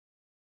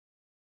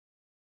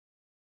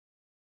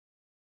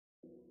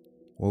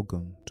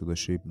Welcome to the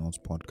Shape Notes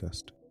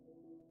podcast.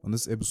 On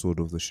this episode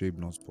of the Shape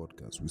Notes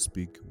podcast, we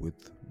speak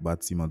with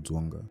Batsi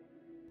Madzonga,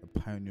 a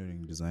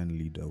pioneering design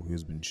leader who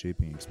has been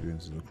shaping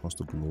experiences across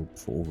the globe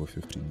for over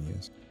 15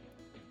 years.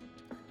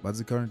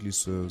 Batsi currently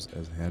serves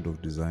as head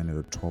of design at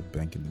a top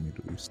bank in the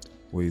Middle East,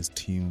 where his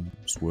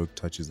team's work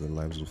touches the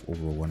lives of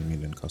over 1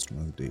 million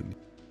customers daily.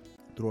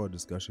 Through our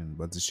discussion,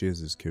 Batsi shares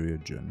his career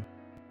journey.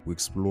 We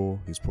explore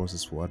his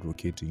process for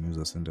advocating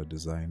user-centered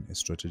design at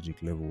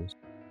strategic levels,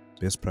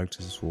 best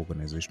practices for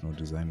organizational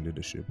design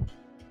leadership,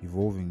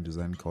 evolving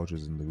design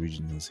cultures in the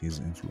regions he's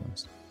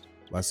influenced.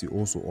 Batsi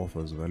also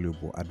offers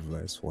valuable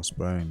advice for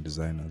aspiring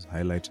designers,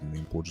 highlighting the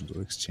importance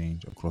of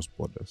exchange across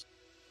borders.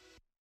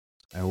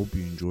 I hope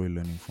you enjoy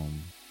learning from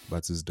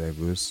Batsi's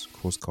diverse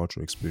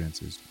cross-cultural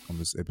experiences on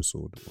this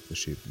episode of the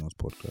Shape Notes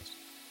podcast.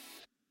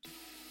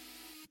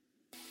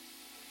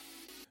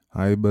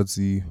 Hi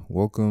Batsi,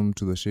 welcome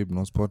to the Shape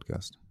Notes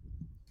podcast.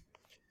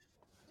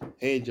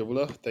 Hey,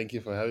 Jabula, thank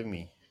you for having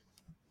me.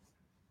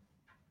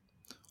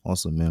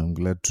 Awesome, man. I'm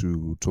glad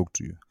to talk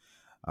to you.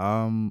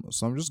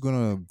 So I'm just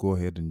gonna go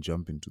ahead and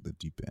jump into the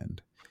deep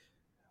end.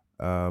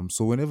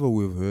 So whenever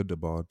we've heard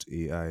about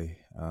AI,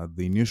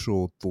 the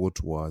initial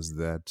thought was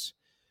that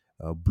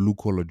blue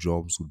collar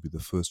jobs would be the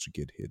first to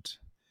get hit.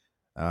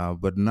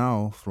 But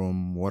now,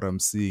 from what I'm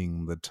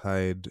seeing, the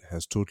tide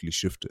has totally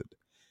shifted.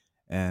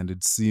 And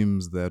it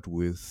seems that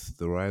with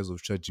the rise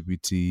of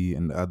ChatGPT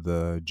and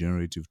other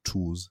generative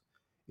tools,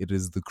 it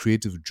is the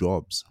creative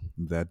jobs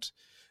that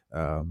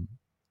um,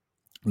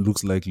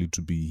 looks likely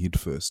to be hit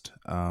first.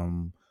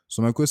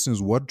 So my question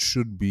is, what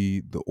should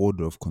be the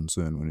order of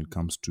concern when it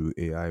comes to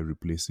AI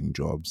replacing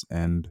jobs,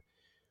 and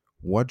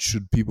what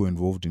should people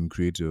involved in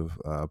creative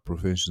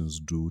professions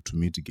do to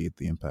mitigate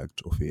the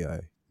impact of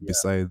AI,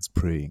 besides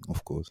praying,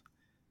 of course?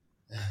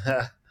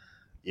 Yeah,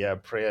 yeah,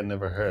 prayer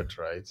never hurt,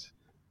 right?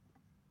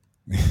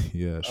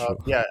 Yeah, sure.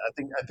 Yeah,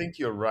 I think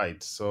you're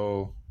right.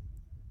 So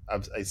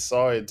I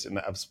saw it, and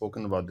I've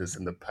spoken about this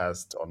in the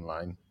past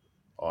online,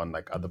 on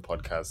like other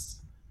podcasts.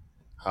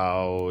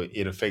 How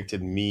it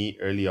affected me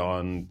early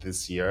on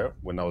this year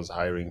when I was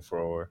hiring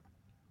for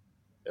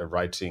a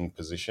writing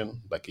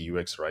position, like a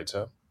UX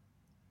writer,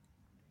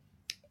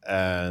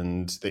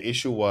 and the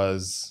issue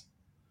was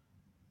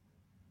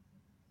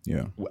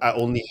Yeah, I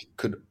only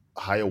could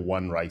hire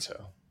one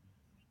writer.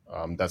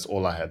 That's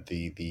all I had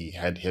the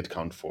head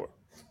count for.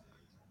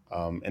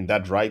 And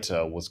that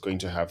writer was going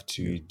to have yeah,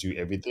 to do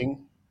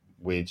everything,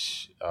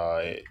 which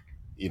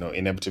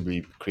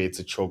inevitably creates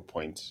a choke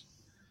point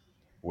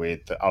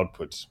with the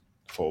output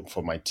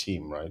for my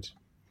team, right?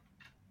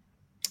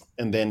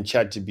 And then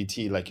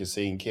ChatGPT, like you're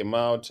saying, came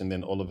out, and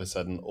then all of a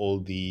sudden, all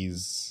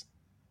these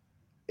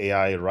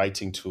AI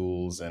writing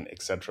tools and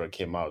etc.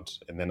 came out,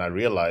 and then I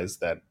realized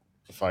that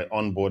if I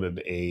onboarded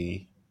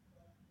a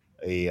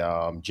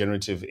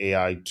generative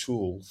AI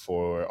tool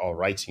for our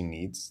writing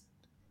needs,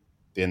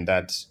 then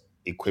that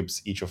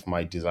equips each of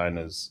my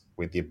designers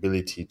with the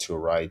ability to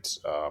write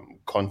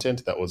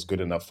content that was good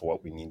enough for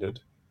what we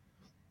needed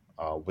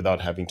without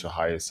having to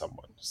hire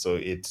someone. So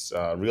it's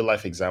a real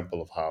life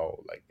example of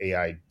how like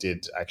AI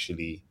did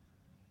actually,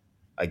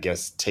 I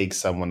guess, take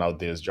someone out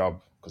there's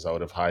job because I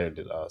would have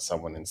hired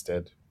someone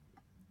instead.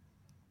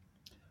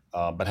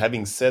 But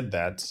having said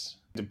that,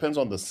 it depends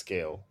on the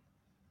scale.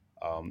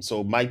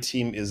 So my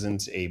team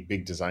isn't a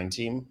big design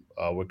team.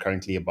 We're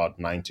currently about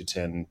 9 to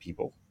 10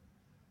 people.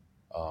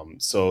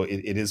 So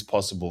it is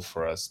possible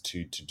for us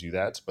to do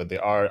that, but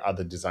there are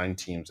other design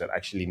teams that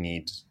actually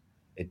need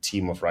a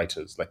team of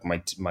writers. Like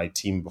my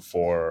team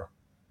before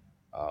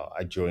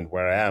I joined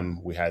where I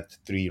am, we had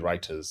 3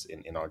 writers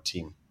in our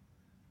team.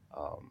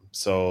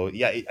 So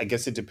yeah, I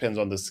guess it depends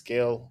on the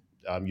scale.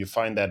 You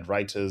find that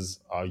writers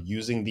are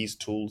using these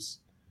tools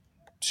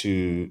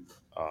to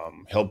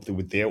help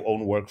with their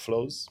own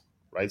workflows,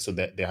 right? So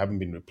that they haven't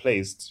been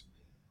replaced,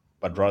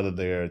 but rather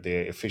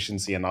their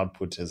efficiency and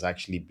output has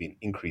actually been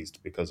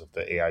increased because of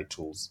the AI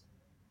tools.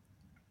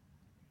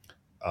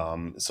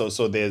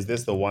 So there's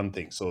this the one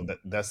thing. So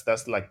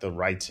that's like the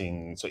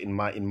writing. So in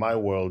my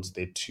world,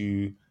 there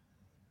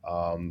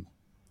are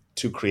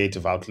two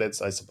creative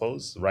outlets, I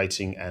suppose,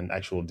 writing and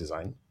actual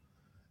design.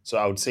 So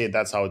I would say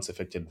that's how it's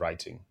affected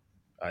writing.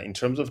 In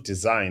terms of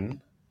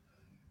design,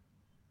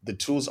 the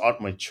tools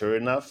aren't mature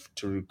enough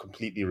to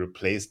completely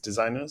replace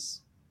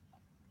designers.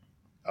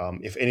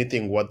 If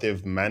anything, what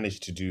they've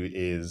managed to do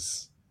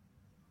is,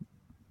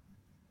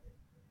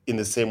 in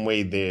the same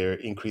way they're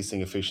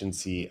increasing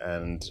efficiency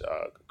and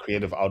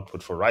creative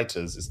output for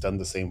writers, it's done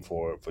the same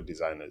for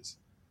designers.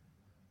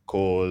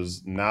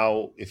 Because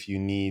now, if you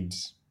need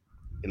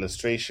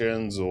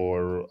illustrations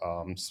or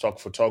stock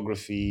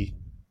photography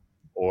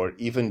or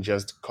even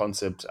just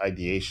concept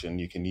ideation,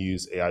 you can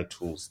use AI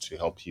tools to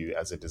help you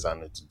as a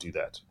designer to do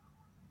that.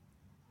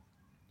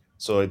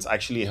 So it's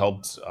actually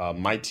helped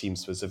my team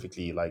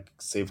specifically like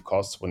save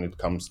costs when it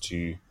comes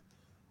to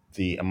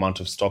the amount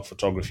of stock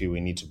photography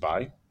we need to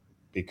buy,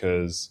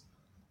 because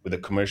with a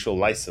commercial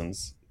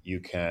license you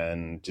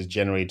can just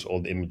generate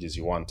all the images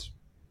you want,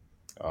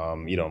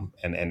 and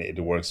it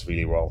works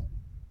really well.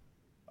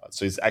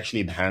 So it's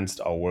actually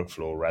enhanced our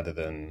workflow rather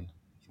than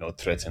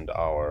threatened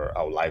our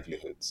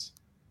livelihoods.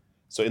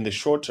 So in the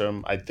short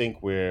term, I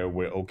think we're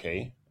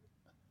okay.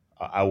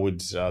 I would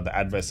the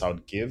advice I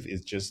would give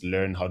is just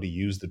learn how to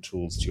use the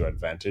tools to your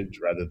advantage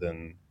rather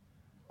than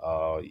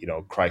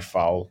cry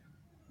foul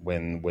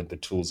when the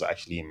tools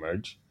actually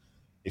emerge.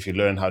 If you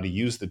learn how to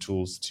use the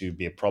tools to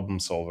be a problem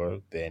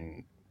solver,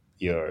 then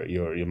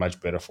you're much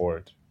better for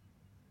it.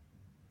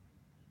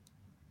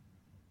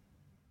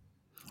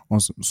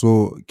 Awesome.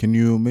 So, can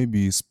you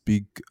maybe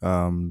speak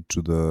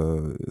to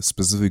the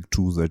specific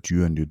tools that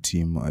you and your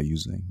team are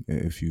using,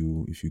 if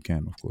you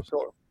can, of course?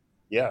 Sure.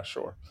 Yeah,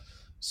 sure.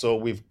 So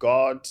we've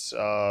got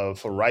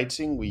for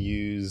writing we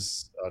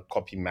use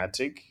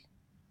Copymatic,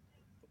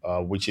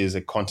 which is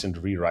a content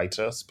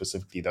rewriter.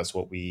 Specifically, that's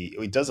what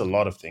it does a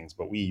lot of things,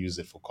 but we use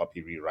it for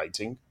copy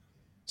rewriting.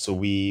 So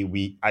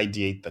we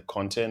ideate the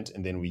content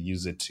and then we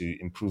use it to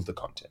improve the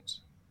content.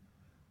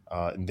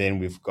 And then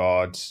we've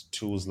got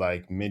tools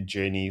like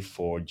Midjourney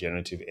for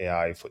generative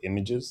AI for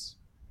images.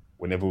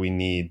 Whenever we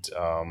need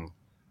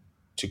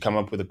to come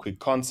up with a quick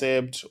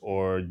concept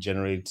or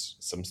generate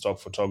some stock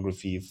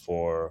photography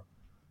for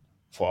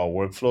our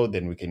workflow,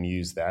 then we can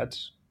use that.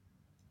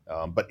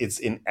 But it's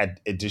in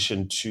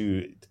addition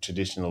to the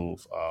traditional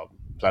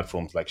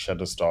platforms like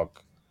Shutterstock,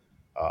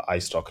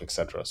 iStock,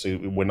 etc. So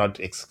we're not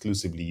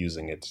exclusively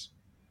using it.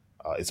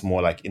 It's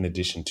more like in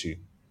addition to.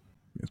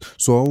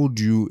 So, how would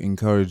you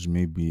encourage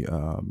maybe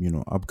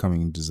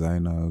upcoming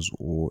designers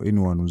or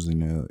anyone who's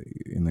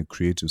in a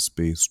creative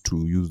space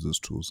to use those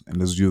tools?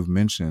 And as you have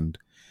mentioned,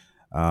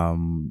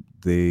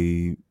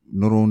 they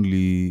not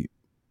only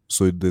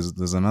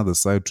there's another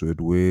side to it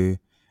where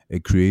a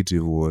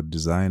creative or a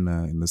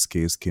designer in this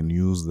case can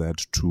use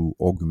that to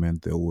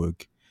augment their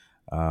work,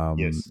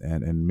 Yes.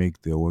 and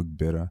make their work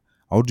better.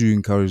 How do you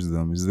encourage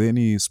them? Is there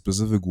any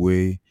specific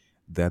way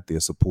that they're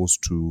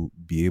supposed to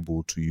be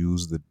able to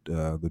use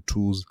the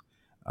tools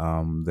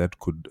that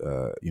could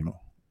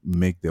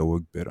make their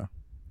work better?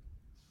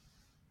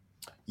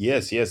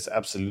 Yes, yes,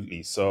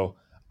 absolutely. So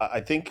I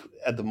think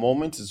at the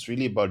moment it's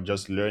really about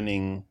just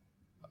learning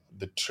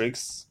the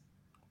tricks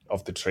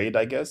of the trade,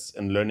 I guess,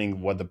 and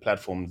learning what the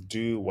platforms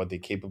do, what they're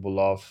capable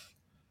of,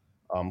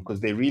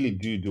 because they really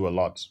do a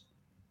lot.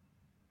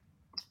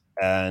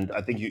 And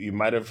I think you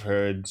might have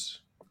heard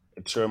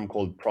a term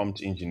called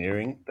prompt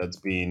engineering that's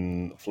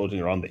been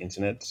floating around the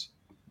internet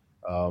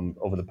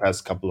over the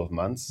past couple of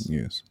months.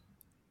 Yes.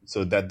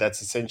 So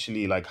that's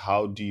essentially like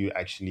how do you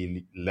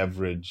actually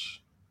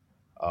leverage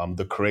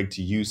the correct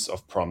use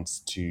of prompts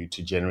to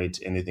generate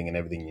anything and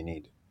everything you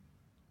need.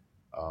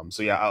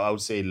 So yeah, I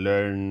would say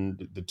learn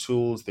the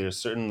tools. There are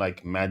certain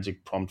like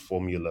magic prompt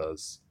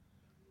formulas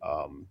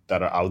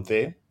that are out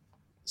there.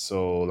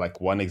 So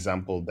like one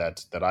example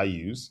that I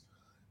use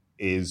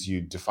is you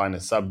define a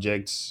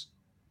subject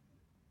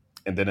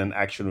and then an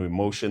action or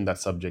emotion that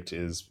subject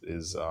is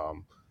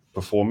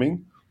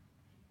performing.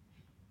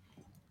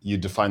 You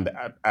define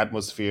the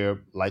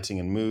atmosphere, lighting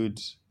and mood,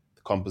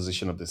 the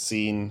composition of the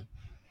scene,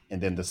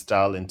 and then the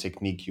style and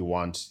technique you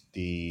want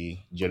the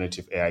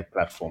generative AI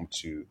platform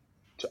to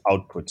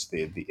output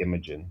the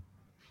image in.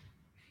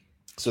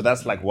 So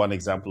that's like one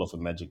example of a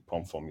magic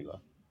prompt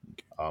formula,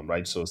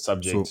 right? So So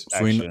subject,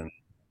 so in action,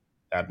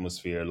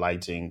 atmosphere,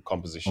 lighting, Okay,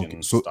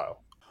 composition, so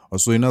style.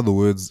 in other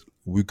words,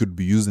 we could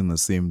be using the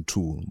same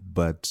tool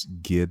but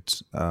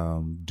get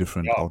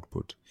different Yeah,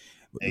 output.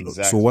 So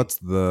exactly. what's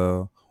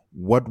the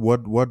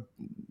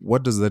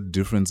what does that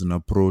difference in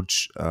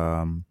approach?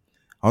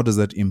 How does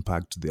that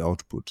impact the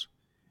output?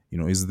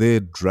 Is there a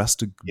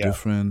drastic Yeah,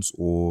 difference,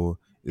 or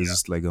is yeah,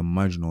 it like a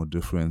marginal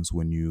difference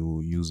when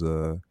you use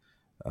a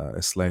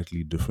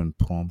slightly different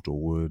prompt or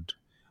word,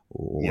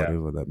 or yeah.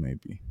 whatever that may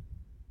be,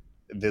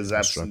 There's or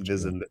absolutely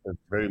structure? Yeah. a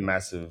very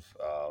massive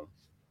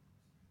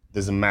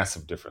there's a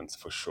massive difference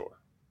for sure.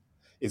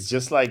 It's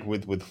just like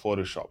with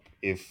Photoshop.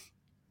 If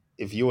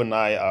you and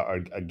I are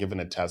given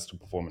a task to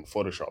perform in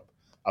Photoshop,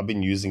 I've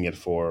been using it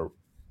for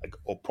like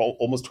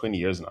almost 20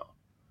 years now.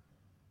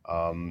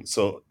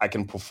 So I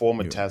can perform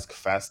a Yeah. task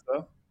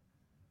faster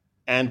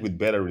and with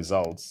better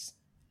results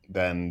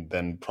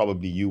than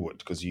probably you would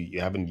because you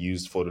haven't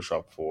used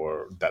Photoshop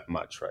for that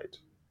much, right?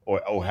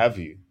 Or have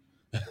you?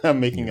 I'm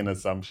making Yeah. an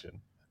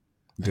assumption.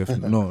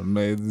 Definitely. No,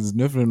 no, it's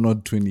definitely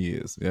not 20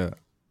 years. Yeah.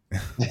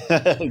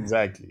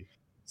 Exactly.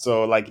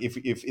 So like if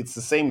it's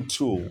the same Yeah.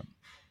 tool,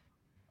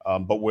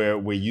 but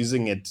we're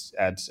using it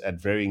at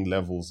varying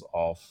levels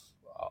of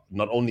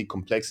not only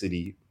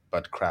complexity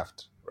but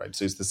craft, right?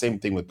 So it's the same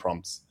thing with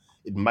prompts.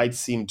 It might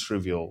seem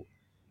trivial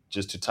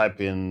just to type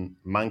in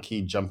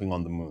monkey jumping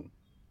on the moon,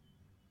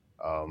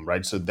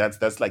 right? So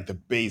that's like the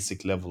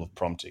basic level of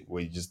prompting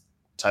where you just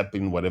type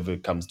in whatever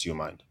comes to your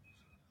mind.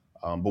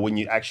 But when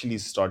you actually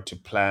start to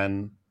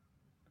plan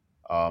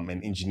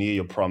and engineer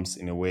your prompts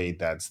in a way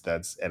that's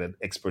at an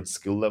expert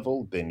skill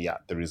level, then yeah,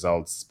 the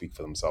results speak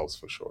for themselves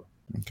for sure.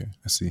 Okay,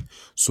 I see.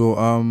 So,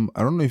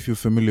 I don't know if you're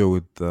familiar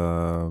with,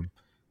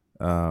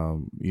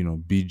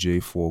 BJ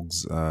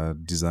Fogg's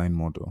design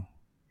model.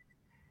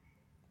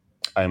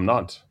 I am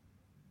not.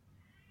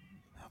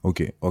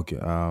 Okay, okay.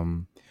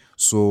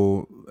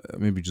 So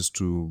maybe just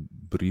to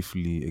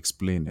briefly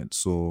explain it.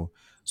 So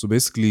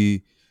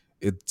basically,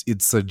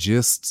 it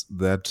suggests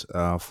that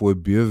for a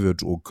behavior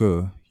to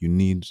occur, you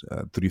need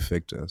three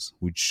factors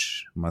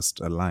which must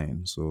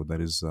align. So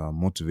that is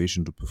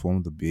motivation to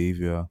perform the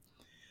behavior,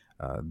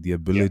 the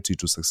Yeah. ability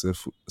to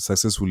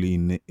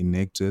successfully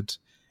enact it,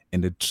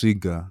 and a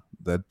trigger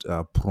that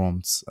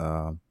prompts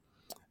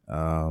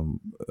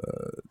um,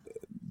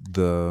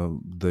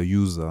 the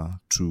user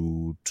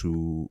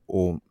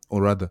or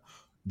rather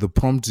the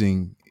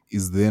prompting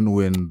is then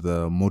when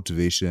the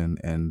motivation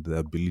and the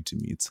ability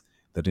meets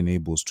that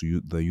enables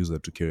the user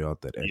to carry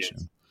out that Yes.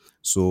 action.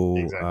 So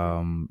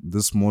Exactly.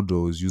 this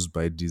model is used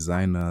by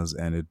designers,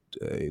 and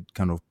it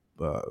kind of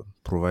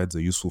provides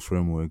a useful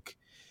framework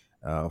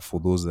for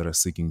those that are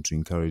seeking to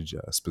encourage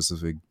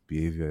specific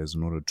behaviors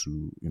in order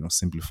to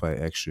simplify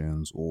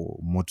actions or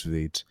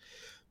motivate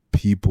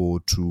people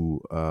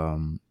to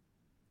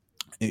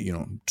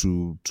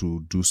to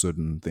do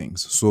certain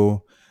things.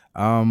 So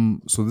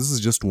this is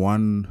just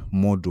one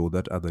model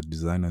that other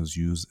designers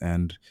use,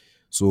 and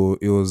so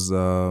it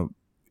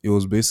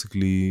was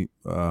basically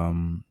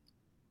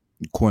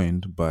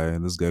coined by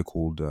this guy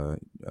called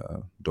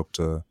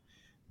Dr.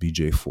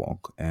 BJ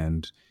Fogg.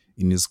 And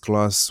in his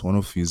class, one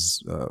of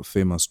his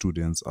famous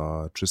students,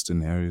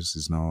 Tristan Harris,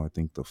 is now, I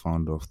think, the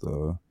founder of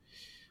the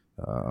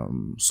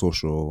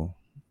social.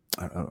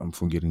 I'm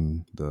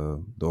forgetting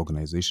the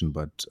organization,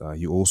 but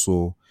he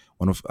also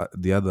one of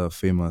the other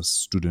famous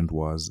student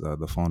was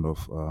the founder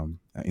of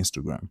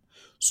Instagram.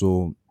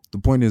 So the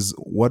point is,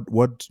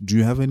 what do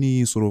you have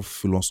any sort of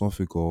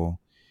philosophical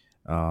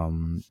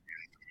um,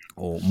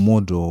 or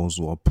models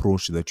or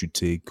approach that you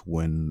take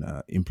when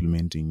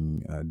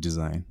implementing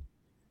design?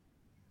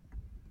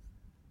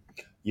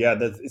 Yeah,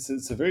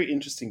 it's a very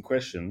interesting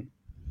question,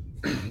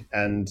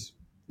 and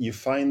you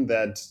find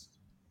that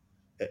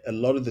a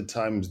lot of the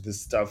times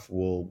this stuff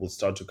will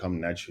start to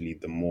come naturally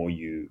the more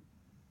you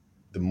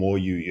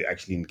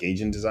actually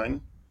engage in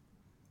design.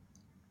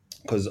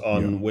 Because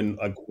Yeah, on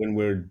when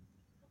we're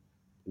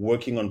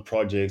working on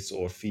projects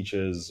or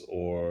features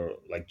or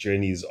like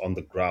journeys on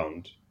the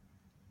ground,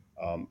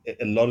 a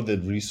lot of the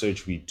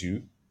research we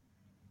do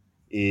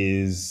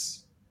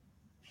is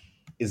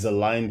is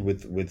aligned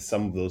with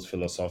some of those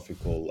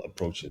philosophical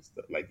approaches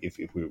that, like, if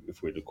we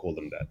were to call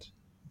them that,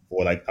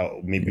 or like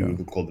maybe yeah, we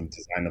could call them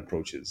design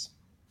approaches,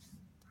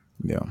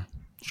 yeah,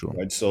 sure,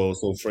 right? So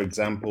for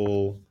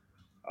example,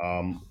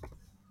 um,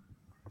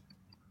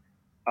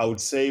 I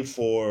would say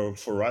for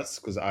us,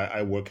 because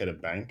I work at a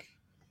bank,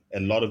 a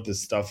lot of the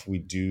stuff we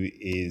do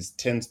is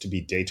tends to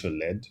be data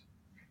led.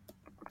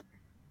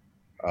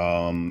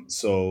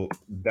 So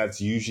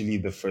that's usually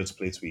the first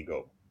place we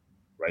go,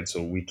 right?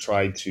 So we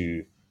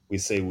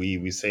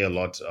say a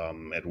lot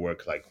at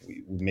work, like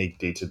we make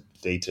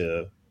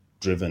data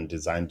driven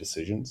design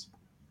decisions,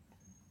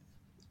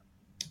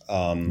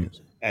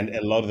 yes, and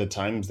a lot of the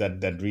times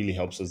that really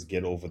helps us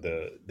get over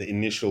the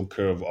initial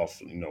curve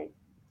of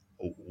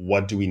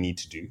what do we need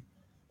to do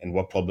and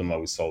what problem are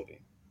we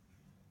solving,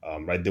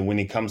 right? Then when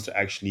it comes to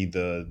actually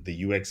the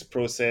UX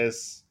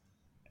process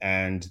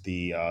and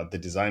the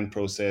design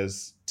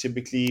process,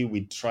 typically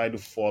we try to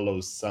follow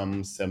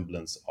some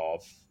semblance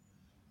of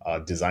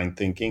design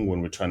thinking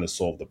when we're trying to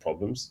solve the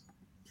problems,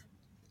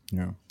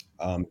 yeah,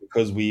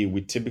 because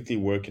we typically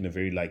work in a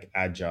very like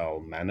agile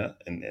manner,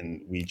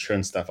 and we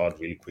churn stuff out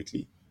really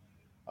quickly.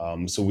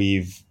 So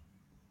we've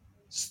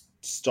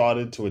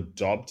started to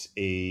adopt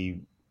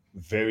a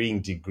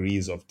varying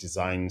degrees of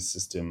design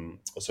thinking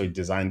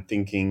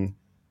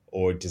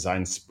or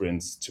design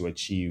sprints to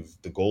achieve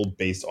the goal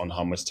based on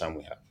how much time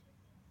we have.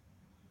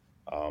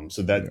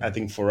 So that, yeah, I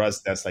think, for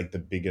us, that's like the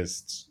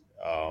biggest,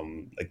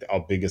 like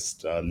our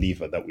biggest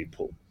lever that we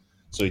pull.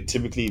 So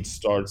it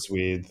starts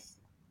with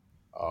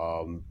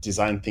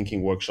design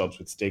thinking workshops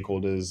with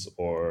stakeholders,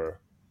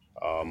 or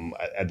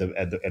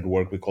at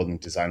work we call them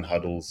design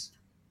huddles,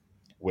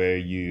 where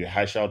you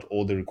hash out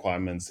all the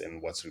requirements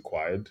and what's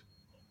required,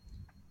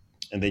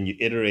 and then you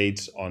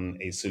iterate on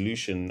a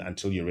solution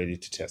until you're ready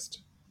to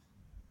test.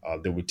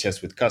 Then we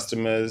test with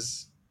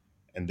customers,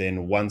 and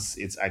then once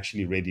it's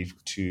actually ready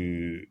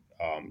to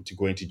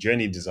go into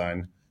journey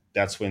design,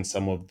 that's when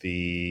some of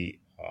the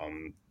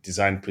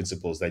design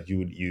principles that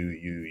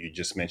you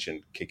just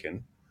mentioned kick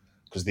in,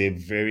 because they're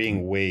yeah,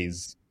 varying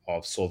ways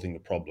of solving a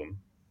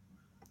problem,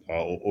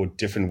 or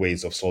different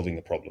ways of solving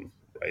a problem,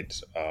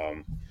 right?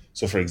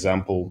 So, for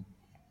example,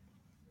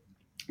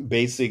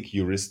 basic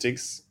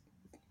heuristics,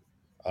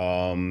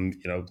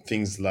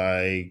 things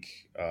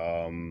like,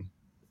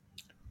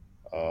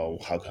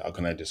 how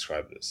can I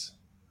describe this?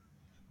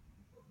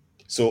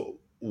 So,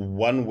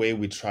 one way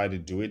we try to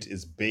do it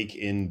is bake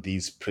in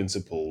these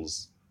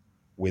principles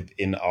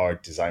within our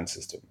design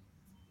system,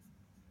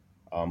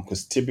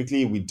 because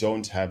typically we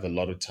don't have a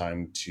lot of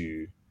time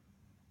to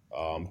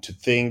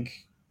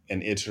think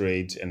and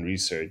iterate and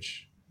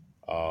research,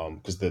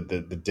 because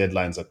the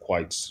deadlines are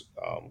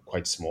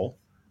quite small.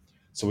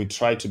 So we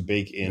try to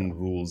bake yeah, in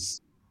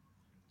rules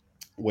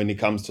when it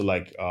comes to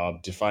like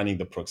defining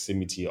the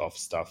proximity of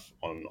stuff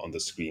on the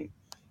screen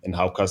and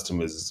how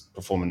customers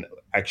perform an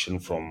action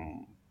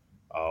from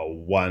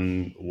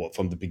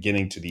from the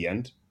beginning to the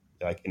end,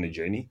 like in a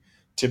journey.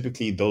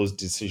 Typically, those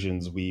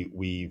decisions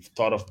we've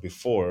thought of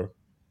before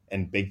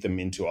and bake them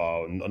into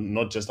our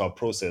not just our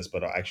process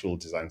but our actual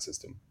design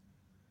system.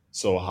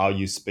 So how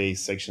you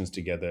space sections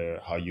together,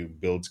 how you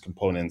build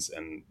components,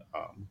 and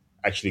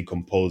actually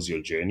compose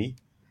your journey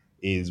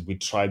is we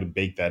try to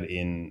bake that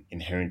in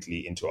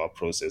inherently into our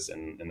process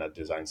and our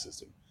design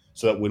system,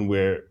 so that when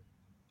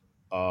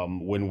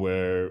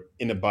we're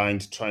in a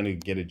bind trying to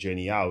get a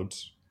journey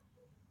out,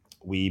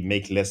 we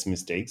make less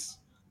mistakes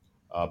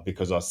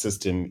because our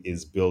system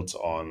is built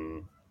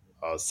on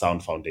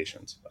sound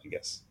foundations, I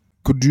guess.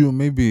 Could you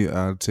maybe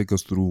take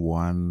us through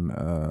one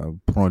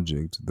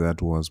project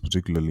that was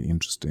particularly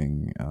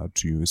interesting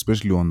to you,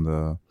 especially on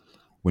the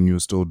when you were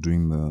still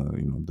doing the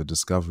the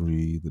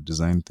discovery, the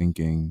design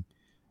thinking?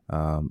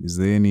 Is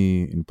there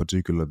any in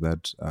particular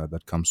that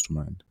that comes to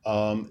mind?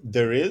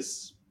 There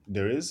is.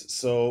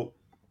 So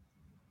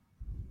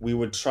we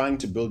were trying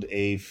to build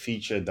a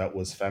feature that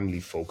was family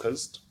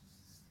focused,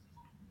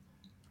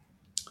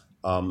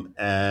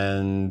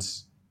 and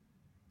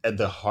at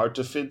the heart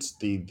of it,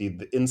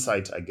 the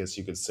insight, I guess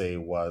you could say,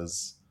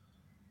 was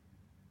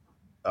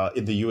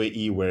in the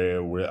UAE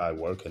where I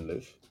work and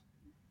live.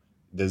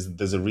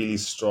 There's a really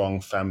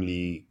strong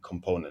family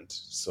component.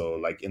 So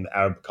like in the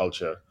Arab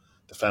culture,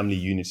 the family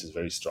unit is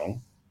very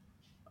strong,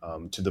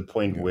 to the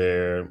point Yeah.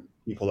 where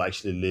people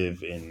actually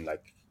live in,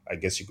 like, I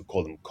guess you could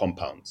call them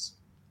compounds,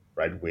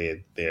 right, with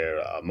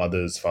their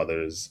mothers,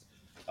 fathers,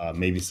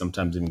 maybe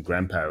sometimes even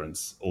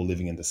grandparents, all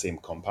living in the same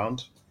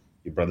compound,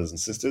 your brothers and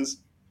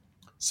sisters.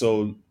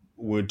 So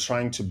we're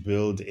trying to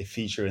build a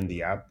feature in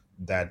the app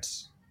that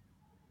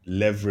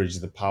leverage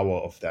the power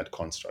of that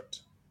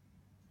construct.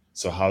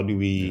 So how do Yes.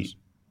 we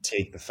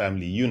take the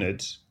family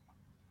unit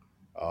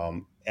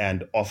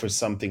and offer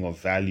something of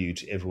value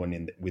to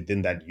everyone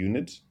within that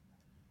unit?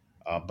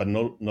 But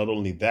not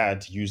only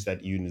that, use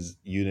that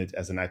unit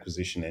as an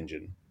acquisition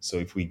engine. So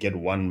if we get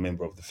one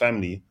member of the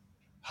family,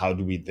 how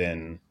do we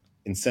then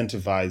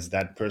incentivize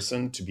that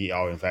person to be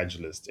our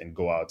evangelist and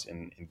go out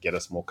and get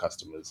us more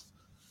customers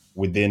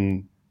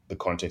within the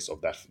context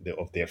of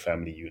of their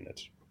family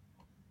unit?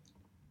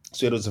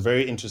 So it was a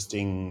very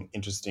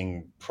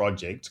interesting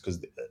project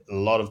because a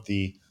lot of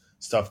the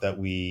stuff that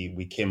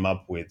we came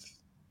up with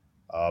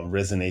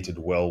resonated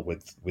well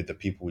with the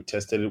people we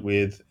tested it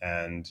with.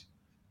 And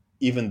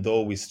even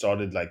though we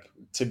started, like,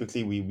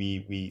 typically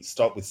we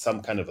start with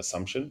some kind of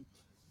assumption,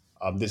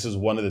 this is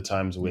one of the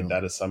times where Yeah.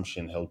 that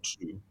assumption held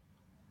true,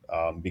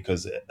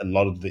 because a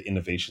lot of the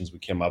innovations we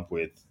came up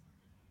with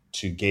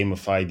to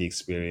gamify the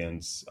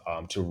experience,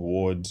 to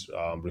reward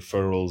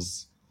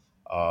referrals,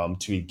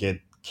 to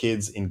get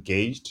kids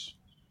engaged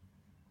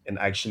and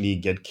actually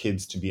get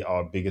kids to be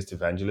our biggest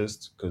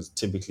evangelists. Because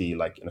typically,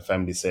 like in a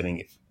family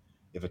setting,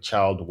 if a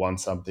child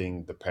wants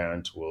something, the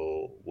parent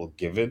will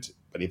give it.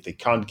 But if they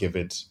can't give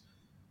it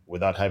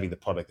without having the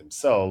product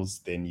themselves,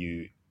 then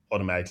you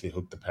automatically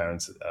hook the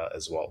parents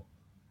as well.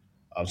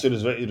 So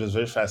it was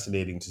very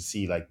fascinating to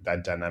see like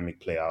that dynamic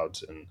play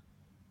out, and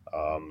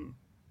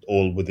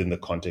all within the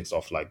context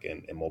of like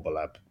a mobile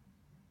app.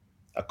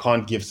 I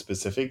can't give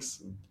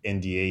specifics,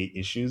 NDA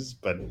issues,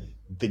 but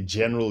the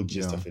general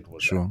gist Yeah. of it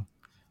was that. Sure.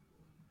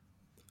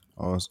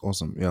 Oh, that's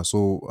awesome. Yeah.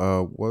 So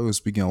while we were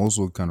speaking, I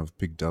also kind of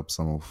picked up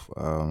some of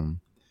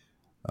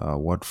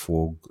what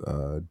Fogg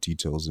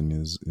details in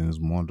his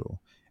model.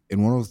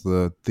 And one of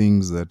the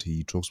things that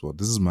he talks about,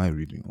 this is my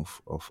reading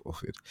of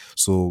it.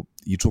 So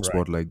he talks Right.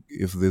 about like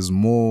if there's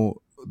more,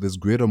 there's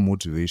greater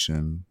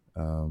motivation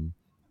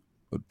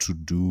to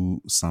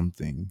do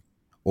something,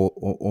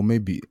 or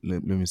maybe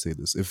let me say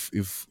this: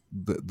 if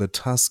the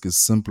task is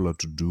simpler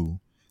to do,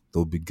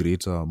 there'll be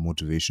greater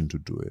motivation to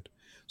do it.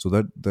 So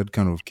that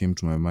kind of came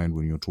to my mind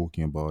when you're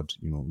talking about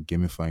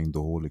gamifying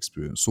the whole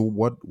experience. So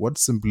what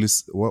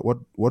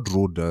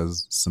role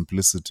does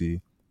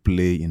simplicity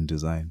play in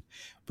design?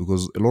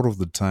 Because a lot of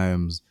the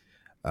times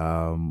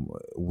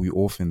we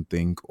often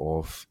think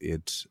of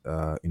it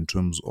in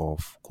terms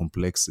of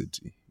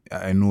complexity.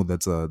 I know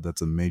that's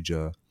a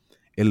major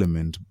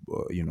element,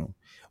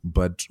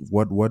 but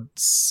what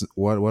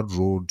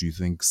role do you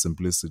think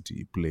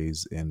simplicity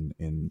plays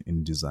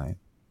in design?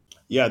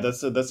 Yeah,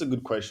 that's a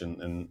good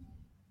question, and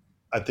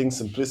I think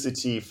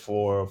simplicity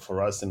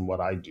for us in what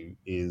I do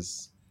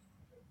is,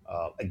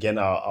 again,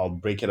 I'll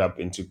break it up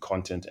into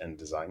content and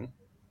design,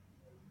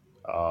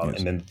 and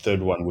Yes. then the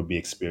third one would be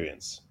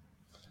experience.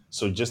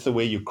 So just the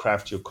way you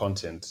craft your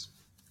content,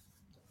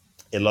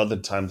 a lot of the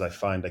times I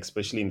find,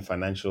 especially in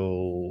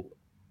financial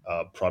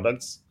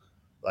products,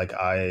 like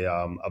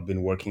I've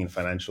been working in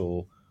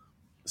financial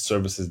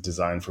services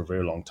design for a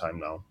very long time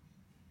now,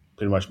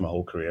 pretty much my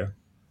whole career.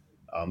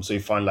 So you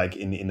find like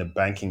in a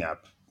banking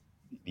app,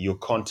 your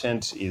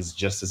content is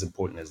just as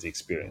important as the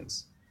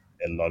experience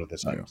a lot of the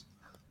Yeah. times.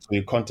 So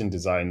your content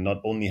design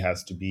not only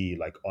has to be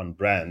like on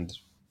brand,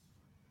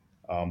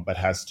 but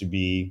has to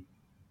be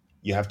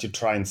you have to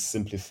try and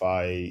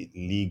simplify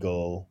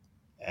legal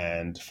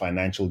and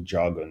financial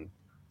jargon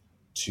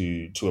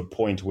to a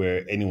point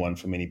where anyone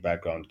from any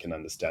background can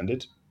understand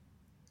it,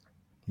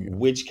 Yeah.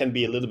 which can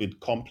be a little bit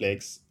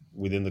complex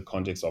within the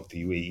context of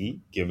the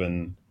UAE,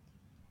 given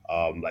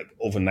like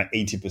over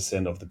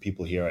 80% of the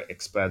people here are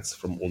expats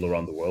from all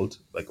around the world,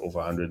 like over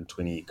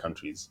 120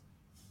 countries.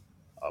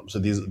 So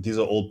these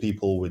are all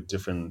people with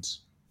different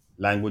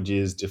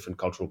languages, different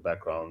cultural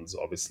backgrounds,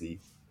 obviously.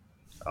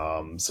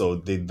 So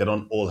they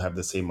don't all have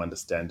the same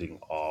understanding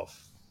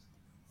of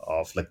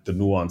like the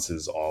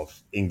nuances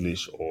of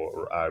English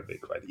or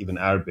Arabic, right? Even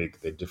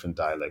Arabic, they're different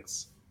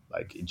dialects.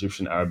 Like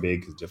Egyptian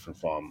Arabic is different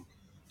from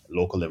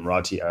local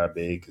Emirati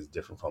Arabic, is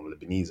different from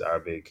Lebanese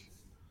Arabic.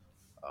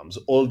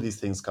 So all these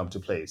things come to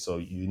play. So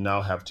you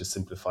now have to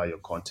simplify your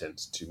content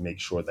to make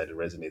sure that it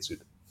resonates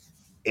with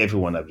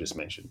everyone I've just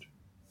mentioned.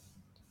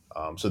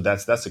 So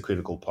that's a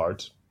critical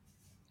part.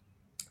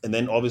 And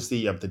then obviously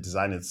you have the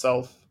design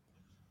itself.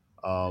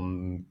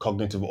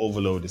 Cognitive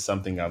overload is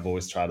something I've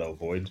always tried to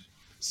avoid.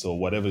 So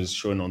whatever is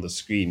shown on the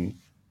screen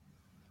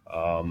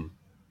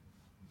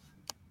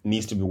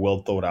needs to be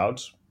well thought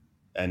out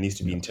and needs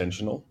to be Yeah.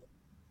 intentional.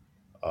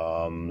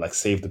 Like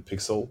save the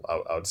pixel,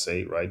 I would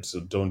say, right? So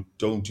don't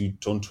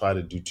try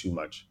to do too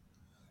much.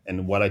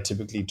 And what I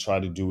typically try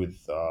to do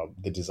with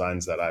the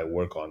designs that I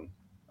work on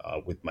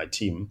with my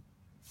team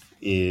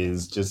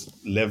is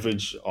just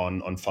leverage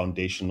on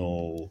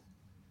foundational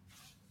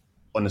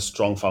on a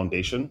strong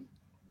foundation,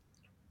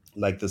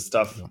 like the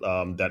stuff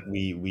Yeah. that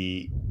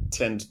we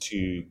tend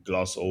to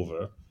gloss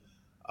over.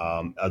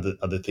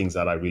 Other things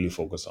that I really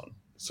focus on.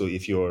 So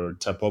if your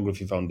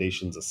typography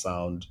foundations are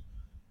sound,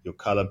 your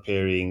color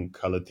pairing,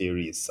 color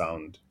theory is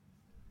sound,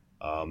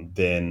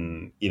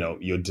 then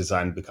your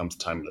design becomes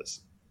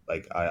timeless.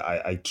 Like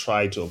I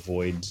try to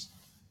avoid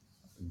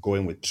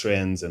going with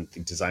trends and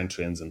design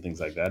trends and things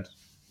like that,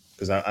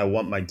 because I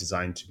want my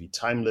design to be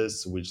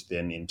timeless, which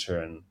then in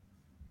turn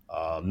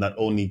not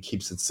only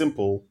keeps it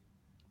simple,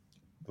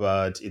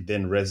 but it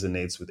then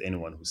resonates with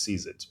anyone who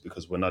sees it,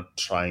 because we're not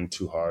trying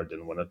too hard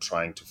and we're not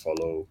trying to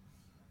follow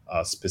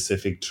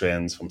specific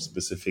trends from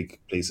specific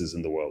places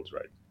in the world,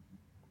 right?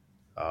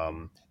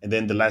 And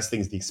then the last thing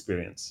is the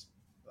experience.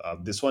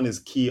 This one is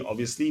key,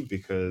 obviously,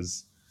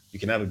 because you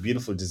can have a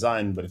beautiful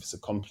design, but if it's a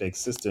complex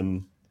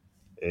system,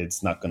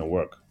 it's not going to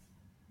work.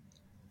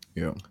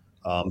 Yeah.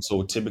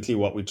 So typically,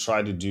 what we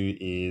try to do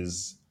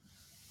is,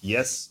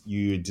 yes,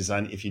 you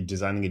design. If you're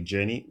designing a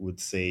journey with,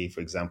 say,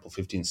 for example,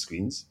 15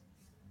 screens,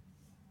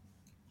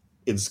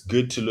 it's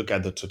good to look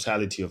at the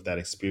totality of that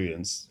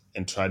experience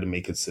and try to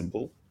make it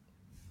simple.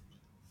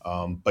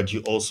 But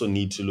you also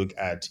need to look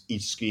at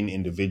each screen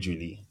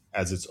individually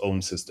as its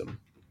own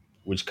system,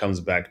 which comes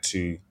back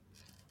to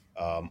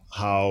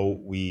how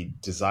we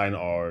design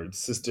our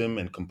system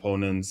and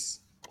components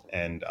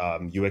and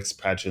UX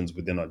patterns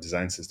within our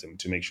design system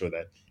to make sure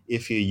that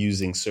if you're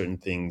using certain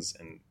things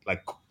and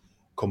like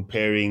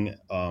comparing,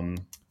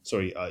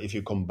 if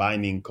you're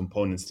combining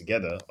components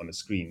together on a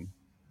screen,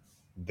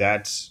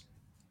 that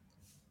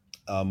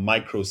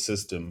micro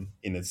system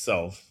in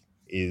itself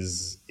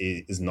is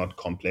not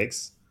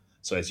complex.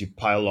 So as you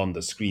pile on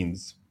the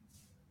screens,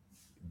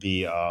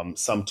 the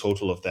sum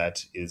total of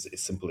that is a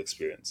simple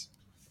experience.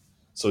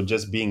 So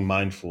just being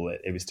mindful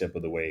at every step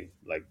of the way,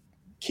 like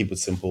keep it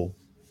simple.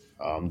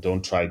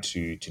 Don't try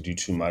to do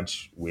too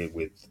much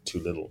with too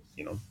little.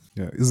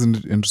 Yeah, isn't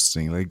it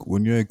interesting? Like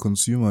when you're a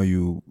consumer,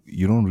 you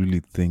don't really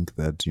think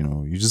that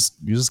you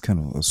just kind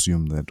of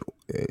assume that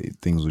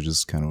things were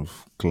just kind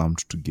of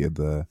clumped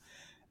together,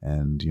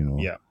 and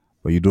Yeah,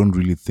 but you don't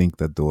really think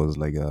that there was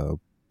like a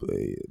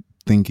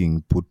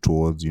thinking put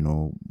towards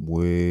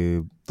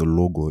where the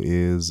logo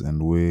is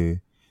and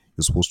where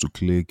you're supposed to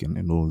click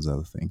and all these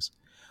other things.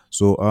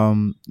 So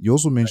you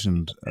also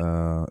mentioned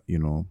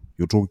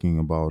you're talking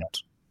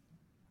about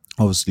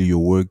obviously your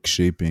work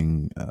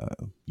shaping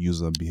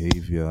user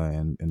behavior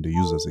and the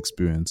user's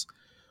experience.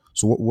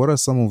 So what are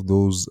some of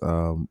those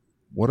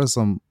what are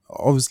some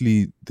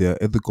obviously there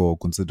are ethical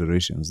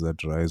considerations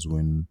that rise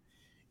when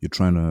you're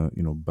trying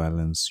to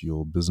balance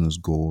your business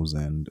goals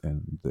and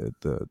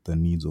the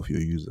needs of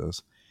your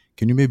users.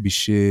 Can you maybe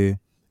share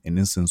an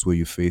instance where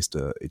you faced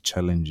a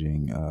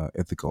challenging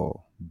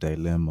ethical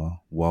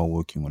dilemma while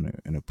working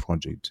on a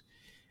project,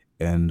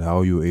 and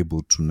how you're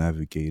able to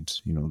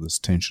navigate this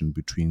tension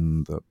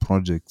between the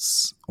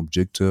project's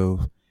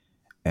objective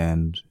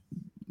and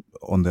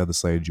on the other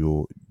side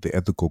the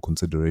ethical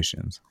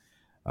considerations.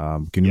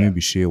 Can you yeah,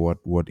 maybe share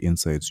what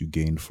insights you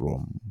gained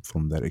from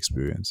that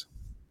experience?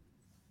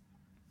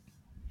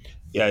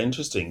 yeah.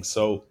 Interesting.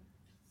 So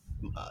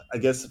I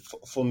guess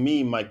for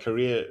me, my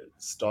career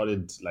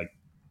started like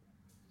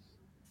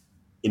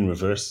in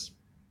reverse,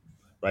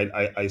 right?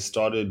 I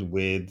started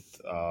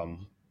with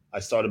I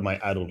started my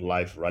adult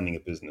life running a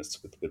business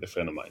with a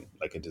friend of mine,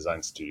 like a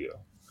design studio.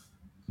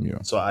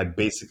 Yeah. So I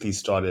basically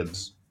started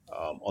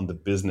on the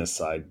business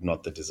side,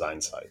 not the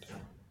design side,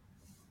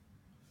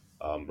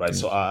 right?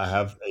 So Yes. I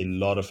have a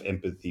lot of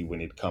empathy when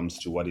it comes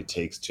to what it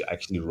takes to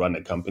actually run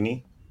a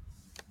company.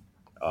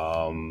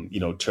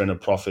 turn a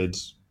profit,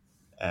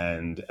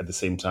 and at the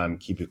same time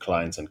keep your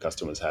clients and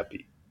customers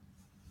happy.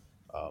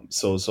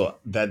 So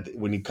that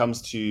when it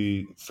comes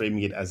to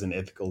framing it as an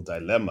ethical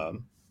dilemma,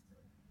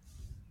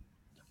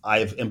 I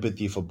have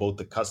empathy for both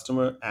the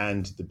customer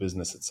and the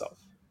business itself.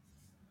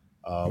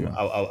 Yeah.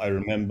 I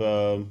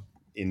remember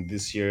in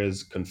this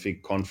year's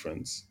config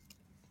conference,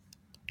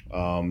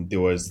 there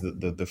was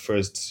the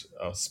first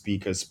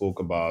speaker spoke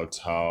about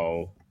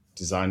how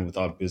design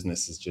without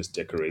business is just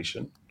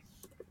decoration.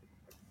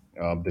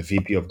 The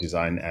VP of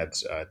design at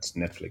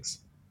Netflix,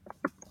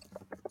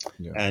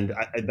 Yeah. and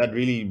that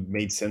really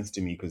made sense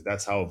to me because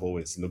that's how I've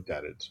always looked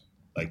at it.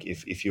 Like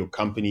if your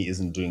company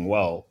isn't doing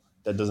well,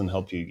 that doesn't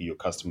help your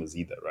customers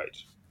either, right?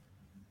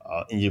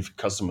 And if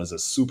customers are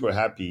super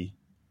happy,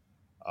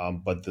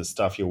 but the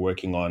stuff you're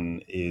working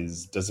on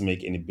is doesn't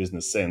make any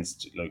business sense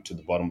to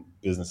the bottom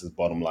business's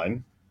bottom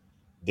line,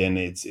 then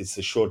it's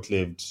a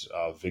short-lived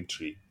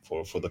victory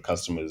for the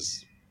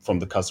customers from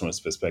the customer's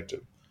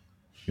perspective,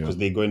 Yeah. because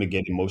they're going to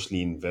get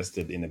emotionally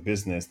invested in a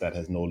business that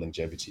has no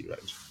longevity,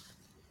 right?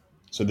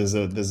 So there's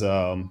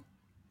a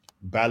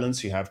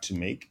balance you have to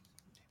make.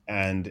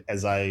 And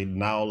as I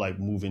now like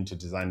move into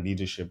design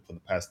leadership for the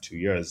past 2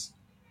 years,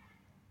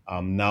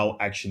 I'm now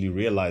actually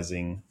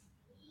realizing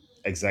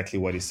exactly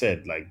what he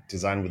said. Like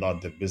design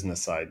without the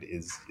business side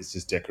is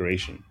just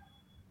decoration.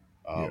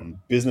 Yeah.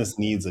 Business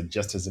needs are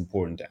just as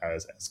important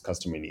as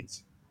customer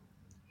needs,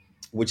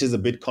 which is a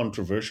bit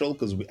controversial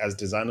because as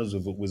designers,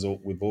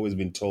 we've always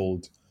been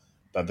told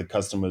that the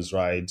customer is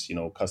right,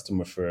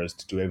 customer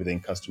first, do everything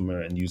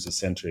customer and user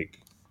centric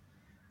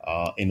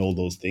in all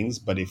those things.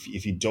 But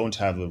if you don't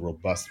have a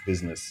robust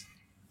business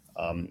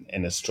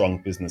and a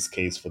strong business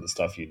case for the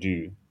stuff you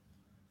do,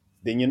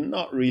 then you're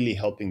not really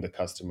helping the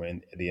customer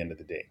at the end of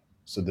the day.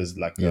 So there's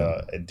like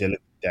Yeah. a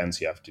delicate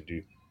dance you have to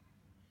do.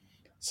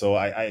 So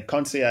I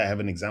can't say I have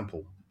an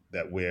example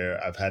that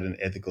where I've had an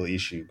ethical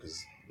issue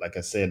because, like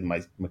I said,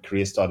 my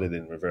career started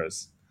in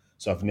reverse.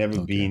 So I've never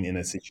Okay. been in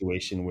a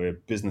situation where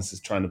business is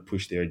trying to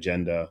push their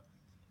agenda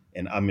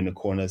and I'm in a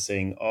corner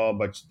saying, "Oh,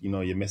 but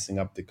you're messing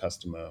up the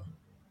customer,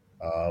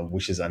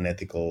 which is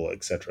unethical,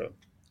 etc."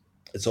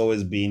 It's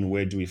always been,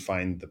 where do we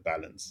find the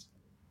balance,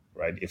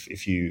 right?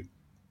 If you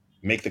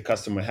make the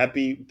customer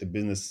happy, the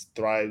business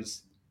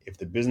thrives. If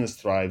the business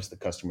thrives, the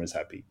customer is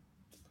happy.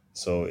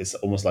 So it's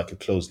almost like a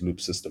closed loop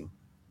system.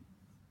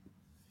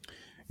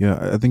 Yeah,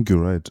 I think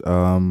you're right.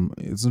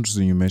 It's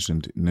interesting you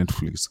mentioned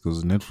Netflix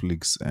because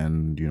Netflix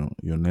and your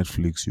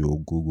Netflix, your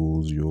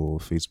Googles, your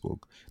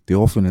Facebook, they're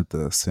often at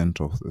the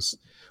center of this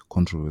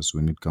controversy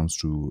when it comes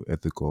to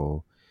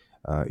ethical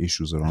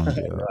issues around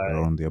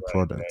Right, their right.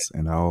 products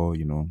and how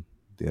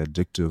they're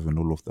addictive and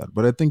all of that.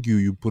 But I think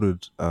you put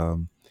it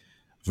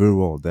very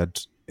well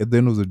that at the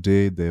end of the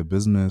day, their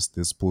business,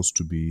 they're supposed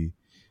to be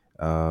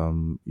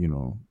um, you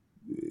know,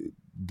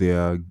 they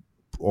are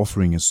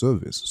offering a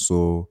service.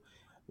 So,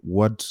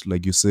 what,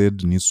 like you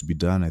said, needs to be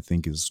done, I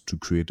think, is to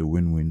create a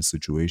win win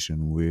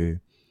situation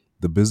where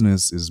the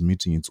business is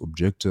meeting its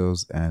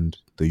objectives and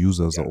the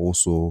users are Yeah.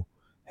 also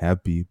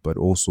happy, but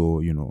also,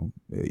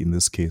 in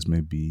this case,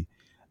 maybe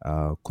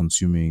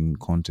consuming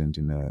content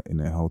in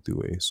a healthy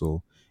way.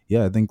 So,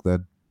 yeah, I think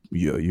that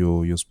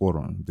you're spot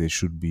on. There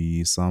should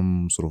be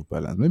some sort of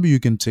balance. Maybe you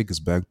can take us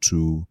back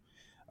to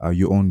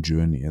your own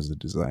journey as a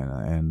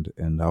designer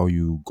and how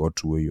you got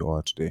to where you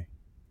are today.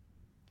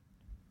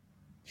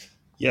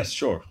 Yes,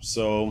 sure.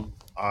 So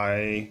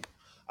I've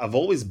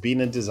always been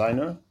a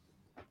designer.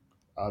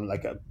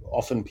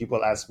 Often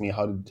people ask me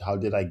how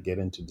did I get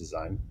into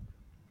design.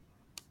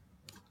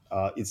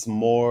 It's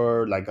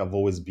more like I've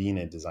always been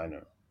a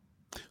designer.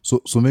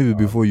 So maybe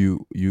before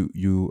you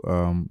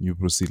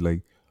proceed,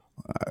 like,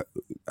 uh,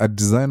 are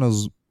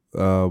designers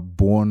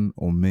born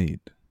or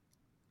made?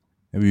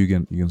 Maybe you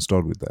can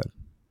start with that.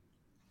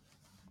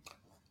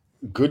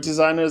 Good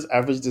designers,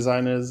 average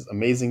designers,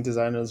 amazing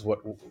designers.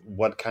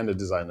 What kind of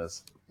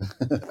designers?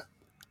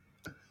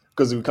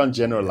 Because we can't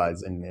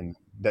generalize, and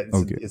that's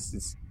Okay,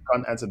 it's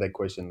can't answer that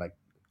question like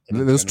in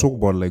a let's talk general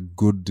about way. like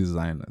good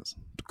designers.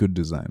 Good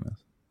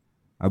designers,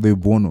 are they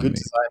born or Good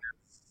made?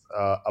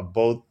 designers are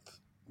both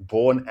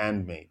born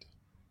and made.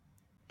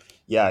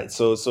 Yeah.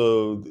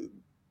 So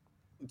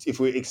if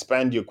we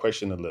expand your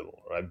question a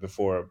little, right,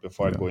 before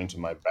I Yeah, go into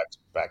my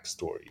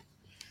backstory.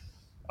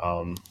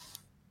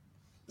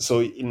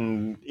 So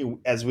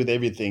as with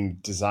everything,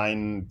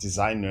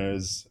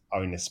 designers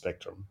are in a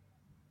spectrum.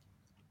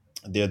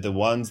 They're the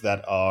ones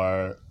that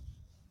are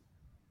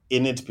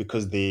in it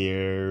because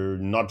they're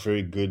not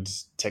very good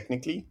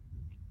technically,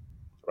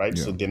 right?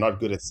 So yeah, they're not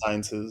good at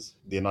sciences.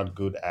 They're not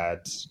good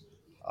at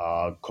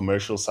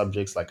commercial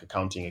subjects like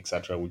accounting,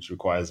 etc., which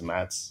requires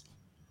maths.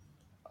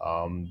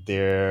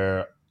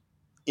 They're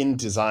in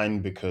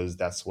design because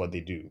that's what they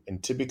do.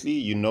 And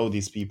typically,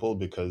 these people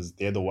because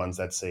they're the ones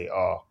that say,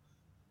 "Oh,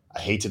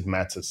 I hated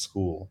maths at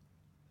school,"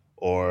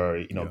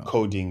 or yeah,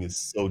 coding is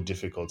so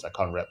difficult, I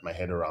can't wrap my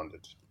head around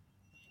it.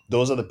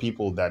 Those are the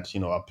people that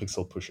are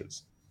pixel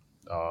pushers,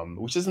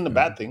 which isn't a yeah,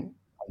 bad thing.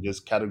 I'm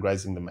just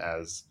categorizing them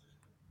as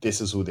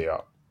this is who they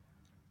are.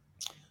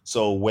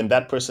 So when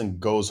that person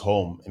goes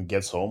home and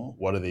gets home,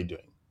 what are they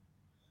doing?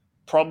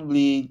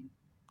 Probably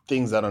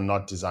things that are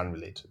not design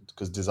related,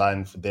 because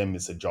design for them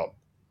is a job,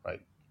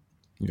 right?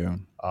 Yeah.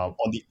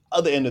 On the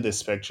other end of the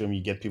spectrum,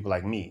 you get people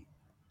like me,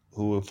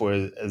 who, for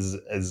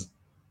as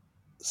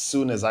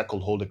soon as I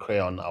could hold a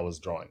crayon, I was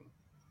drawing.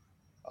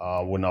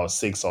 When I was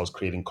 6, I was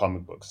creating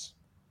comic books.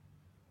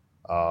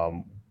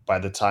 By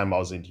the time I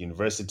was in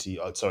university,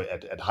 sorry,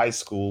 at high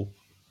school,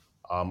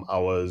 I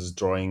was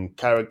drawing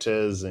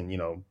characters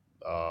and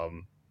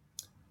um,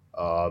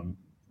 um,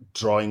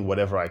 drawing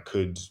whatever I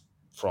could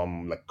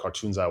from like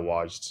cartoons I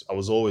watched. I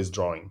was always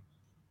drawing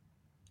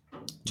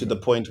to Yeah. the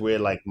point where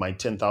like my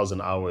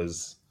 10,000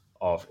 hours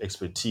of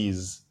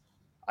expertise,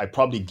 I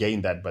probably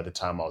gained that by the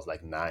time I was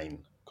like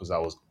 9 because I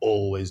was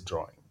always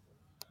drawing.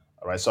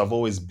 All right. So I've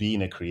always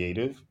been a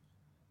creative.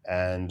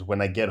 And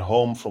when I get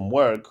home from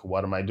work,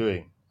 what am I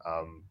doing?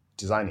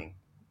 Designing,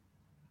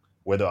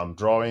 whether I'm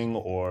drawing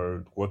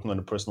or working on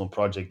a personal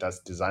project that's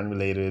design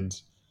related.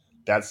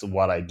 That's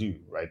what I do,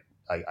 right?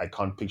 I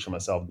can't picture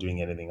myself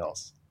doing anything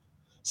else.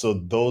 So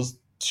those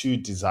two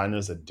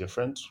designers are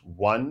different.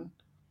 One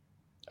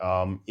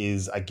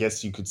is, I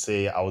guess you could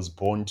say, I was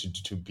born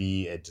to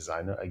be a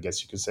designer, I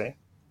guess you could say.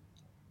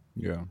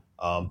 Yeah.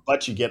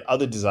 But you get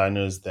other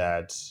designers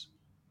that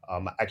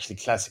are actually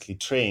classically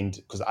trained,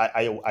 because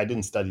I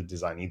didn't study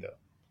design either.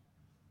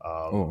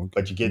 Oh, okay.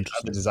 But you get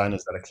other Interesting.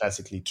 designers that are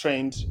classically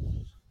trained,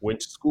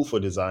 went to school for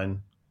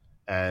design,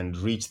 and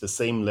reach the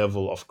same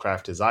level of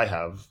craft as I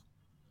have,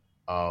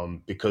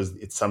 because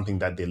it's something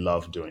that they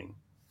love doing,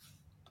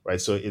 right?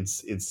 So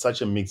it's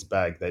such a mixed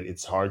bag that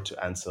it's hard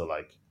to answer,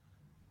 like,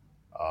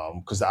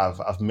 because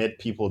I've met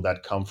people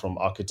that come from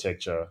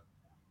architecture,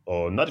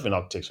 or not even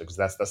architecture, because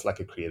that's like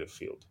a creative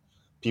field.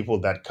 People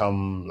that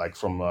come like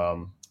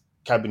from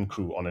cabin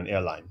crew on an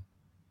airline,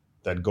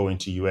 that go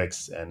into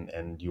UX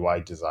and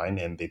UI design,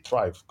 and they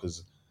thrive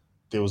because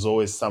there was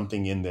always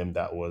something in them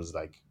that was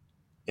like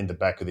in the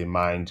back of their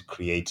mind,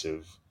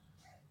 creative,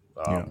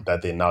 Yeah.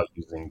 that they're now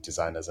using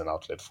design as an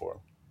outlet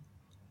for.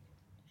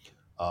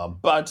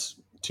 But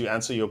to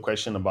answer your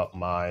question about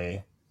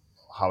my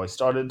how I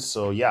started,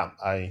 so yeah,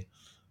 I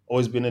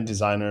always been a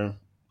designer.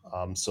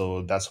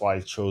 So that's why I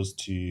chose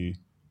to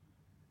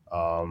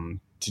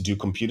do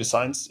computer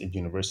science at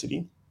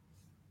university,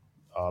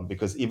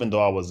 because even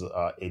though I was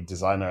a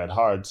designer at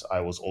heart,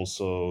 I was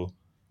also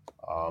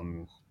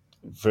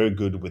very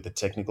good with the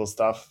technical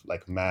stuff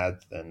like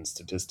math and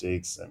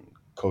statistics and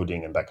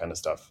coding and that kind of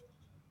stuff.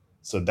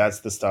 So that's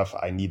the stuff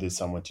I needed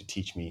someone to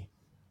teach me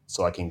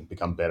so I can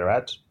become better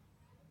at,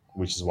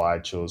 which is why I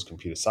chose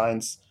computer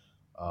science.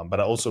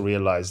 But I also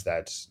realized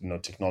that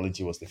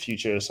technology was the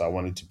future, so I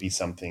wanted to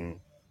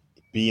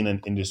be in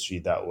an industry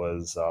that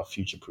was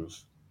future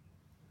proof.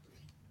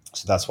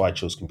 So that's why I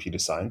chose computer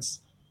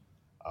science.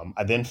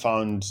 I then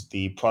found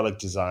the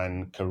product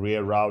design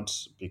career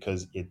route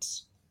because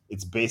it's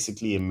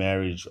basically a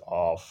marriage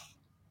of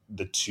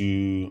the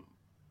two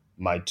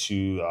my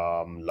two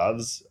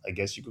loves, I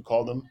guess you could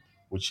call them,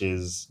 which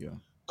is Yeah.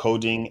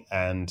 coding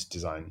and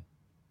design.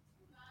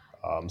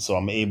 So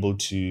I'm able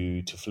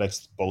to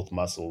flex both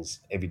muscles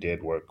every day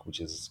at work, which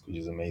is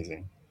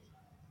amazing.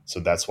 So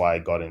that's why I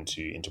got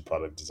into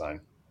product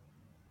design.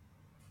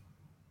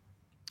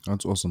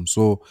 That's awesome.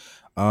 So,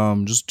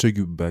 just take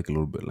you back a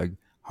little bit. Like,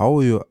 how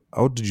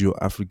did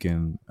your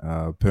African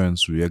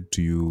parents react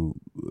to you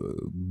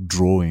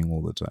drawing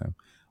all the time,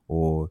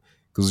 or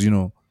because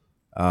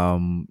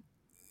um,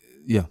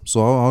 yeah.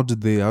 So how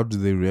did they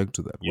react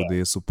to that? Were Yeah.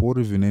 they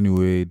supportive in any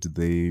way? Did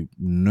they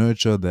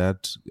nurture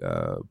that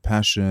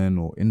passion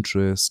or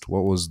interest?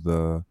 What was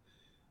the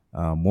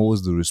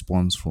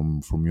response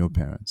from your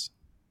parents?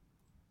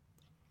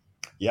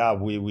 Yeah,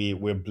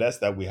 we're blessed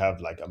that we have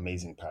like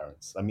amazing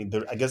parents. I mean,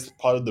 I guess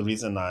part of the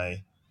reason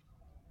I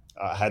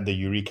had the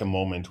eureka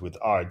moment with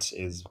art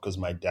is because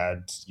my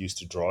dad used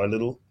to draw a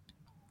little.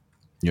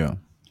 Yeah.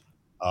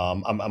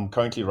 I'm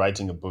currently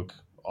writing a book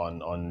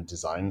on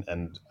design,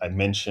 and I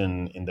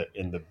mention in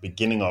the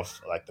beginning of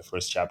like the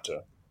first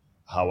chapter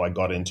how I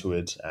got into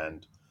it,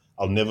 and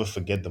I'll never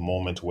forget the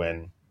moment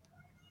when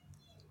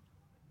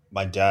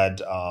my dad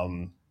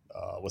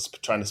was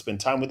trying to spend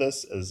time with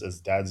us,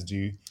 as dads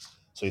do.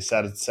 So he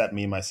sat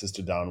me and my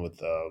sister down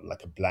with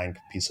like a blank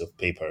piece of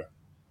paper,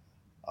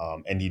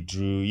 and he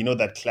drew,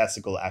 that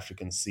classical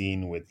African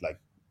scene with like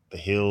the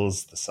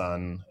hills, the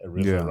sun, a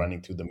river Yeah.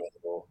 running through the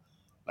middle,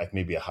 like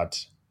maybe a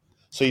hut.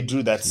 So he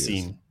drew that Yes.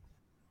 scene,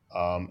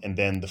 and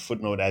then the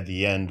footnote at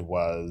the end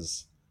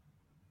was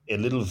a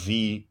little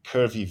V,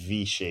 curvy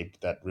V shape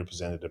that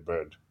represented a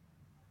bird.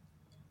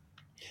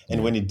 And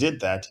Yeah. when he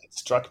did that, it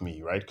struck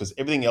me, right? Because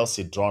everything else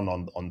he'd drawn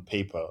on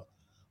paper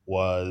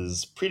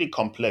was pretty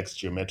complex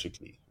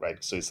geometrically,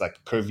 right? So it's like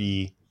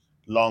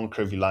long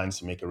curvy lines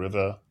to make a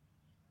river.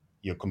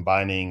 You're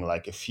combining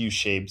like a few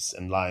shapes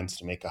and lines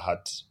to make a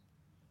hut.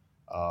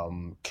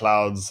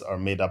 Clouds are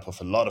made up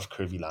of a lot of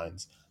curvy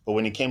lines. But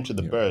when it came to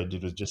the Yeah. bird,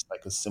 it was just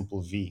like a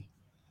simple V.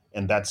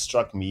 And that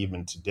struck me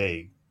even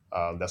today.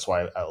 That's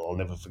why I'll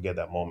never forget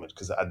that moment,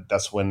 because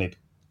that's when it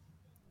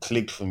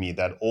clicked for me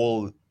that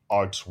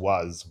art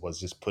was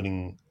just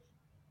putting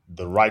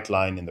the right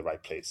line in the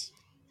right place.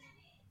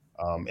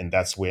 And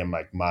that's where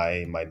my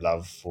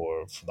love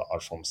for the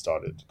art form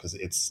started, because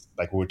it's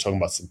like we were talking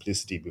about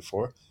simplicity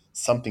before.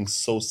 Something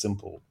so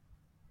simple.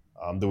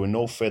 There were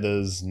no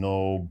feathers,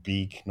 no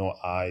beak, no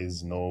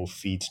eyes, no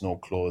feet, no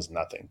claws,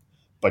 nothing.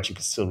 But you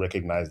could still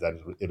recognize that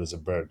it was a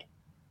bird.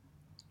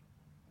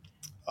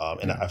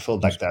 And Yeah. I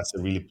felt like Awesome. that's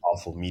a really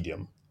powerful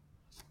medium.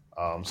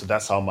 So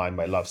that's how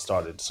my love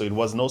started. So it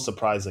was no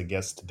surprise, I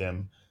guess, to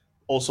them.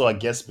 Also, I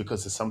guess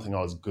because it's something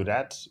I was good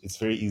at, it's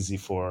very easy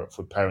for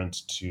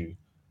parents to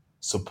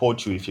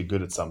support you if you're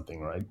good at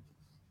something, right?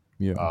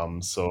 Yeah.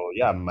 So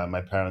yeah,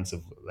 my parents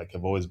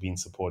have always been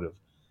supportive,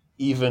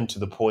 even to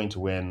the point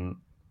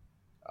when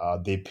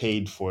they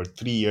paid for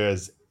 3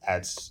 years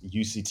at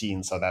UCT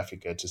in South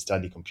Africa to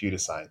study computer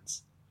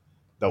science.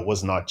 That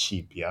was not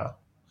cheap, yeah.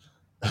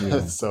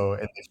 Yeah. So,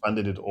 and they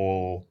funded it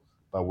all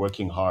by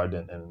working hard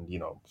and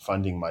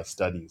funding my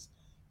studies,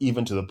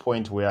 even to the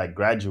point where I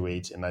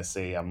graduate and I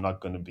say I'm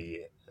not going to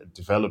be a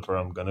developer,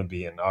 I'm going to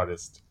be an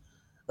artist.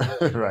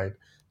 Right?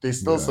 They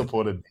still Yeah.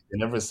 supported me. They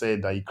never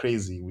said, "Are you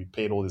crazy? We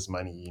paid all this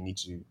money. You need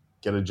to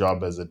get a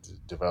job as a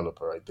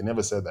developer." Right? They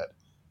never said that.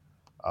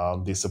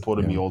 They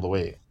supported me Yeah. all the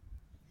way.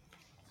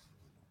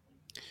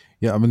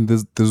 Yeah. I mean,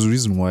 there's a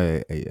reason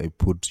why I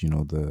put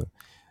the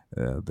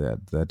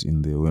that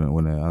in there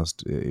when I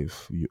asked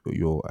if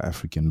your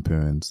African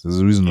parents. There's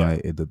a reason Yeah. why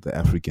I added the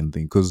African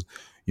thing, because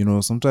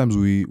sometimes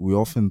we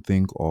often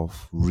think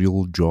of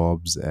real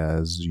jobs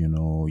as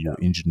your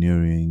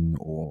engineering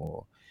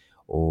or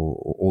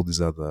all these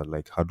other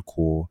like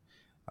hardcore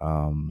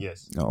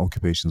Yes.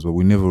 occupations, but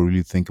we never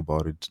really think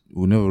about it.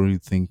 We never really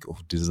think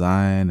of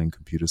design and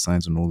computer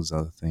science and all these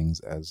other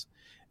things as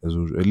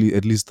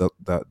at least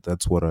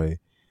that's what I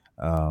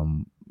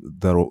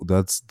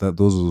that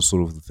those are the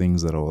sort of the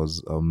things that I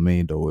was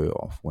made aware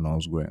of when I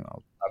was growing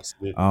up.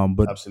 Absolutely. Um,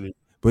 but Absolutely.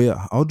 but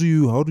yeah, how do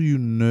you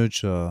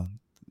nurture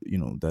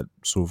that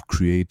sort of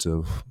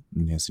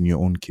creativeness in your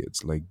own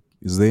kids? Like,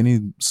 is there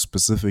any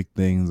specific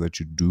things that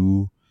you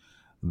do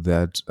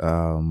that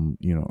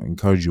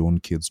encourage your own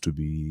kids to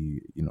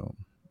be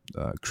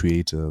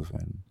creative Yeah.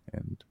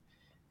 and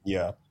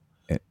Yeah.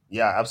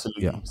 yeah,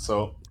 Absolutely.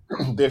 So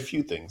there are a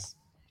few things.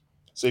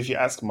 So if you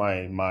ask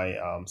my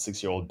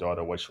 6-year-old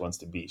daughter what she wants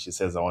to be, she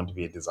says, "I want to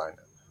be a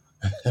designer,"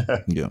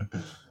 yeah,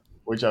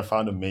 which I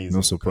found no amazing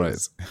because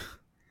surprise.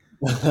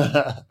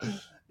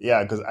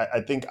 yeah, because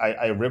I think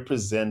I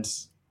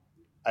represent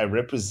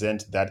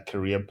that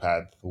career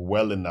path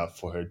well enough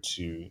for her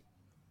to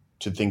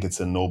think it's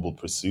a noble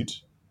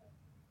pursuit.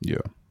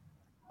 Yeah,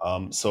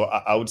 So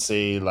I would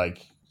say,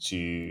 like,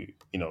 to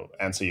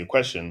answer your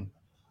question,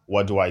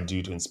 what do I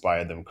do to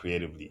inspire them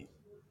creatively?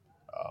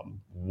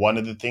 One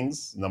of the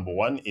things, number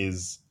one,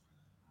 is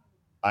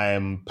I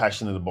am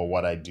passionate about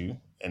what I do,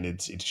 and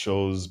it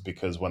shows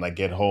because when I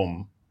get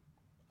home,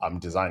 I'm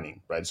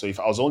designing, right? So if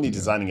I was only yeah,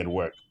 designing at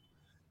work,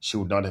 she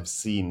would not have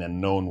seen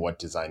and known what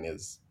design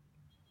is.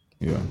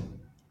 yeah,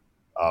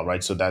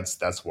 Right. So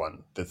that's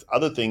one. The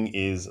other thing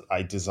is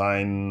I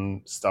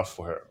design stuff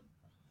for her.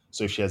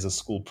 So if she has a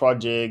school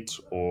project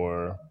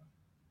or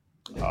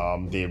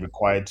they're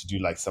required to do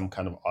like some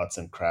kind of arts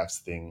and crafts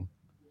thing,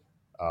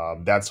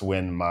 that's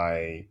when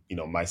my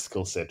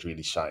skill set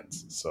really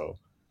shines. So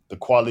the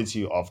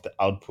quality of the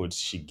output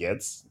she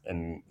gets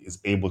and is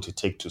able to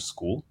take to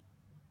school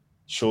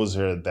shows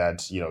her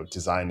that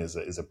design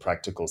is a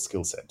practical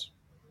skill set.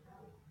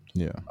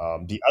 yeah,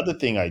 The other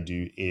thing I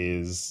do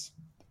is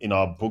in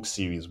our book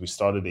series, we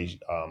started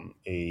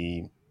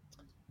a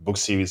book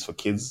series for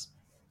kids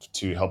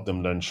to help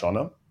them learn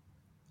Shona,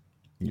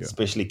 yeah.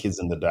 especially kids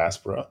in the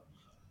diaspora,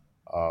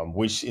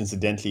 which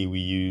incidentally we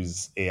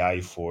use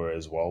AI for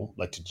as well,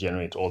 like to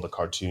generate all the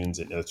cartoons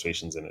and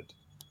illustrations in it.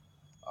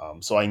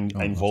 So I Oh,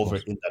 that's involve her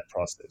awesome. in that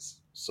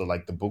process. So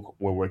like the book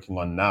we're working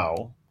on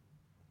now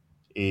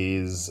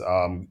is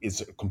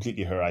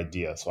completely her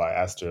idea. So I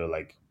asked her,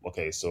 like,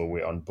 okay, so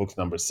we're on book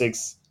number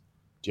 6.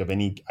 Do you have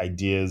any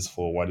ideas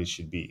for what it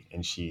should be?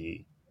 And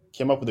she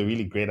came up with a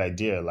really great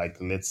idea, like,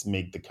 let's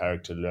make the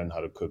character learn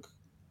how to cook,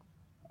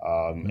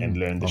 and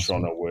learn the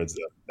Awesome. Shona words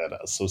that are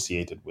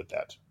associated with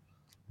that,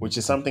 which That's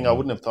is good something to I know.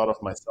 wouldn't have thought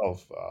of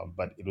myself,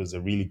 but it was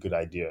a really good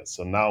idea.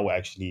 So now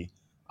actually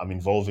I'm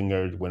involving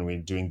her when we're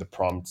doing the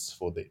prompts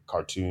for the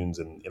cartoons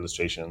and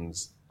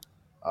illustrations.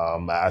 I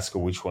ask her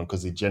which one,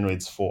 because it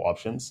generates 4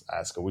 options. I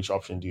ask her, which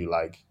option do you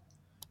like?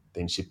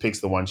 Then she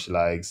picks the one she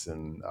likes,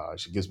 and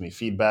she gives me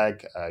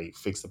feedback. I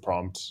fix the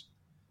prompt.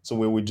 So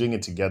we're doing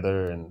it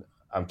together, and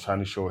I'm trying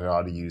to show her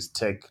how to use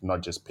tech,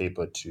 not just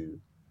paper,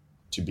 to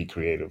be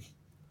creative.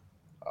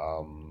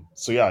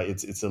 So yeah,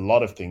 it's a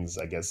lot of things,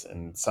 I guess,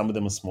 and some of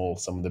them are small,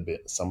 some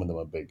of them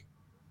are big.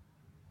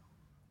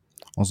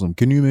 Awesome.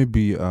 Can you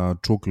maybe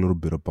talk a little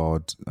bit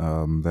about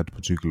that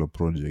particular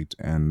project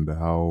and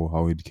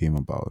how it came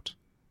about?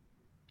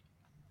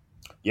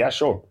 Yeah,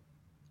 sure.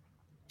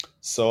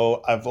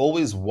 So I've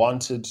always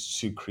wanted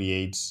to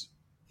create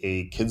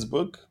a kids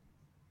book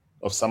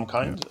of some Yeah,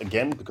 kind,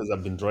 again, because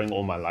I've been drawing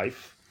all my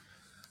life.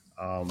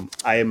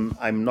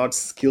 I'm not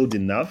skilled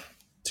enough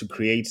to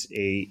create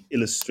a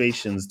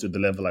illustrations to the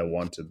level I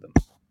wanted them,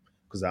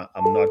 because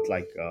I'm not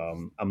like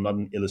I'm not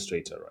an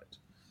illustrator, right?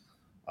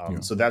 Yeah.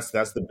 So that's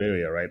the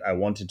barrier, right? I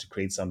wanted to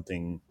create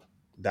something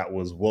that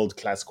was world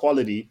class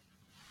quality,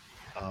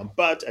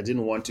 but I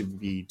didn't want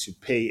to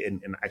pay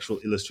an actual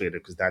illustrator,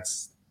 because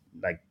that's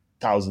like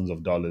thousands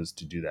of dollars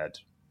to do that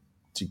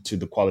to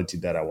the quality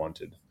that I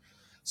wanted.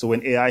 So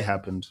when AI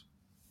happened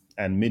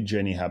and Mid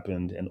Journey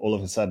happened, and all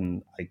of a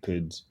sudden I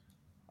could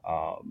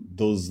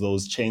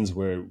those chains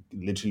were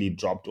literally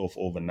dropped off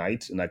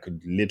overnight, and I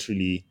could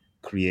literally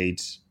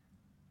create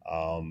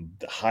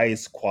the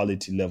highest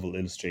quality level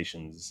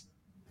illustrations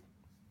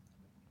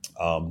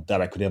that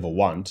I could ever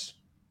want.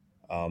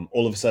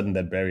 All of a sudden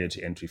that barrier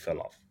to entry fell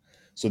off.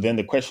 So then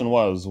the question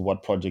was,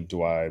 what project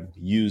do I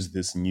use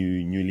this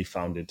newly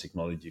founded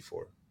technology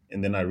for?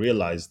 And then I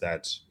realized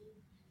that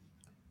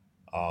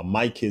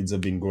my kids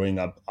have been growing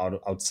up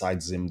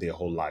outside Zim their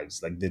whole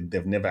lives. Like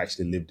they've never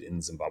actually lived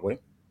in Zimbabwe.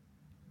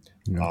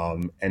 Yeah.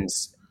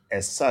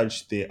 As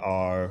such, they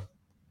are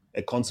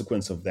a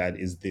consequence of that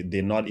is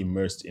they're not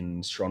immersed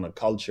in Shona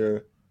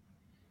culture.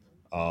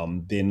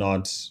 They're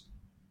not,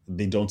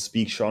 they don't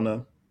speak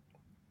Shona,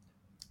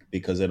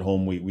 because at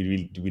home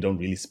we don't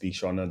really speak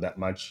Shona that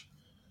much.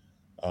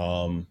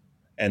 And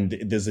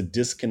there's a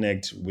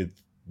disconnect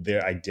with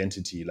their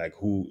identity, like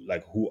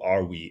who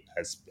are we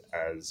as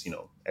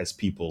as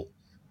people,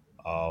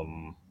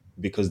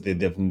 because they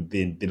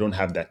don't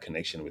have that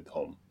connection with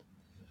home.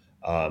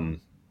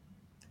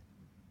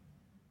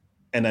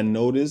 And I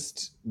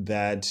noticed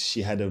that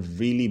she had a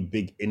really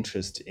big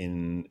interest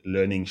in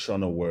learning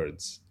Shona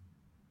words.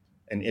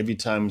 And every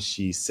time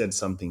she said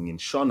something in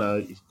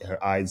Shona,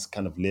 her eyes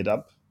kind of lit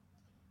up,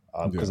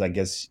 Yeah. because I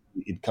guess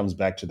it comes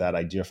back to that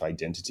idea of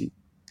identity.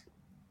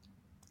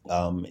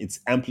 It's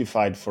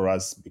amplified for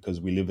us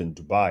because we live in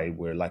Dubai,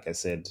 where, like I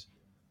said,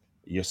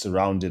 you're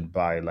surrounded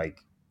by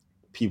like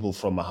people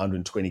from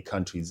 120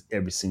 countries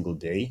every single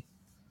day.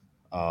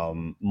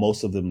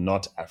 Most of them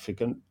not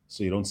African,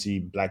 so you don't see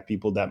black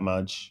people that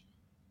much.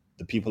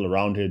 The people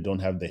around her don't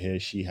have the hair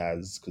she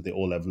has, because they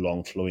all have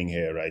long flowing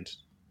hair, right?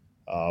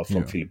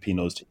 From Yeah.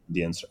 Filipinos to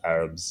Indians to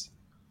Arabs.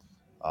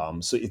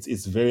 So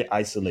it's very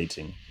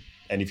isolating,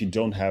 and if you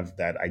don't have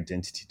that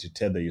identity to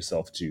tether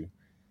yourself to,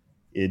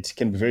 it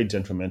can be very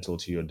detrimental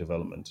to your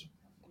development,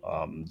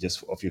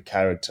 just of your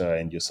character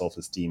and your self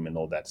esteem and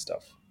all that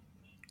stuff.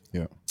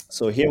 Yeah.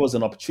 So here was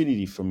an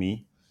opportunity for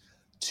me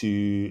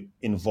to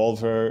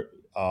involve her,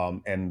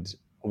 and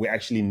we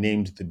actually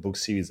named the book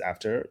series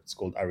after her. It's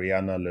called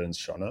Ariana Learns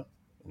Shona,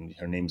 and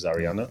her name's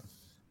Ariana, Okay.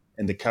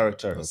 and the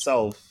character That's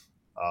cool. herself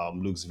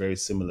looks very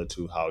similar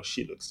to how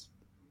she looks.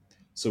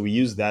 So we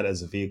use that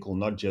as a vehicle,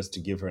 not just to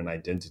give her an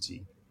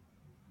identity,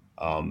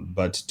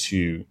 but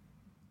to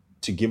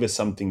give her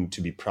something to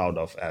be proud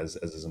of as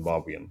a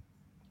Zimbabwean,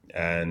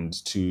 and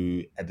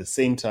to at the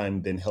same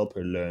time then help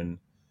her learn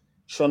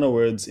Shona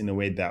words in a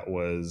way that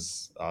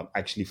was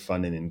actually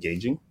fun and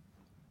engaging.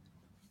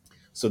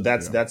 So Yeah.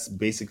 that's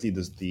basically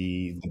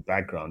the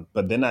background.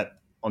 But then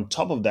on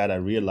top of that, I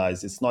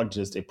realized it's not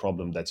just a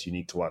problem that's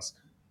unique to us,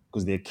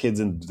 because there are kids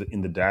in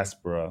the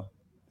diaspora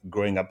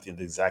growing up in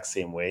the exact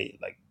same way,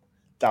 like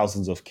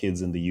thousands of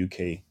kids in the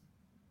UK.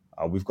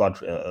 We've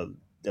got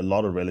a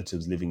lot of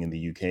relatives living in the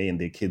UK, and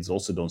their kids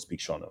also don't speak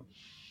Shona.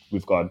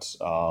 We've got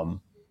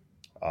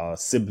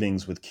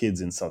siblings with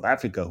kids in South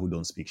Africa who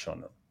don't speak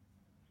Shona,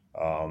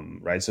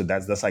 right? So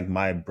that's like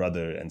my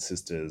brother and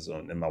sisters,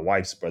 and my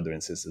wife's brother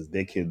and sisters.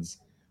 Their kids,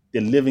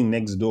 they're living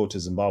next door to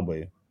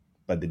Zimbabwe,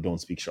 but they don't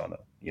speak Shona.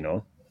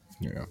 Yeah.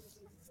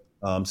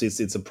 So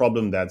it's a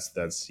problem that's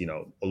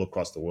all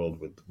across the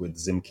world with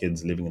Zim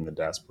kids living in the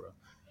diaspora.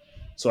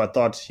 So I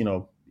thought,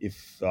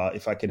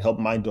 if I could help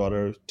my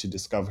daughter to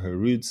discover her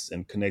roots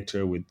and connect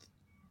her with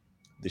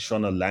the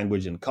Shona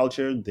language and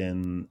culture,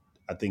 then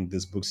I think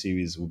this book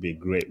series would be a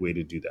great way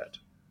to do that.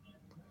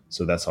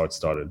 So that's how it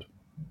started.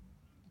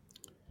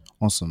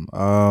 Awesome.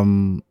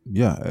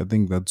 Yeah, I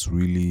think that's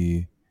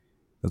really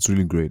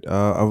great.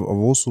 I've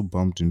also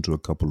bumped into a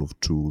couple of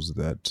tools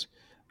that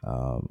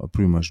are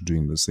pretty much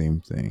doing the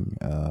same thing.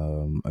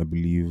 I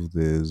believe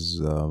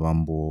there's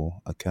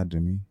Rambo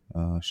Academy.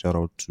 Shout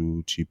out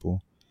to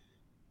Chido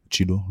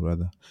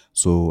rather.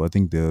 So I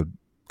think they're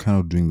kind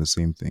of doing the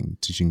same thing,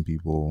 teaching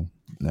people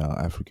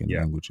African Yeah,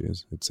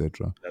 languages,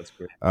 etc. that's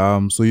great.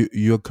 So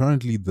you're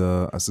currently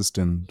the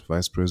assistant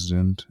vice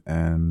president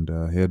and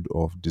head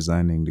of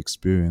designing the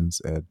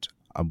experience at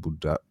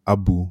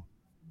Abu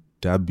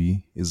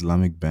Dhabi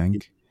Islamic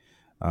Bank.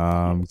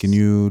 Can Yes.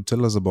 you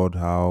tell us about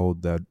how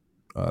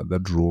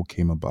that role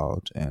came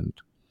about and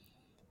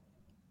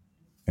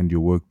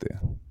your work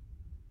there?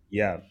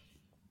 Yeah.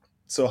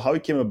 So how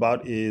it came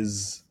about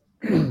is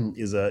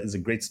is a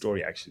great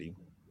story actually.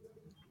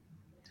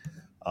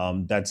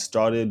 That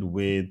started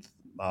with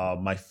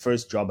my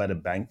first job at a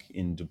bank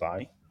in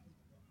Dubai.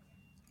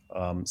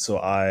 So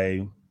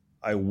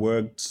I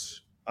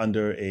worked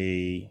under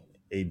a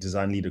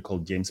design leader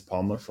called James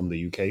Palmer from the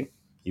UK.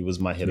 He was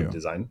my head of Yeah.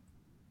 design,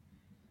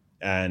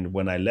 and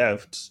when I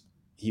left,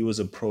 he was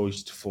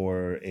approached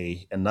for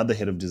a another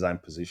head of design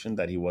position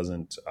that he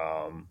wasn't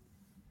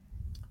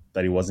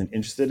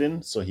interested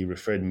in, so he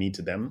referred me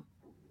to them.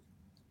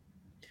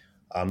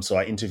 So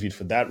I interviewed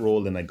for that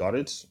role and I got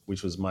it,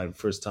 which was my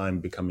first time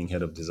becoming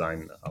head of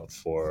design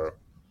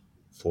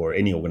for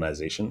any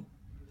organization.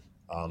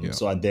 Yeah.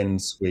 So I then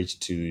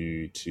switched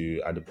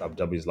to Abu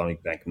Dhabi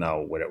Islamic Bank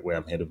now, where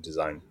I'm head of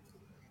design.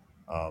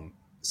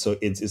 So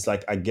it's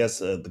like, I guess,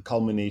 the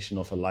culmination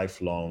of a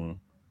lifelong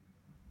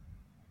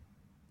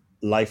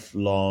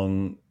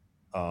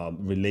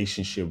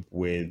relationship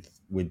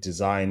with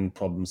design,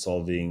 problem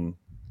solving,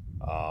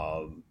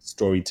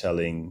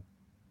 storytelling,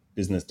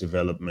 business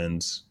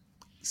development,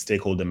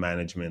 stakeholder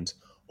management,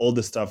 all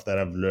the stuff that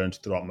I've learned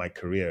throughout my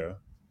career,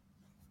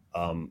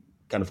 kind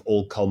of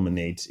all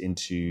culminate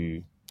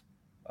into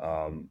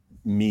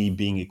me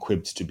being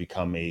equipped to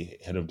become a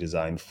head of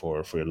design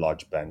for a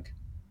large bank.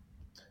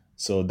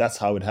 So that's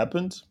how it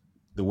happened.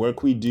 The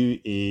work we do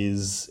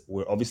is,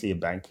 we're obviously a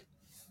bank,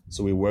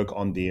 so we work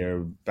on their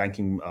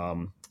banking,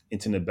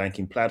 internet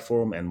banking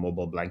platform and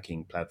mobile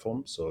banking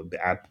platform. So the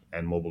app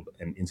and mobile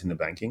and internet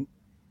banking.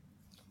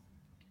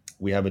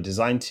 We have a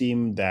design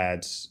team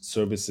that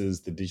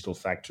services the digital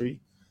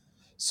factory.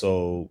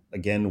 So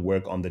again,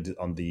 work on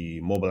the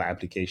mobile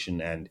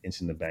application and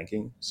internet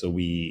banking. So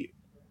we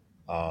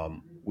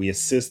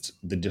assist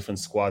the different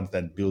squads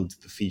that build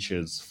the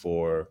features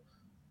for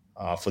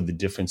the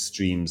different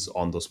streams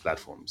on those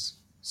platforms.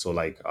 So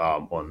like,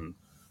 on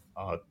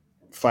uh,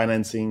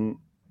 financing,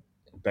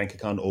 bank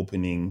account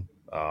opening,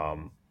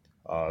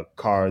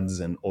 cards,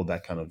 and all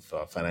that kind of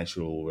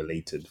financial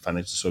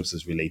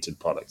services related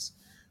products.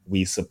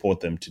 We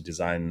support them to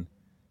design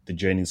the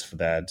journeys for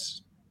that,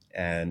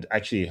 and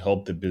actually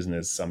help the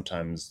business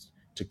sometimes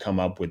to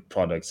come up with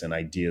products and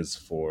ideas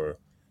for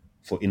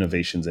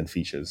innovations and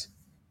features.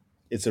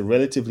 It's a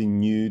relatively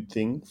new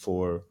thing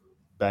for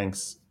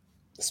banks,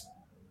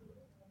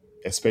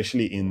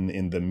 especially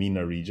in the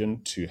MENA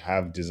region, to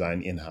have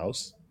design in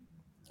house.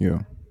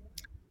 Yeah.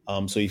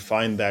 So you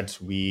find that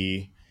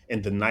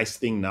and the nice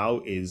thing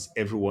now is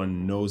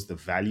everyone knows the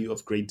value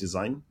of great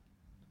design.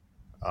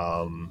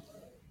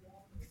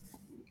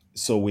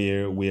 So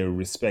we're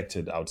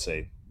respected, I would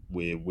say,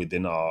 we're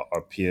within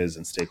our peers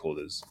and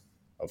stakeholders,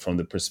 from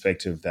the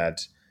perspective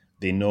that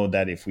they know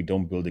that if we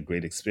don't build a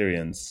great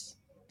experience,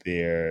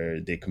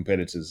 their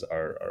competitors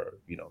are,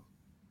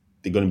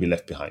 they're going to be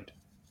left behind.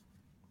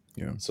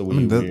 Yeah. So I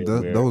mean that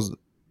we're was,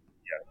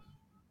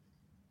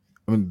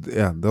 I mean,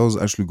 yeah, that was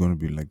actually going to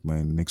be like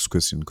my next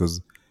question,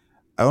 because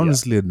I yeah,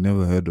 honestly had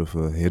never heard of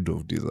a head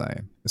of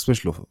design,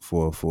 especially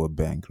for a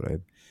bank,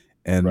 right?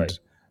 And right.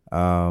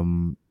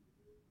 um,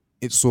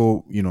 it's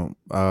so,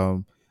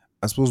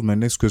 I suppose my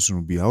next question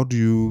would be, how do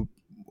you,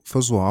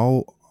 first of all,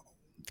 how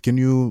can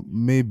you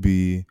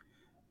maybe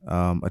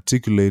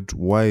articulate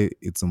why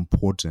it's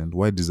important,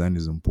 why design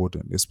is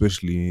important,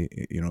 especially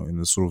in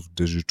the sort of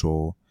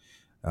digital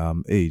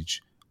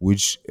age,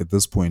 which at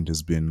this point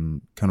has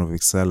been kind of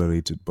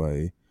accelerated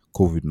by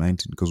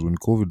COVID-19. Because when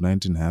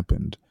COVID-19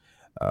 happened,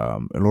 a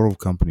lot of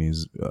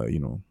companies,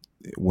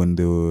 when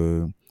they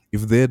were,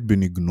 if they had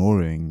been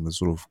ignoring the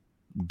sort of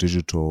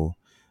digital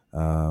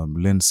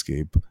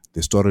landscape,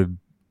 they started,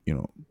 you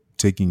know,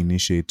 taking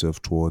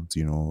initiative towards,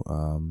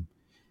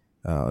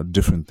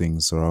 different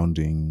things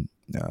surrounding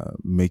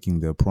making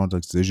their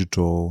products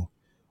digital,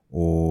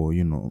 or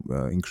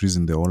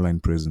increasing their online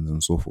presence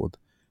and so forth.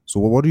 So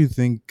what do you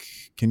think,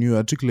 can you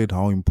articulate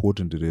how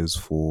important it is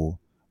for,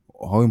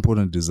 how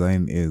important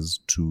design is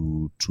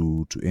to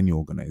any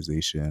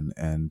organization,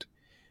 and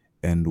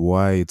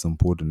why it's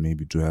important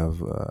maybe to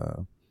have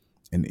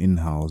an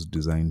in-house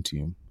design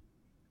team?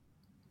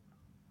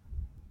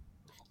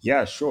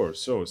 Yeah, sure.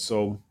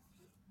 So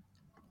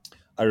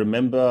I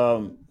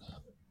remember,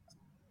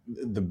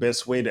 the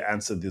best way to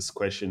answer this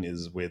question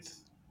is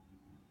with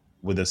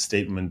a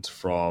statement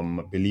from,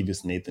 I believe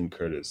it's Nathan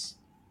Curtis,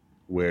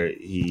 where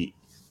he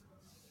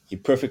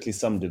perfectly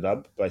summed it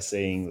up by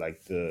saying,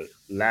 like, the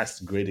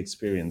last great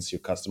experience your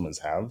customers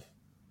have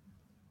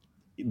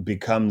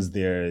becomes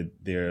their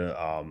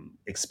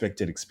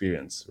expected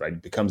experience, right?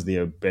 It becomes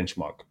their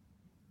benchmark.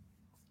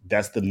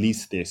 That's the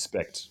least they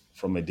expect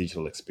from a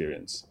digital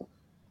experience,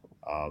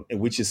 and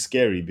which is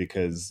scary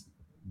because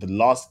the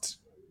last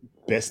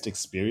best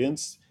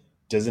experience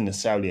doesn't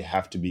necessarily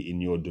have to be in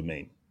your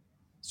domain.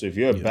 So if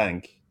you're a Yeah.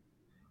 bank,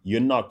 you're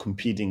not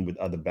competing with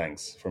other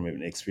banks from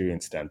an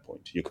experience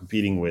standpoint. You're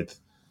competing with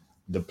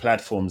the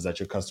platforms that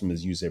your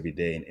customers use every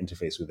day and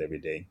interface with every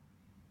day.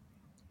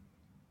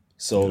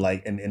 So Yeah.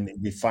 like, and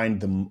we find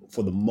them,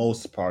 for the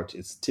most part,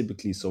 it's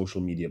typically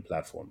social media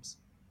platforms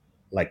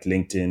like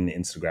LinkedIn,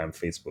 Instagram,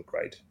 Facebook,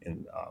 right?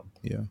 And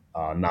Yeah.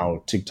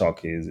 now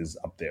TikTok is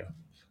up there.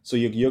 So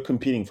you're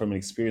competing from an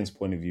experience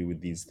point of view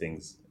with these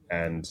things,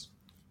 and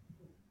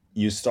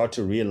you start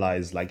to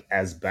realize, like,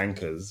 as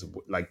bankers,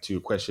 like, to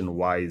your question,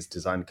 why is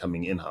design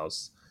coming in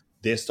house?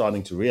 They're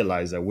starting to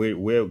realize that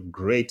we're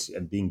great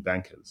at being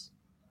bankers,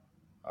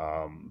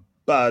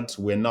 but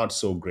we're not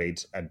so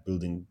great at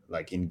building,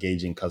 like,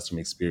 engaging customer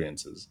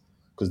experiences,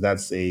 because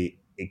that's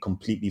a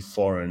completely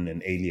foreign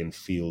and alien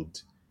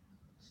field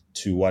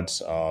to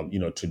what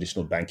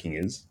traditional banking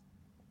is.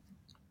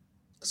 Yeah.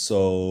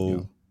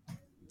 So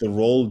the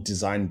role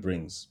design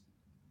brings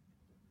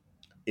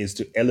is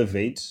to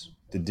elevate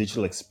the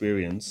digital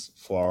experience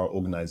for our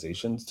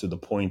organizations to the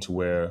point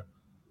where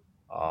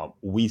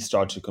we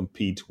start to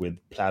compete with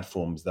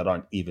platforms that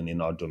aren't even in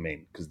our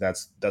domain, because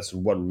that's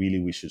what really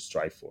we should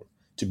strive for,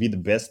 to be the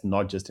best,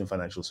 not just in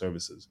financial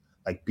services,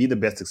 like be the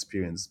best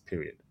experience,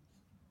 period.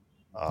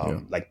 Yeah.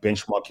 Like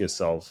benchmark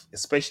yourself,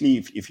 especially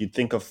if you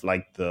think of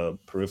like the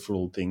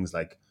peripheral things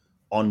like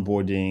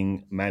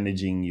onboarding,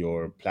 managing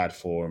your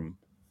platform,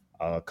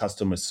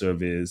 customer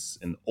service,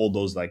 and all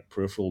those like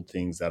peripheral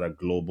things that are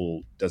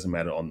global, doesn't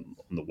matter on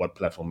what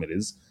platform it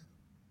is.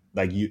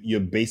 Like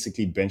you're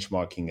basically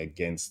benchmarking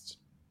against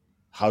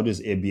how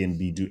does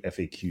Airbnb do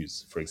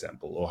FAQs, for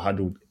example, or how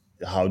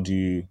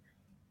do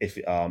if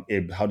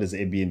how does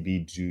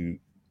Airbnb do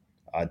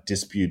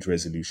dispute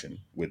resolution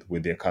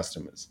with their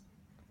customers,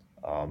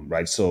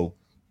 right? So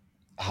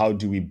how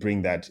do we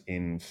bring that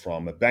in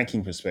from a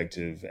banking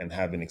perspective and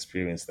have an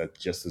experience that's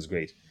just as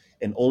great?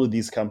 And all of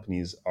these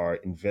companies are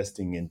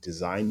investing in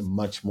design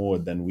much more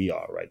than we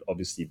are, right?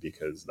 Obviously,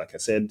 because like I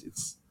said,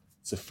 it's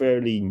a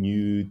fairly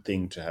new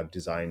thing to have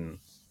design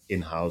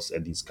in house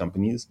at these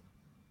companies.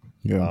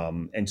 Yeah.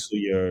 And so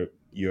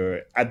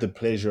you're at the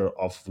pleasure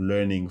of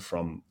learning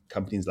from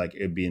companies like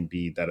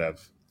Airbnb that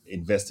have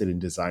invested in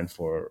design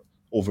for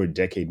over a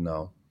decade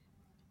now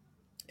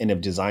and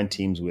have designed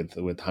teams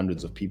with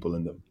hundreds of people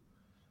in them.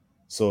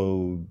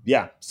 So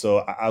yeah, so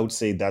I would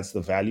say that's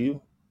the value,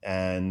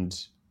 and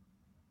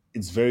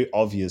it's very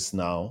obvious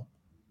now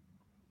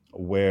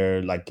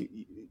where like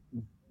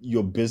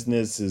your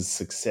business's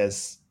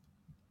success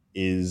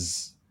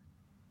is,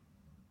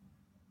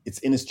 it's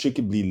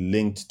inextricably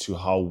linked to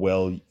how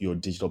well your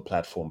digital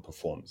platform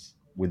performs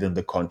within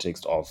the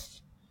context of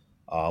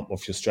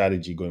your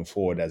strategy going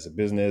forward as a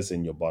business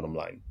and your bottom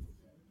line.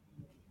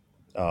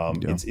 Yeah.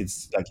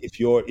 It's like if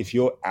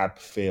your app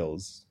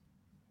fails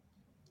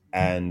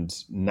and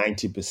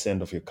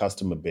 90% of your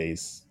customer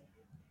base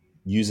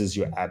uses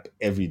your app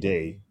every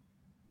day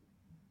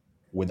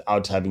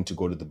without having to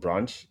go to the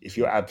branch. If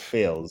your app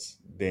fails,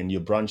 then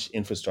your branch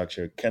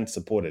infrastructure can't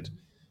support it,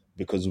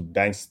 because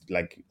banks,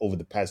 like over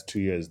the past 2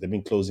 years, they've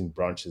been closing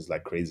branches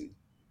like crazy.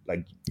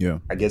 Like, Yeah.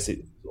 I guess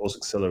it also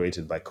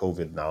accelerated by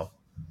COVID now.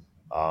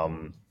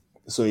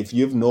 So if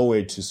you have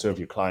nowhere to serve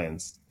your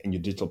clients and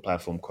your digital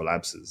platform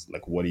collapses,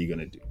 like what are you going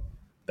to do?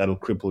 That'll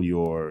cripple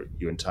your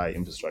entire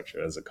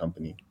infrastructure as a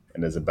company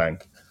and as a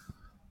bank.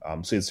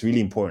 So it's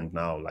really important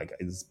now. Like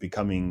it's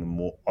becoming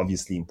more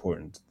obviously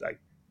important. Like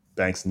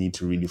banks need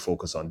to really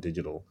focus on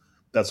digital.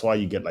 That's why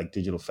you get like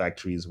digital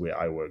factories where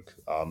I work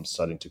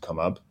starting to come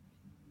up,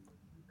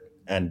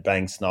 and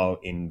banks now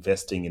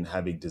investing in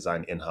having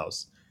design in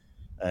house.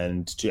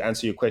 And to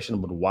answer your question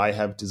about why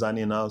have design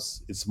in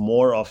house, it's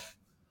more of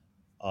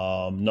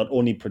not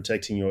only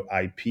protecting your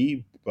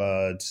IP,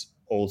 but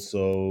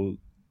also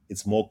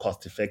it's more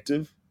cost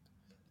effective,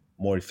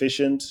 more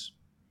efficient,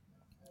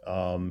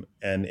 and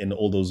in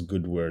all those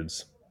good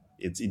words,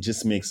 it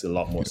just makes a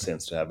lot more Yeah.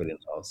 sense to have it in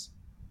house.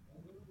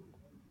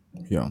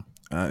 Yeah.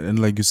 And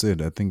like you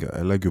said, I think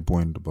I like your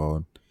point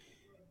about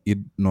it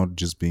not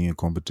just being a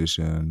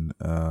competition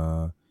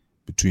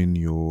between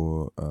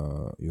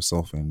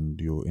yourself and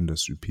your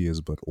industry peers,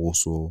 but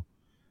also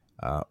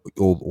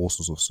all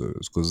sorts of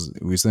service, because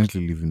we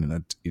essentially live in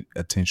an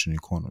attention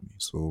economy.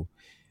 So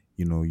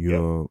Yep,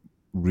 you're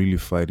really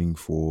fighting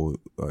for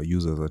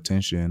users'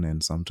 attention,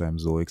 and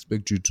sometimes they'll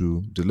expect you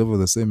to deliver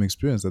the same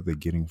experience that they're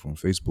getting from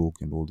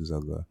Facebook and all these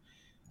other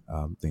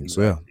things.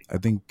 So yeah,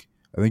 exactly.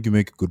 I think you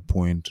make a good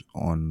point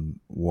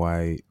on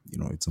why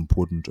it's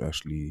important to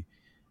actually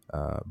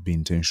be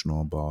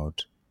intentional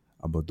about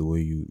the way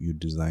you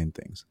design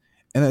things.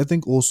 And I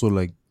think also,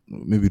 like,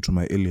 maybe to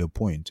my earlier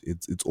point,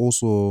 it's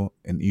also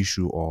an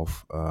issue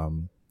of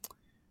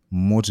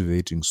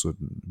motivating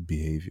certain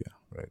behavior,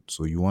 right?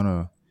 So you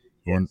want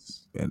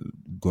Yes, and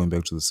going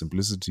back to the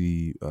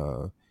simplicity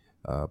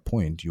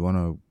point, you want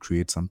to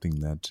create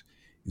something that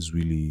is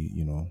really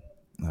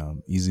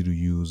easy to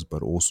use,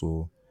 but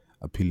also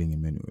appealing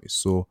in many ways.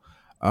 So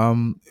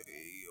um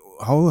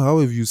how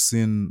have you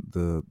seen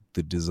the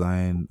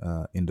design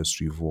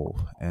industry evolve,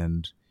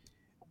 and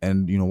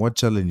what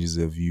challenges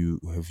have you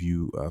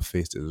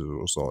faced as a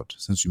result,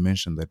 since you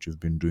mentioned that you've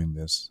been doing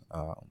this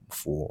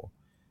for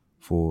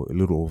a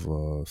little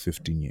over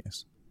 15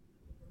 years?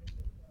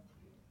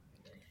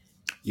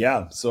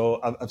 yeah. So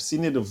I've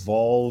seen it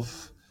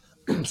evolve.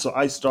 So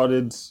I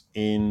started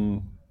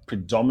in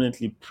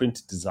predominantly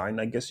print design,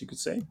 I guess you could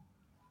say.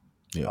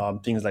 Yeah.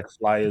 Things like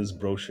flyers,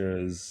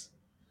 brochures,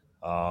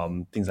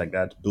 things like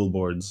that,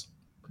 billboards.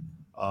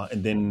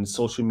 And then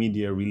social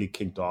media really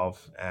kicked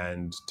off,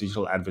 and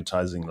digital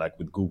advertising, like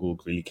with Google,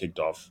 really kicked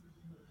off.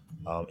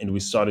 And we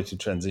started to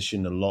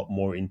transition a lot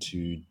more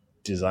into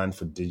design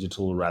for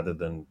digital rather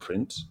than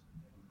print.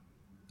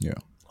 Yeah.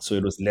 So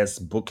it was less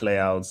book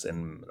layouts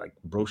and like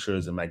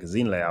brochures and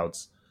magazine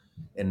layouts,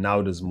 and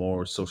now there's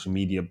more social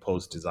media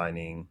post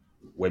designing.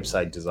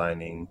 website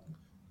designing,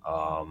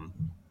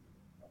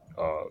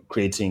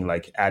 creating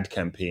like ad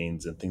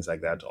campaigns and things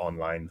like that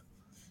online.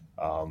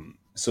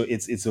 So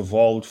it's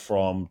evolved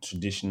from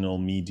traditional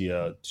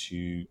media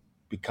to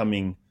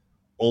becoming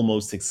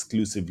almost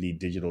exclusively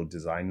digital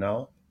design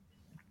now.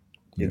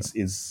 Yeah.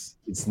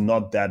 It's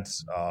not that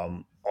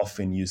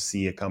often you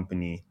see a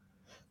company,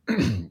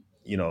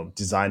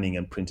 designing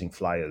and printing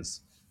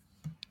flyers.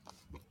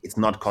 It's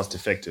not cost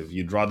effective.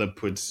 You'd rather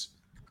put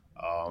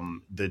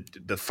the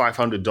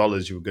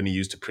 $500 you were going to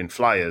use to print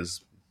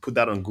flyers, put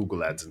that on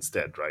Google Ads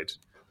instead, right?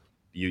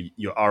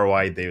 Your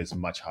ROI there is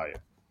much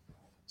higher.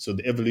 So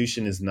the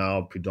evolution is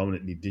now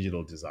predominantly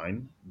digital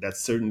design.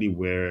 That's certainly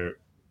where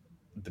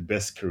the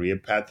best career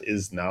path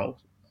is now,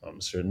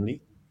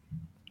 certainly.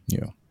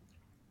 Yeah.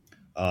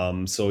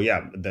 So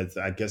yeah, that's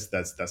I guess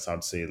that's how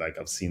I'd say, like,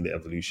 I've seen the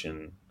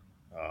evolution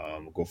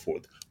go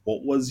forth.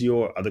 What was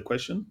your other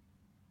question?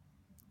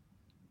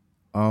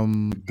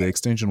 The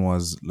extension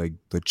was like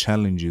the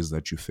challenges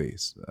that you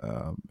face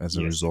as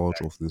a Yes, result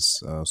exactly. of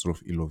this sort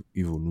of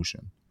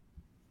evolution.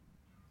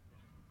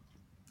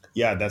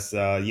 Yeah, that's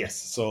yes.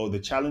 So the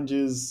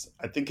challenges,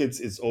 I think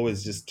it's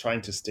always just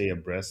trying to stay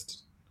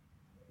abreast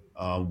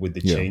with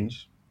the Yeah.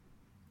 change,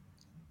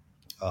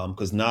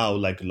 because now,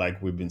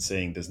 like we've been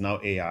saying, there's now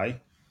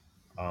AI,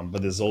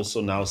 but there's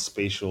also now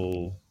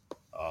spatial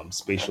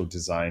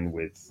design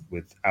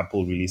with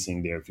Apple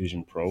releasing their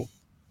Vision Pro.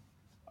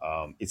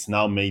 It's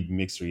now made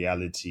mixed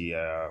reality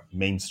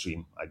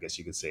mainstream, I guess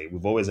you could say.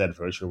 We've always had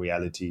virtual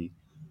reality,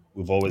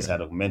 we've always Yeah.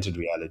 had augmented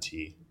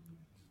reality,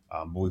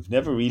 but we've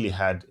never really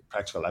had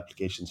practical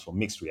applications for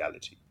mixed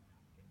reality.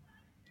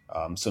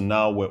 So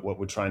now what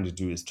we're trying to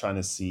do is trying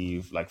to see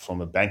if, like,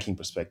 from a banking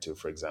perspective,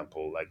 for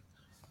example, like,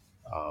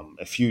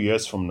 a few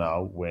years from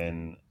now,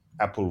 when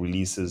Apple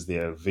releases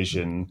their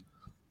Vision,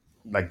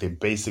 like the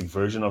basic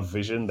version of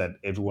Vision that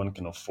everyone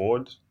can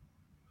afford,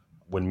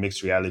 when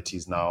mixed reality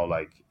is now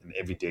like an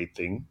everyday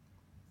thing,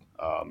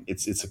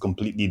 it's a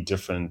completely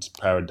different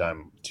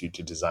paradigm to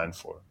design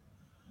for.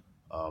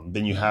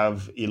 Then you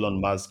have Elon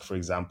Musk, for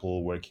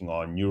example, working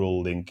on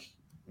Neuralink,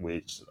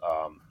 which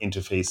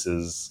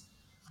interfaces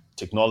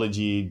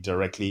technology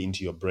directly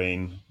into your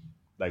brain.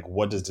 Like,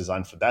 what does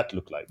design for that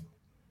look like,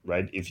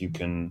 right? If you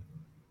can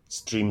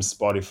stream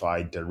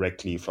Spotify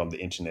directly from the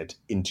internet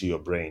into your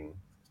brain,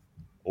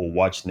 or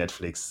watch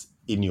Netflix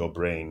in your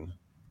brain,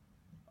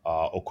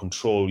 or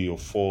control your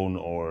phone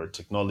or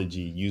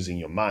technology using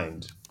your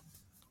mind,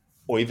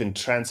 or even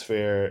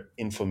transfer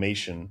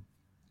information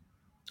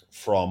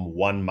from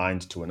one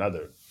mind to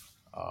another,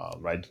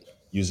 right?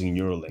 Using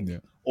Neuralink. Yeah.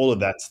 All of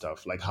that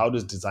stuff. Like, how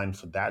does design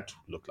for that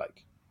look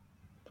like?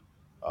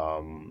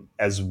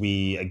 As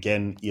we,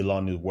 again,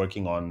 Elon is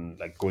working on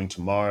like going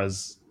to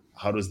Mars.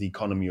 How does the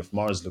economy of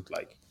Mars look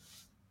like?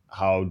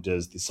 How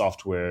does the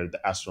software the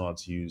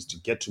astronauts use to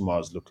get to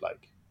Mars look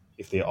like?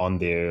 If they're on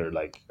there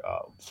like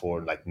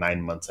for like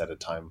 9 months at a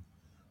time,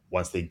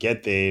 once they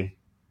get there,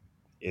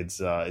 it's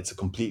a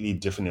completely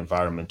different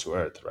environment to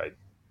Earth, right?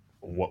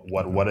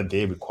 What are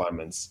their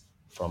requirements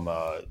from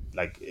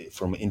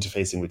from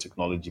interfacing with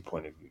technology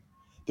point of view?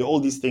 There are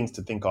all these things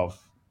to think of,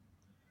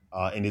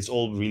 and it's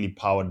all really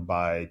powered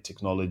by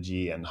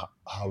technology, and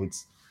how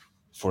it's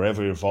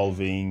forever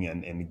evolving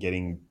and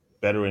getting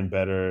better and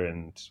better,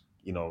 and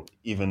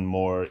even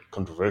more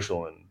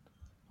controversial,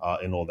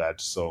 and all that.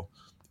 So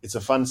it's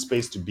a fun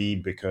space to be,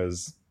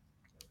 because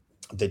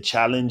the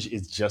challenge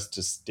is just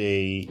to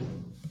stay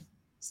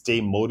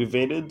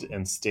motivated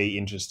and stay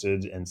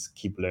interested and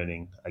keep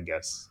learning. I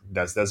guess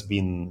that's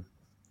been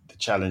the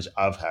challenge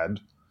I've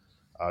had,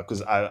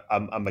 because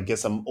I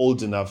guess I'm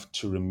old enough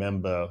to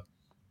remember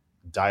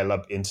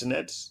dial-up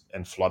internet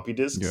and floppy Yeah.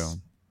 disks,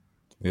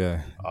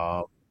 Yeah.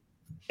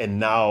 and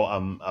now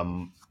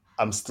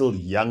I'm still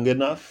young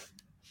enough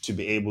to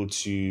be able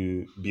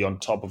to be on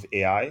top of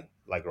AI,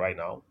 like right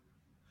now.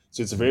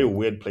 So it's a very Yeah.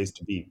 weird place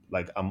to be.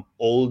 Like, I'm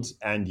old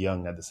and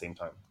young at the same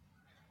time.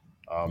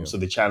 Yeah. So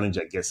the challenge,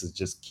 I guess, is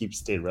just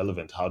stay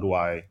relevant. How do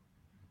I,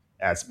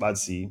 as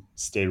Batsi,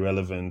 stay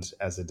relevant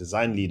as a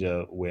design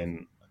leader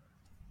when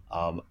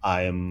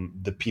I am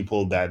the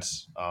people that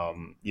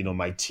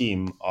my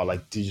team are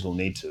like digital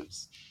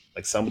natives.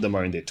 Like, some of them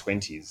are in their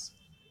 20s,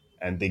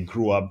 and they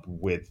grew up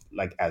with,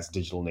 like, as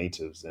digital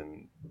natives,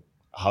 and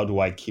how do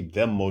I keep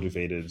them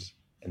motivated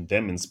and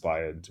them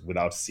inspired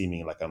without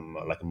seeming like I'm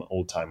an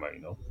old timer?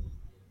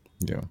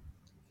 Yeah.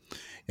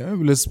 Yeah.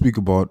 Maybe let's speak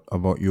about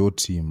your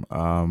team.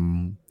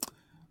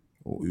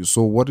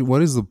 So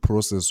what is the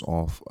process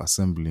of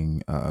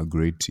assembling a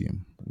great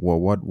team?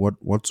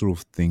 What sort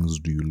of things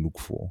do you look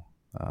for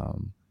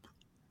um,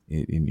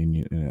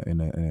 in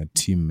a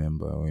team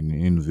member or an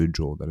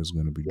individual that is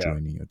going to be Yeah,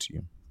 joining your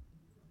team?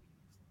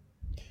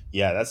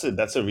 yeah,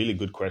 that's a really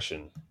good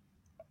question,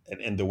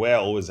 and the way I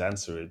always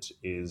answer it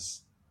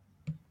is,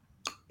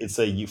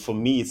 for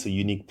me it's a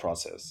unique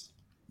process,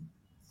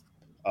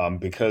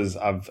 because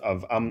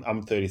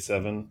I'm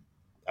 37.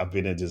 I've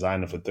been a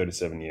designer for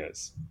 37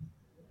 years.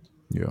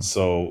 Yeah.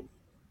 So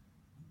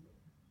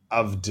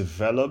I've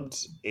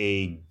developed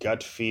a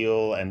gut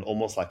feel and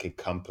almost like a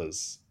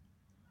compass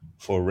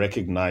for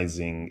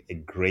recognizing a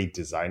great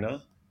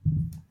designer.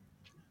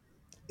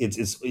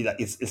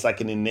 It's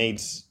like an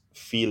innate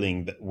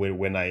feeling that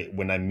when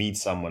I meet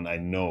someone, I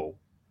know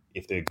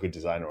if they're a good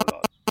designer or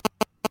not.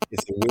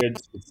 It's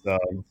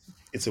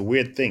a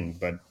weird thing,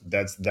 but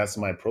that's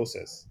my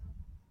process.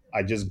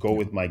 I just go Yeah.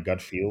 with my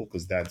gut feel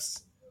because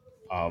that's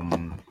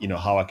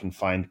how I can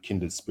find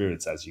kindred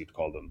spirits, as you'd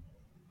call them.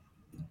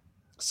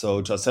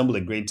 So to assemble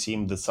a great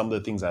team, some of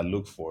the things I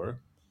look for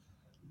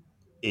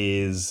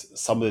is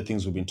some of the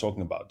things we've been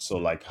talking about. So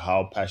like,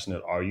 how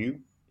passionate are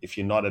you? If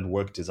you're not at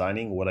work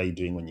designing, what are you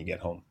doing when you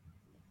get home?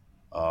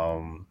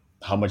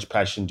 How much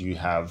passion do you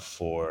have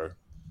for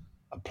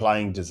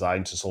applying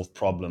design to solve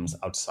problems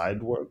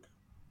outside work?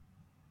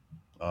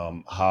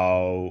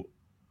 How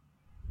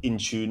in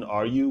tune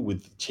are you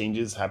with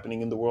changes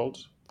happening in the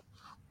world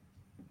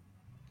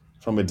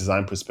from a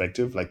design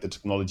perspective, like the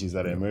technologies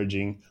that are Yeah.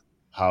 emerging,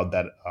 how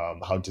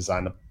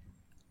design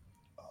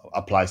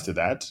applies to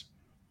that?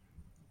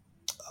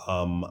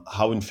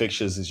 How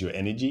infectious is your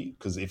energy?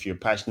 Because if you're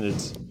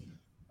passionate,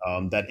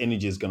 that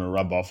energy is going to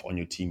rub off on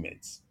your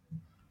teammates.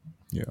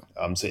 Yeah.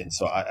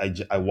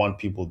 I want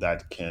people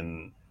that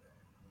can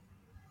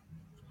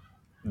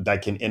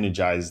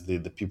energize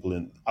the people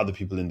in other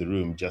people in the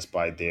room just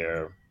by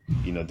their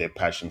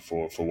passion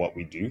for what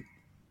we do.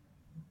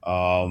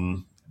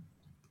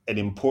 An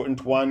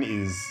important one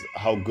is,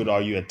 how good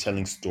are you at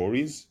telling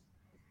stories?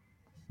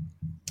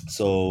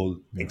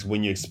 So Yeah.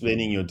 when you're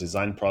explaining your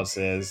design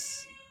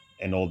process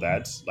and all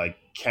that, like,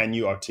 can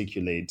you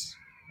articulate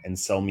and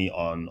sell me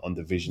on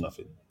the vision of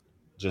it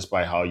just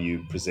by how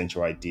you present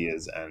your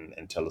ideas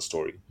and tell a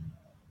story?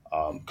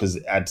 Because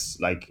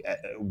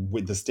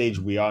with the stage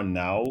we are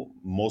now,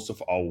 most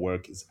of our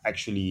work is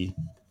actually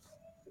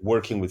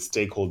working with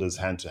stakeholders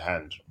hand to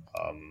hand.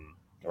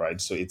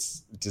 Right, so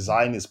it's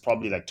design is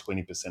probably like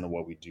 20% of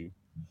what we do.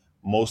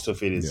 Most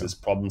of it is Yeah.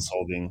 just problem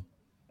solving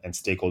and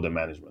stakeholder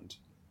management.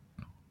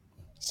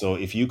 So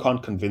if you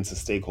can't convince a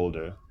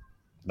stakeholder,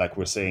 like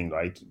we're saying,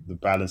 right, the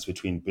balance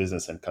between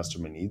business and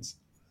customer needs,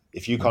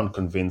 if you Yeah. can't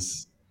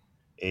convince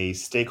a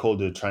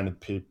stakeholder trying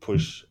to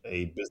push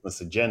a business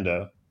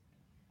agenda,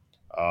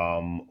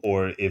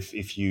 or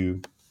if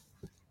you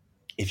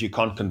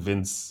can't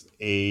convince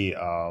a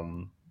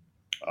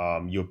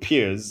your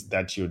peers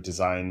that your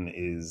design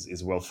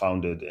is well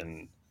founded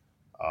and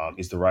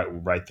is the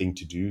right thing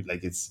to do,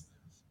 like, it's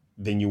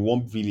then you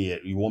won't be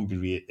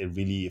a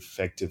really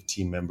effective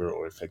team member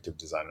or effective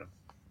designer.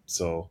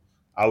 So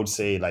I would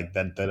say, like,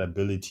 that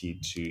ability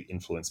to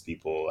influence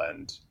people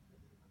and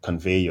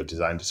convey your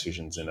design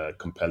decisions in a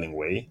compelling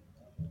way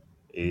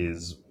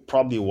is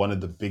probably one of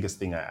the biggest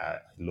thing I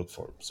look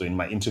for. So in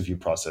my interview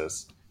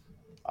process,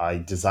 I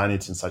design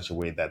it in such a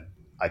way that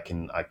I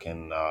can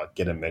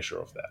get a measure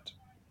of that.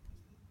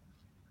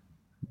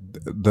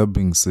 That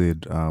being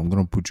said, I'm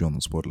gonna put you on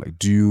the spot. Like,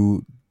 do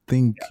you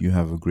think you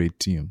have a great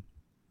team,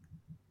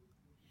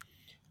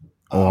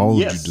 or how would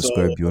you Yes. So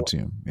describe your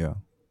team? Yeah.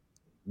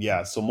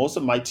 yeah, so most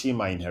of my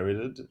team I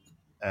inherited,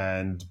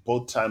 and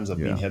both times I've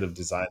been Yeah. head of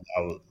design,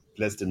 I was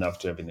blessed enough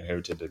to have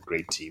inherited a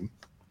great team.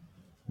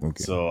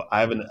 Okay. So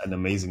I have an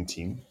amazing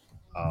team.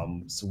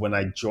 So when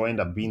I joined,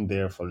 I've been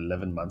there for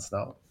 11 months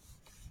now,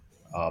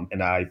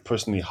 and I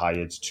personally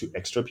hired two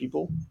extra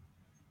people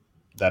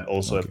that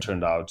also have Okay.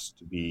 turned out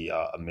to be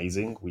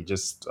amazing. We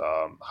just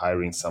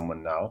hiring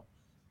someone now,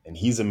 and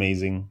he's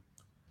amazing.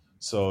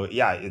 So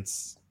yeah,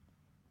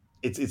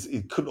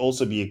 it could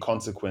also be a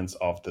consequence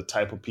of the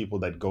type of people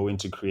that go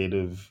into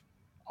creative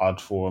art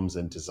forms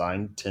and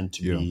design tend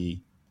to Yeah.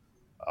 be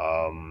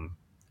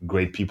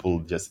great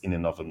people just in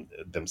and of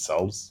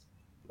themselves.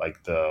 Like,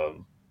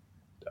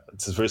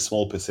 it's a very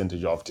small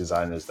percentage of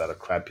designers that are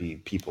crappy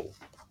people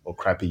or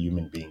crappy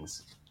human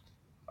beings.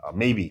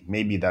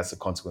 Maybe that's a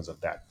consequence of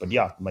that. But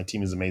yeah, my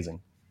team is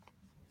amazing.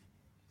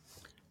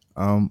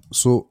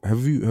 So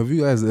have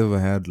you guys ever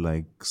had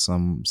like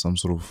some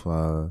sort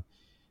of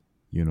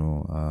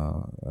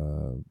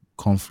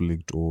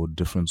conflict or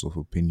difference of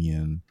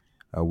opinion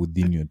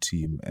within your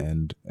team,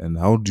 and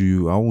how would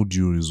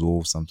you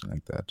resolve something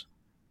like that?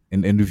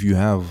 And if you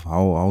have,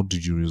 how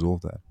did you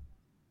resolve that?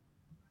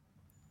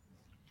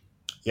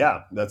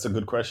 Yeah, that's a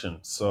good question.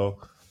 So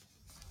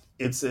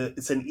it's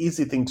an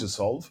easy thing to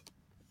solve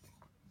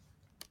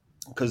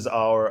because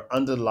our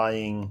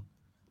underlying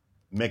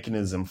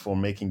mechanism for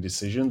making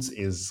decisions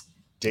is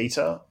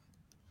data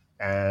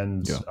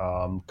and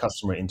Yeah.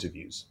 customer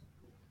interviews,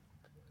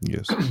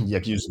 Yes.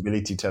 like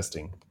usability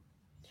testing.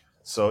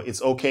 So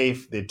it's okay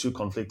if they're two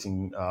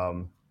conflicting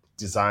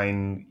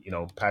design,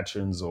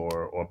 patterns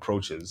or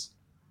approaches.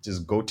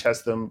 Just go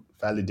test them,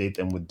 validate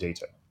them with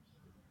data.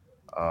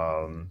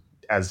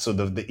 As so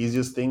the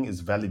easiest thing is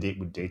validate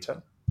with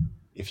data.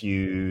 If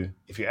you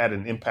add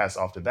an impasse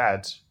after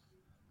that,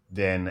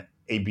 then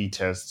A/B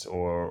test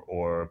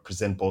or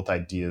present both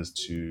ideas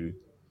to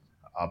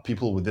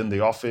people within the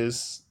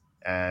office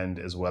and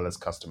as well as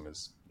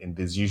customers. And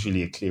there's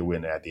usually a clear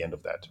winner at the end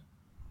of that.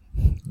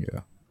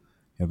 Yeah.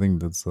 I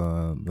think that's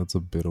a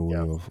better way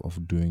Yeah.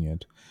 of doing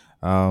it.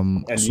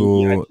 And you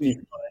So actually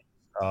find,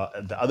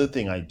 The other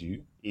thing I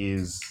do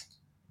is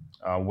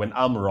when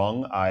I'm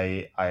wrong,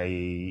 I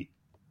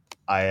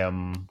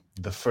am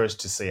the first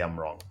to say I'm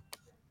wrong.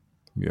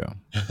 Yeah.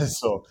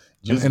 So And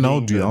just being how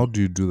the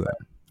do you do that?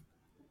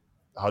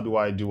 how do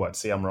I do what?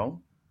 Say I'm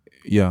wrong?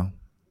 Yeah.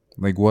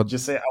 Like what?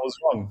 Just say I was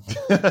wrong.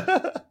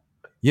 I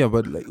Yeah,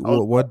 but like was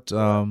wrong. what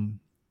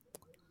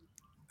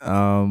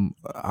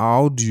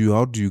how do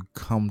you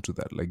come to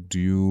that? Like, do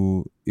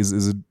you is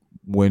it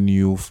when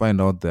you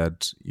find out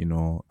that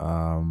you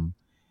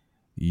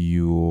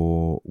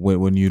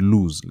when you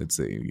lose, let's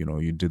say,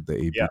 you did the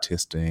Yeah. A/B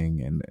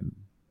testing, and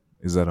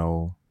is that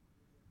how?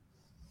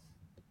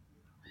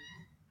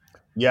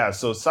 Yeah.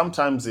 So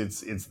sometimes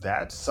it's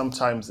that.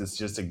 Sometimes it's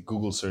just a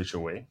Google search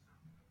away.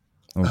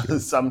 Okay.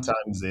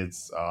 Sometimes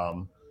it's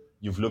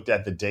you've looked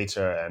at the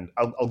data, and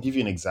I'll give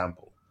you an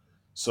example.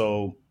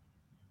 So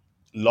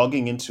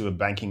logging into a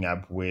banking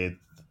app with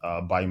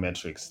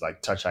biometrics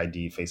like Touch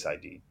ID, Face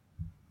ID,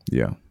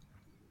 Yeah.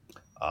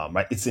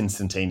 right? It's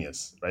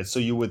instantaneous, right? So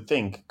you would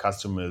think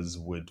customers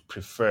would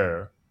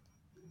prefer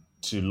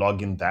to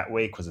log in that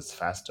way because it's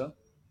faster.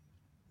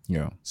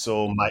 Yeah.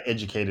 So my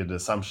educated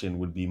assumption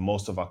would be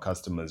most of our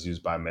customers use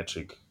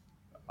biometric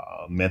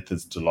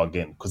methods to log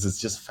in because it's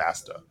just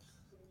faster.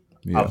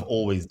 Yeah. I've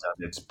always done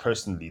it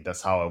personally.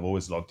 That's how I've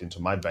always logged into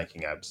my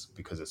banking apps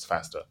because it's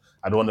faster.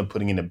 I don't want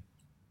to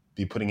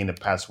be putting in a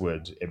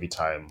password every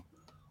time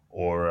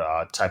or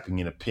typing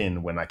in a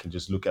pin when I can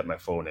just look at my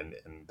phone and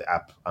the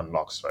app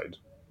unlocks. Right.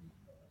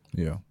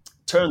 Yeah.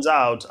 Turns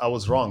out I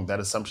was wrong. That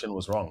assumption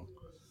was wrong.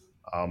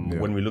 Yeah.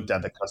 When we looked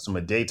at the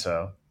customer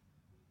data,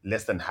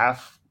 less than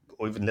half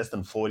or even less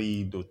than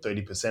 40 to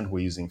 30% were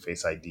using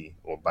Face ID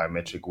or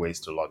biometric ways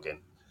to log in,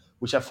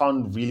 which I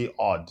found really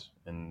odd.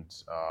 And,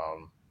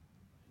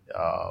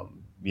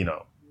 you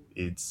know,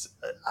 it's,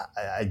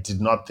 I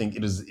did not think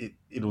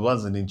it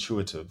wasn't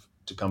intuitive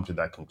to come to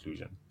that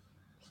conclusion.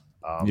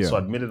 So Yeah. I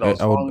admitted I was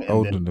wrong. I And then,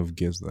 wouldn't have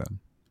guessed that.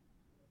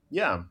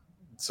 yeah.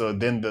 So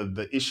then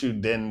the issue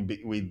then,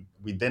 we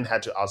then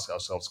had to ask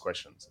ourselves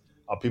questions.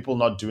 Are people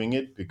not doing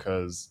it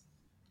because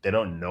they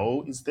don't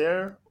know it's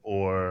there,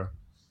 or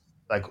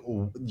like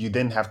you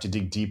then have to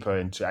dig deeper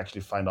and to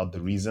actually find out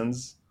the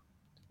reasons.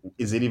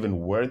 Is it even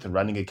worth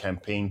running a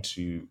campaign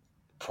to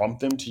prompt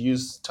them to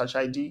use Touch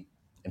ID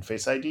and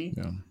Face ID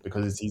Yeah.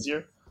 because it's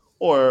easier,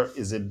 or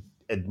is it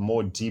a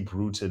more deep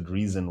rooted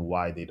reason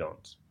why they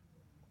don't?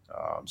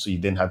 So you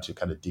then have to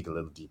kind of dig a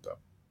little deeper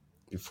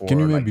Can you before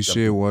maybe like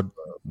share jumping.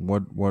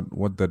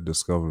 what that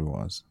discovery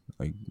was?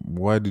 Like,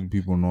 why did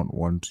people not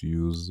want to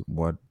use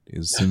what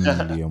is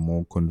seemingly a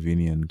more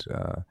convenient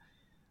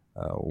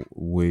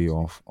way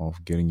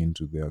of getting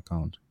into their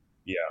account?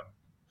 Yeah.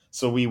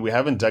 So we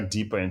haven't dug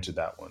deeper into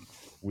that one.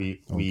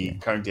 We Okay.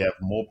 currently have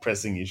more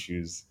pressing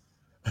issues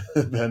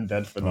than that All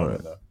right.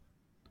 phenomena.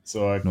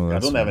 So No, I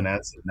that's don't have an fine.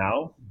 answer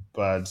now,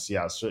 but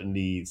yeah,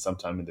 certainly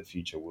sometime in the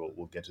future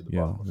we'll get to the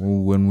Yeah. bottom of it.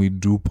 Well, when we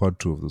do part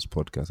two of this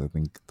podcast, I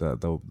think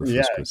that will be the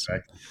Yeah, first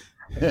question.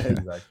 exactly.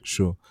 Exactly.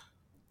 Sure.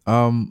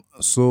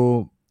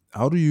 So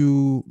how do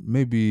you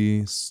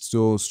maybe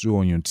still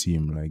on your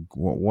team? Like,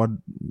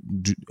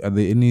 are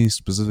there any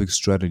specific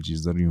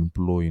strategies that you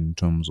employ in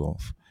terms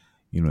of,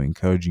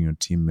 encouraging your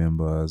team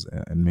members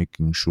and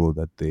making sure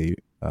that they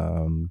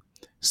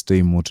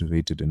stay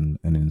motivated and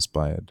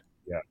inspired?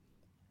 Yeah.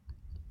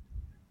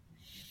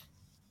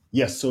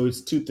 Yes. So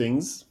it's two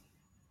things.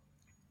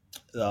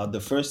 The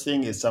first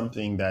thing is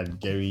something that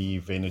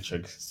Gary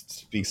Vaynerchuk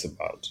speaks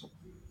about,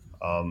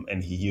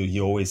 and he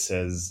always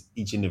says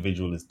each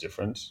individual is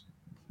different,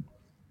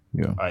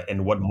 Yeah.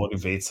 and what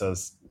motivates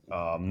us.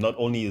 Not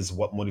only is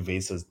what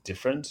motivates us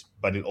different,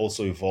 but it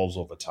also evolves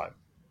over time.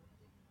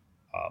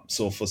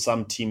 So for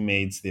some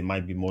teammates, they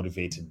might be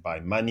motivated by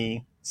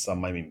money.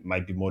 Some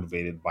might be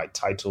motivated by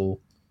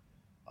title.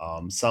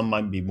 Some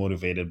might be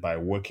motivated by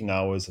working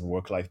hours and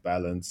work-life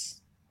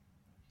balance.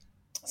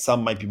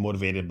 Some might be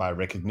motivated by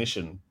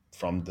recognition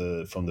from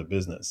the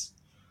business,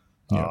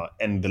 Yeah.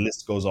 and the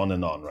list goes on,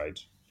 right?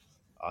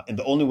 And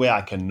the only way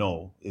I can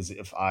know is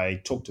if I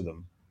talk to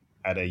them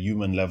at a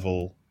human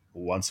level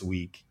once a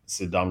week,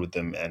 sit down with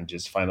them, and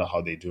just find out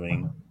how they're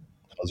doing.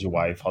 How's your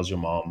wife? How's your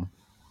mom?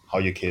 How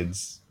are your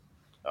kids?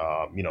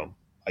 Are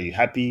you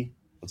happy?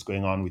 What's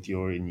going on with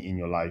in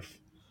your life?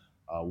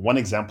 One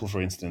example,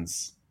 for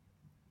instance,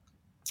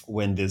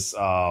 when this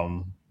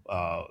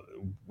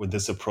when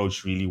this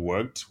approach really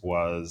worked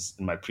was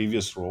in my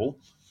previous role.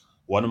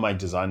 One of my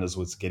designers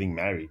was getting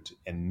married,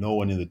 and no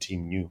one in the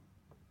team knew.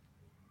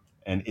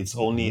 And it's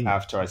Oh, only really?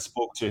 after I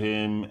spoke to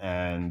him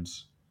and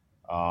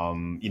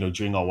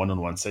during our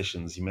one-on-one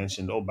sessions, he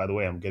mentioned, "Oh, by the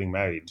way, I'm getting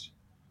married,"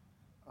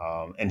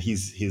 and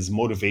his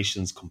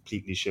motivations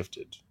completely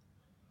shifted.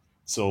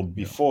 So Yeah.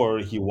 before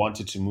he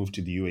wanted to move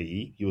to the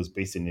UAE, he was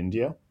based in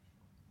India.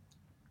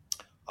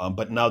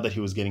 But now that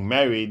he was getting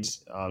married,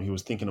 he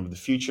was thinking of the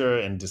future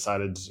and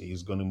decided he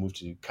was going to move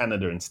to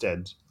Canada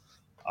instead,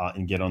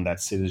 and get on that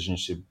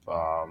citizenship,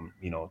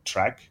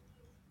 track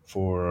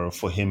for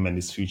him and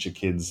his future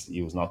kids.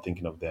 He was not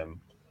thinking of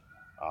them,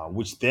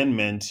 which then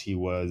meant he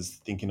was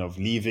thinking of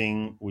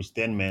leaving, which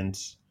then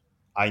meant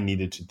I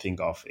needed to think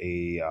of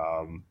a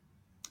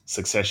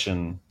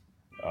succession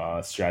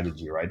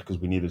strategy, right? Because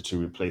we needed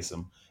to replace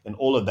him, and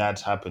all of that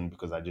happened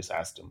because I just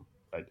asked him.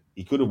 Right?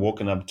 He could have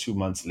woken up 2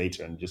 months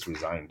later and just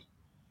resigned,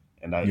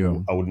 and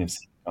Yeah. I wouldn't have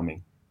seen it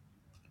coming.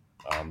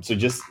 So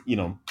just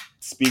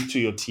speak to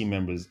your team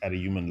members at a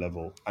human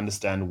level,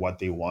 understand what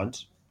they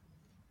want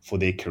for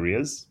their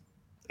careers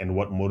and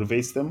what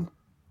motivates them,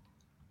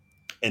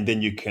 and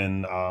then you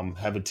can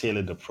have a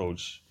tailored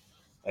approach.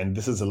 And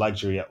this is a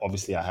luxury,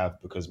 obviously, I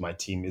have because my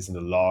team isn't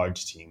a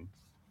large team,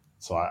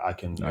 so I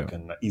Yeah.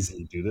 can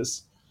easily do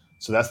this.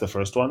 So that's the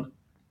first one.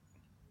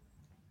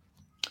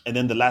 And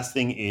then the last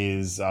thing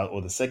is,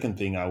 or the second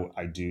thing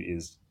I do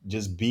is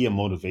just be a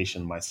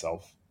motivation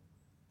myself.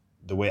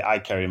 The way I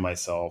carry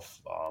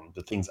myself,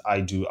 the things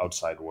I do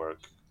outside work,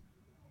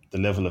 the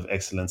level of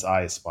excellence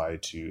I aspire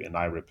to and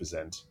I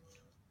represent,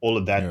 all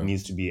of that Yeah.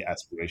 needs to be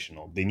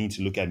aspirational. They need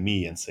to look at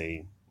me and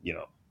say,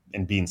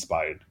 and be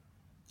inspired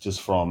just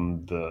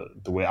from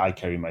the way I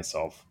carry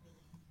myself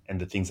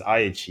and the things I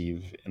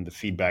achieve and the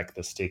feedback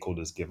the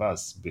stakeholders give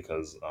us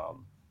because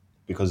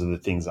of the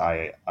things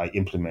I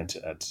implement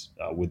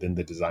within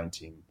the design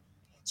team.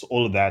 So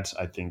all of that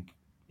I think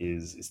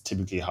is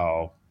typically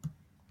how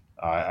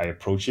I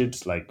approach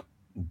it. Like,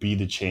 be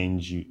the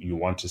change you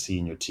want to see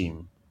in your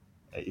team.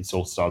 It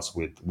all starts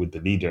with the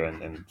leader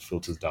and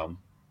filters down.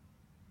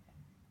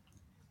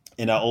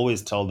 And I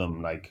always tell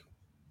them, like,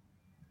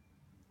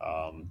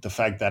 the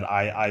fact that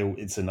I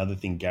it's another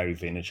thing Gary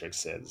Vaynerchuk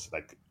says,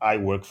 like, I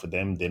work for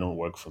them, they don't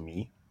work for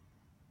me,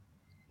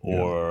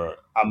 Yeah. or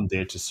I'm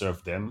there to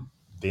serve them.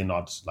 They're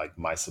not like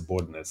my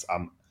subordinates.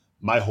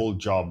 My whole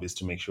job is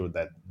to make sure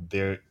that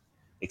their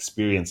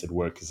experience at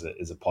work is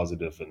a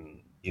positive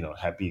and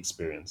happy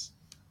experience,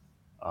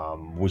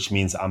 which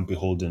means I'm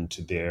beholden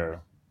to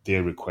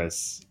their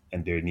requests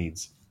and their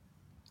needs.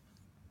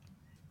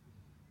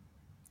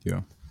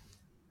 Yeah.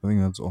 I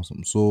think that's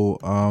awesome. So,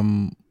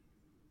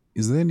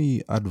 is there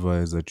any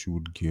advice that you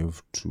would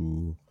give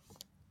to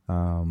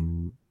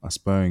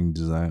aspiring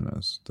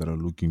designers that are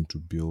looking to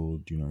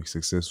build, a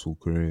successful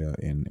career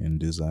in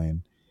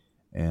design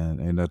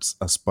and that's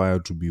aspire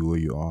to be where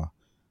you are?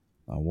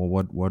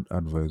 What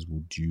advice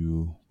would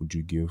you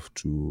give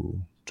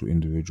to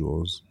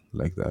individuals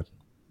like that?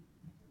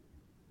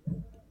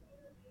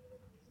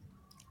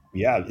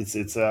 Yeah,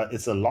 it's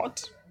a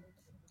lot,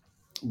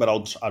 but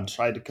I'll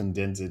try to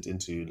condense it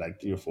into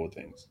like three or four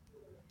things.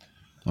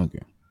 Okay.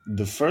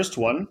 The first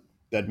one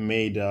that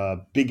made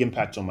a big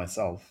impact on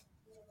myself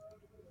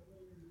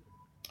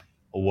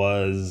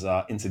was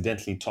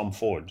incidentally Tom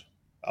Ford.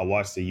 I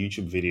watched a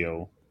YouTube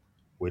video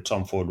where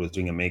Tom Ford was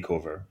doing a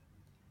makeover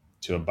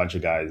to a bunch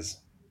of guys,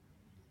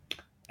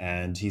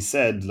 and he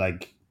said,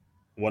 like,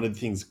 one of the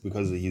things,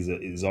 because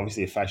he's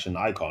obviously a fashion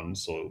icon,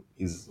 so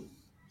his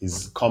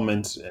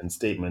comment and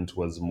statement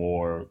was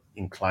more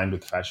inclined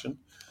with fashion,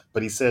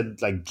 but he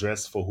said, like,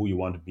 dress for who you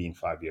want to be in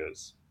 5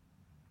 years.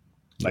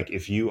 Yeah. Like,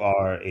 if you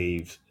are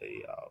a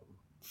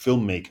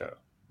filmmaker,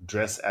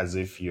 dress as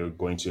if you're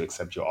going to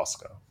accept your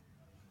Oscar,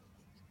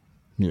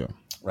 Yeah.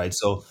 right?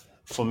 So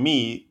for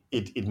me,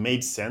 it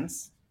made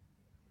sense,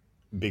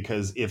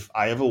 because if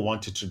I ever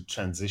wanted to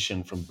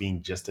transition from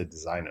being just a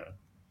designer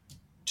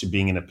to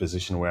being in a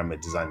position where I'm a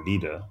design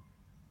leader,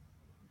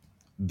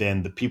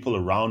 then the people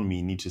around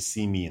me need to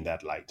see me in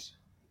that light.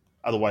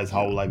 Otherwise,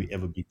 how Yeah. will I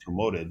ever be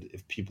promoted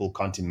if people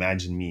can't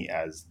imagine me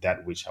as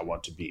that which I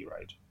want to be,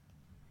 right?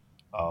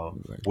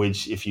 Exactly.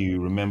 Which, if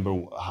you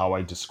remember how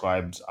I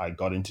described, I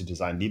got into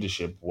design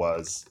leadership,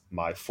 was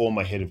my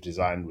former head of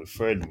design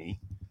referred me,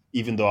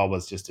 even though I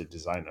was just a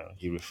designer,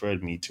 he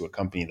referred me to a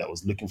company that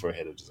was looking for a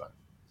head of design,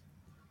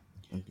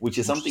 Okay. which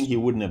is something he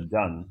Interesting. wouldn't have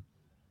done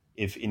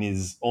if in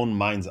his own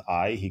mind's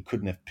eye he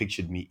couldn't have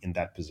pictured me in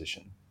that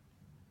position,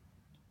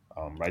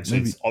 right? So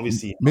Maybe. it's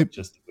obviously not Maybe.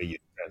 just the way you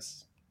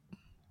dress.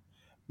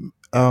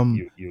 Yeah,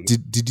 you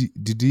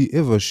Did he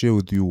ever share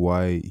with you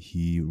why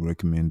he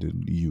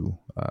recommended you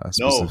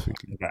no,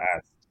 specifically? I never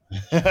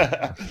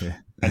asked. Okay.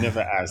 I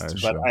never asked,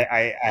 but Sure.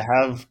 I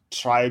have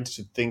tried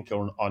to think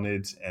on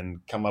it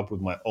and come up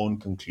with my own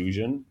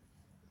conclusion,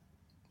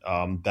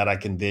 that I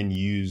can then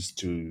use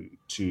to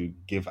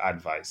give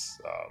advice,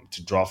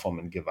 to draw from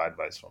and give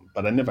advice from.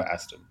 But I never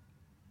asked him.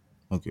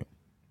 Okay.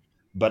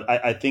 But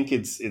I think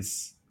it's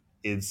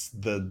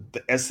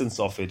the essence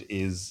of it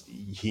is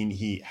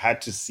he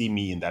had to see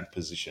me in that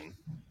position,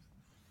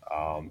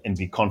 and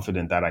be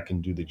confident that I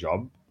can do the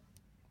job.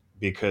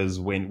 Because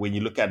when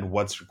you look at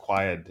what's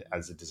required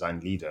as a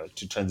design leader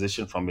to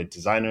transition from a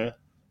designer,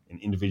 an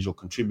individual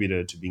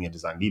contributor, to being a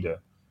design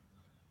leader,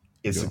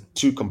 it's Yeah.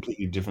 two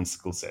completely different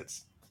skill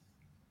sets.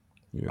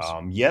 Yes.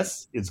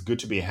 Yes, it's good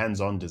to be a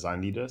hands-on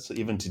design leader. So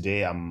even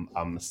today,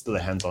 I'm still a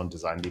hands-on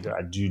design leader.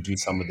 I do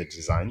some of the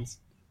designs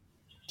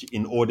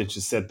in order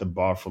to set the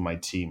bar for my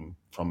team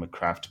from a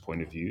craft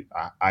point of view.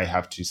 I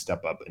have to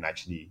step up and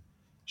actually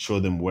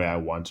show them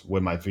where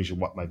my vision,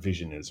 what my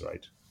vision is,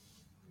 right?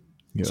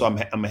 Yeah. So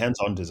I'm a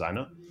hands-on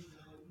designer,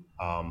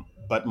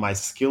 but my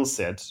skill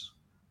set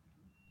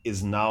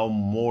is now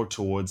more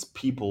towards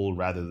people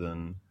rather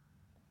than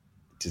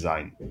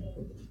design.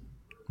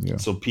 Yeah.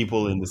 So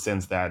people, in the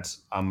sense that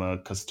I'm a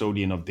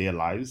custodian of their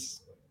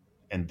lives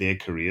and their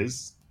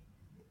careers.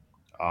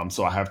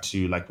 So I have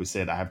to, like we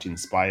said, I have to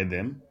inspire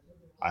them.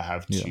 I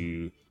have Yeah.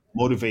 to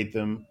motivate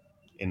them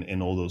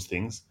in all those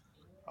things.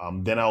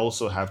 Then I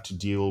also have to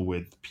deal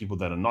with people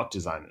that are not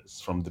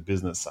designers from the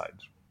business side.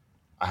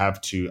 I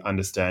have to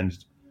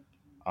understand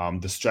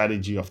the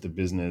strategy of the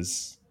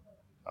business,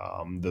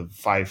 the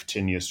 5,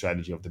 10 year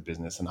strategy of the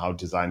business, and how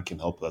design can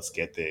help us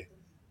get there.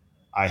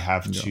 I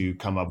have Yeah. to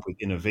come up with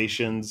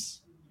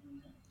innovations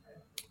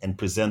and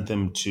present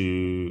them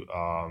to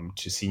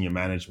senior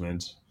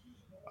management.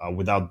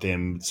 Without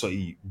them, so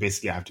you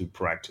basically have to be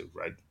proactive,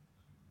 right?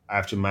 I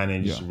have to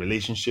manage Yeah.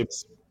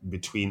 relationships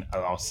between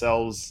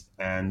ourselves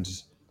and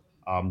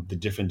the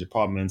different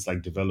departments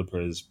like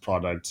developers,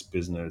 products,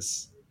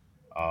 business,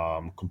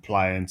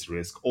 compliance,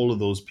 risk, all of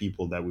those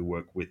people that we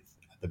work with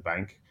at the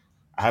bank.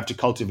 I have to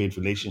cultivate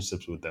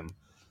relationships with them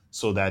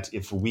so that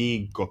if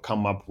we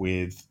come up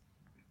with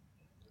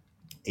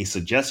a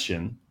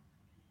suggestion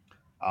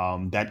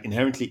that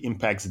inherently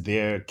impacts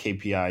their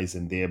KPIs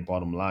and their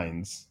bottom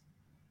lines,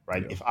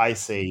 right? Yeah. If I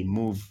say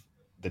move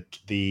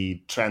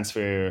the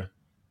transfer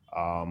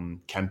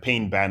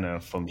campaign banner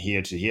from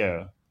here to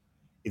here,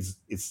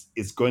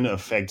 it's going to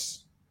affect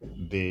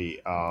the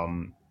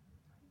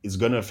it's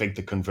going to affect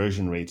the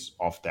conversion rate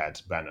of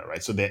that banner,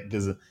 right? So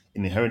there's an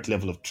inherent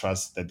level of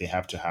trust that they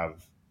have to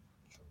have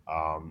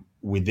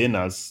within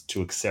us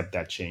to accept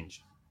that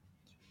change.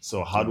 So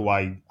Yeah.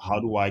 how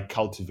do I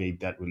cultivate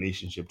that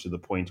relationship to the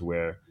point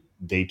where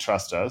they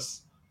trust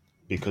us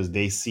because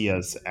they see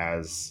us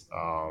as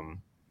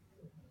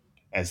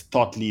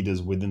thought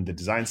leaders within the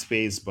design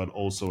space, but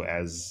also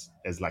as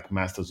like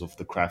masters of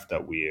the craft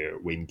that we're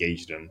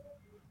engaged in.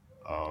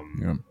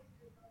 Yeah.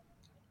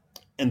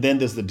 And then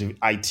there's the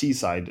IT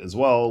side as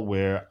well,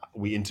 where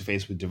we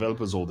interface with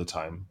developers all the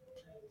time.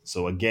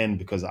 So again,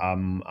 because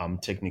I'm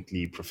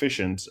technically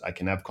proficient, I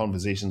can have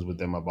conversations with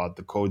them about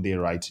the code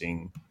they're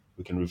writing.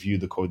 We can review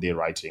the code they're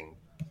writing.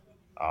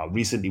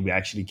 Recently, we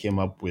actually came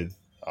up with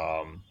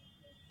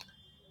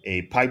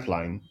a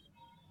pipeline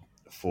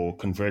for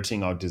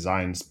converting our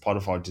designs, part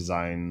of our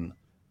design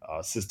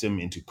system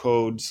into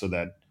code, so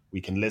that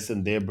we can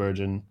lessen their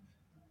burden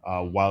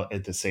while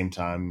at the same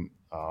time,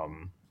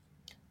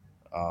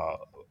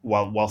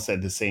 whilst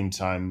at the same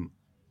time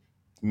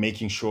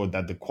making sure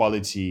that the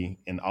quality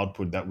and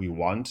output that we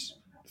want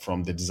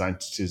from the design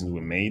decisions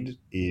we made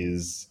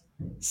is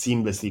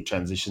seamlessly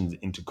transitioned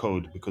into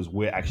code because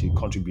we're actually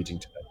contributing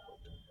to that.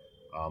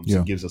 So Yeah.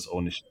 it gives us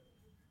ownership.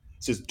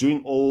 So it's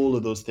doing all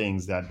of those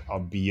things that are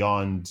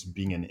beyond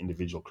being an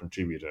individual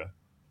contributor.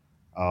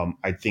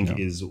 I think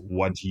Yeah. is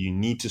what you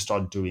need to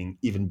start doing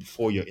even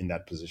before you're in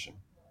that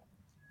position.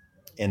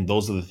 And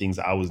those are the things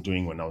I was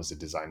doing when I was a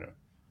designer.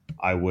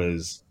 I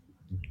was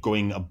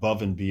going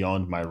above and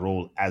beyond my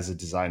role as a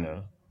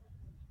designer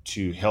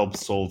to help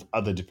solve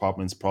other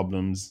departments'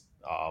 problems,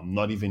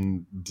 not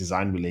even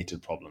design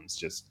related problems,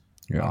 just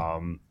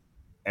Yeah.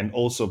 and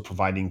also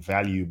providing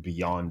value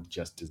beyond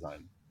just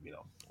design.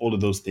 All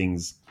of those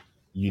things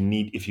you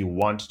need if you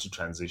want to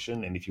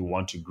transition and if you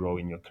want to grow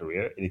in your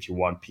career and if you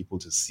want people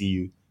to see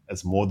you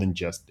as more than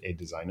just a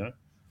designer,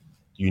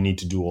 you need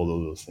to do all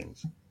of those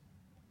things.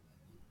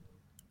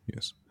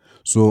 Yes.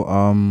 So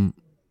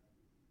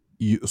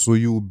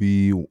you'll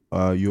be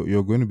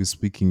you're going to be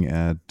speaking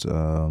at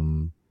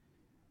the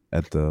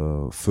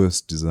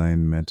first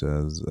Design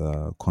Matters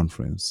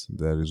conference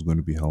that is going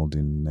to be held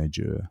in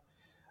Nigeria.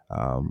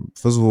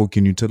 First of all,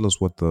 can you tell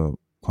us what the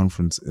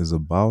conference is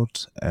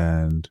about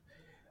and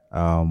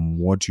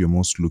what you're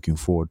most looking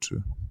forward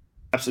to?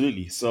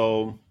 Absolutely.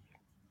 So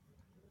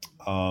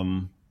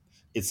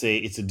it's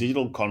a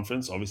digital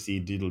conference, obviously a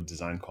digital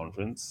design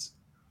conference,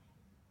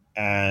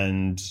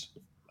 and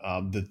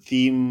the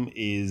theme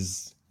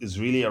is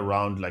really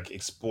around like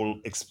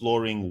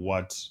exploring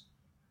what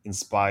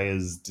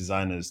inspires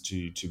designers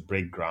to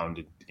break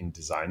ground in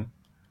design.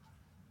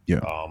 Yeah.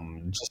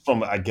 Just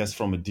from, I guess,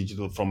 from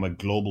a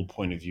global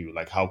point of view,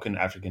 like how can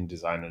African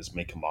designers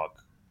make a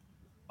mark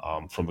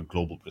from a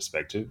global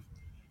perspective.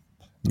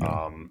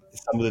 Yeah.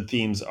 Some of the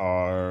themes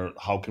are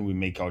how can we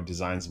make our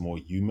designs more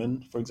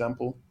human, for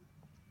example.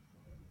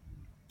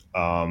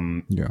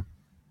 Yeah.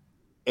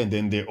 And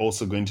then they're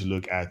also going to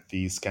look at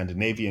the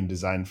Scandinavian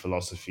design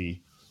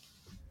philosophy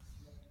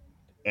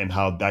and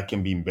how that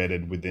can be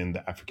embedded within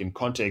the African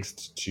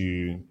context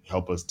to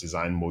help us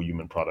design more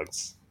human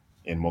products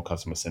and more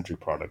customer centric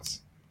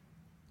products.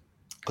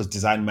 Because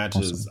design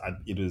matters,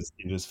 Awesome.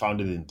 it was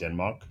founded in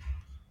Denmark.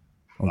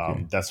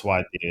 Okay. That's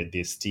why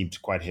they're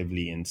steeped quite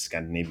heavily in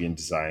Scandinavian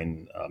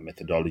design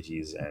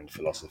methodologies and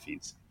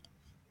philosophies.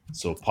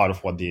 So part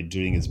of what they're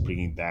doing is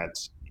bringing that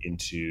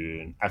into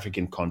an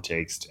African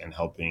context and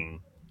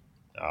helping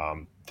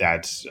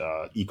that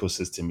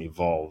ecosystem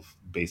evolve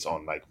based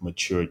on like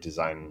mature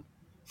design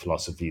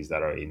philosophies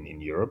that are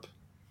in Europe.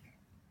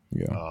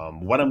 Yeah.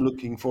 What I'm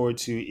looking forward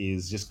to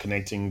is just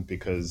connecting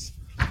because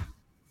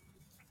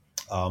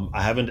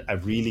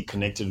I've really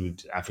connected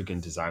with African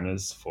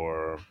designers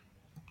for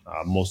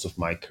most of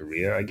my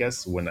career, I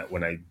guess, when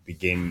I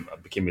became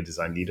a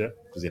design leader,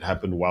 because it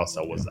happened whilst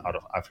I Yeah. was out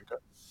of Africa.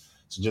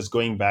 So just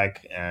going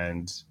back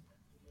and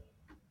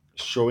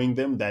showing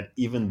them that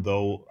even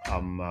though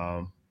I'm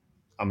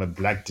a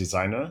black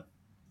designer,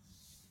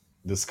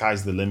 the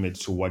sky's the limit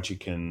to what you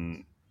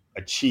can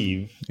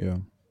achieve Yeah.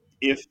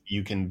 if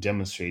you can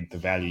demonstrate the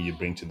value you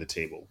bring to the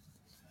table.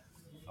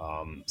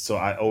 So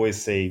I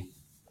always say,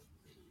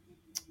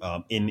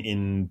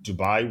 in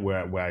Dubai,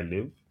 where I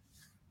live,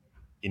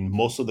 in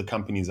most of the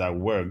companies I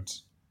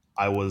worked,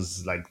 I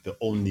was like the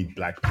only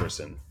black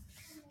person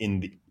in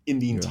the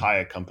Yeah.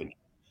 entire company.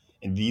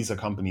 And these are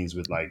companies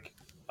with like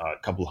a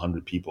couple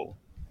hundred people.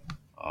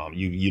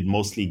 You'd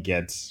mostly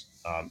get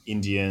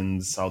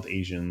Indians, South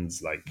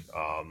Asians, like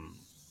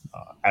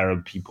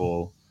Arab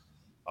people,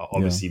 Yeah.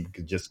 obviously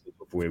because just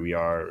of where we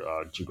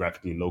are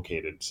geographically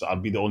located. So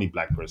I'd be the only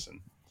black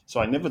person. So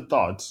I never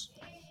thought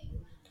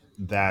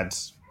that,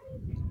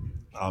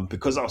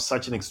 because I was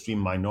such an extreme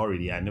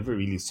minority, I never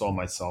really saw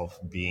myself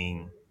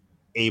being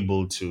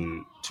able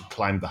to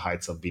climb the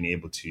heights of being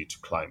able to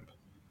climb.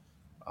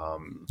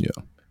 Yeah.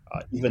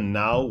 Even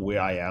now,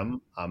 where I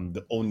am, I'm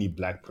the only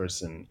black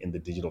person in the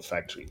digital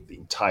factory, the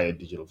entire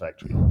digital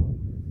factory.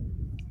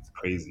 It's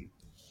crazy.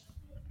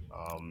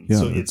 So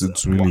Yeah. It's it's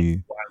it's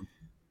really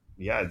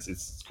yeah,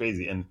 it's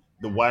crazy. And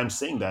the why I'm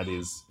saying that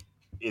is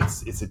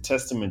it's a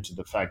testament to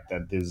the fact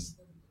that there's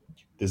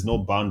no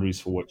boundaries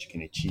for what you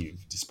can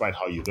achieve, despite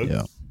how you look,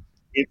 yeah.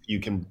 if you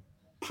can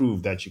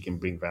prove that you can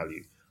bring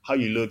value. How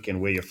you look and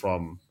where you're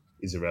from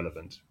is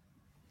irrelevant.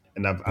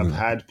 And I've Exactly.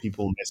 had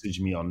people message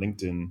me on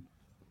LinkedIn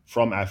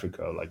from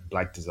Africa, like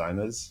black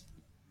designers,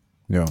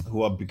 Yeah.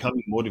 who are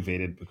becoming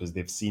motivated because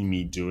they've seen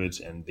me do it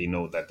and they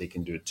know that they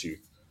can do it too.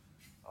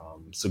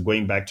 So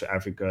going back to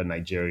Africa,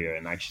 Nigeria,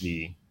 and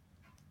actually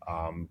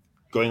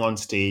going on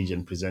stage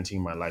and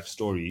presenting my life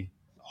story,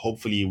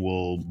 hopefully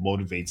will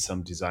motivate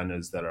some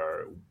designers that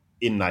are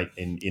in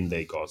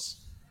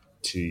Lagos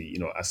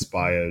to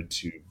aspire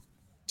to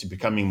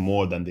becoming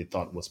more than they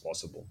thought was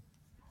possible.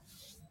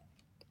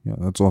 Yeah,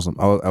 that's awesome.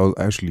 I was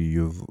actually,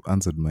 you've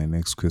answered my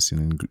next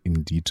question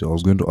in detail. I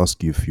was going to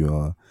ask you if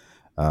you're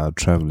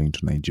traveling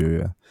to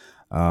Nigeria.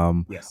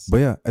 Yes. But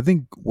yeah, I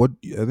think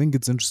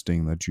it's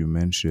interesting that you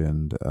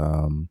mentioned,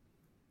 the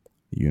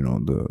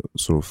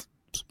sort of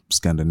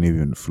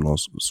Scandinavian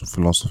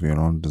philosophy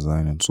around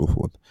design and so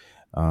forth.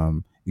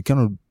 You kind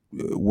of,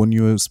 when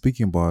you were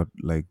speaking about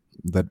like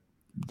that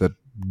that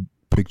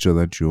picture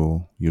that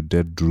your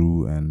dad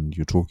drew, and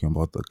you're talking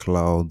about the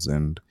clouds,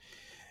 and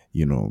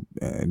you're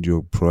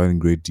providing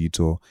great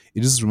detail.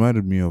 It just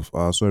reminded me of,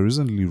 so I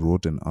recently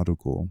wrote an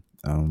article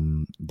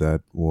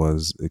that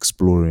was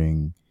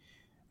exploring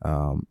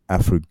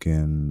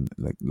African,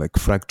 like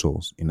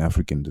fractals in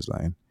African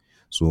design.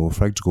 So Oh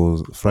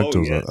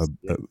fractals yes. are,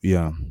 Yes.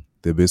 yeah,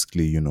 they're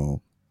basically,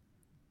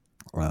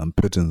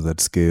 patterns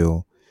that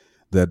scale,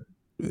 that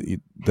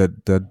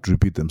that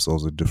repeat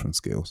themselves at different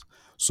scales.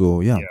 So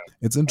yeah, Yeah.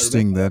 it's I remember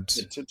interesting watching that.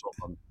 a TED talk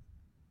on.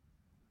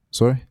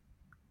 Sorry.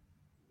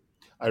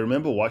 I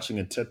remember watching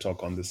a TED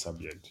talk on this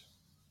subject.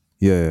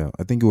 Yeah,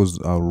 I think it was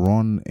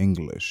Ron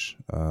English.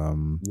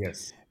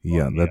 Yes.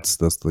 Yeah, Yeah. that's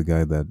the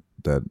guy that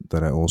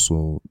I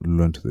also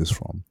learned this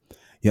from.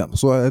 Yeah,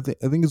 so I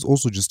think it's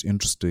also just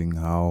interesting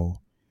how,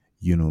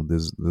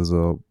 there's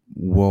a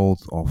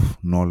wealth of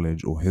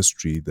knowledge or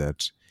history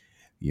that,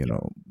 Yeah.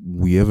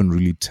 we haven't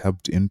really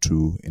tapped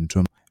into, in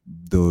terms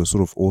the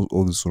sort of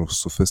all these sort of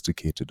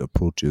sophisticated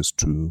approaches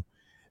to.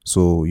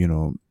 So,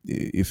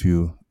 if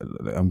you,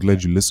 I'm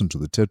glad you listened to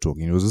the TED talk.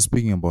 It was just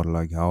speaking about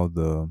like how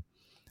the,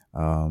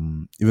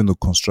 even the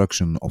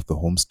construction of the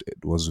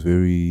homestead was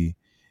very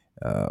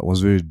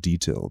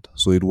detailed.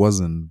 So it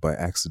wasn't by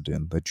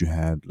accident that you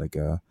had like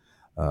a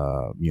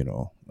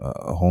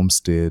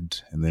homestead,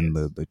 and then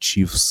Yes. the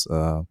chief's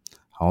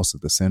house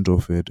at the center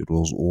of it. It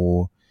was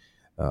all,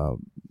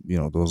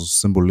 there was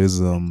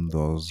symbolism, there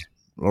was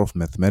a lot of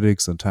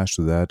mathematics attached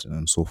to that,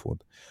 and so forth.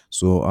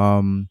 So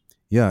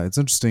yeah, it's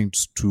interesting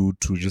to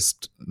Yes.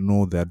 just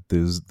know that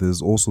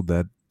there's also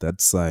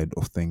that side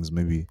of things.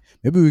 Maybe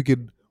we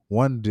could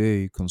one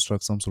day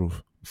construct some sort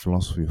of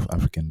philosophy of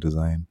African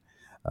design,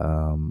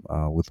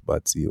 with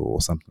Batsi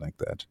or something like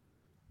that.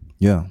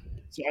 Yeah.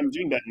 So I'm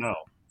doing that now.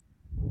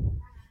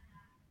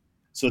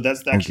 So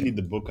that's Okay. actually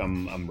the book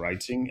I'm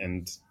writing,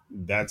 and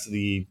that's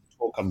the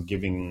talk I'm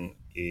giving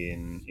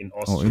in Oh,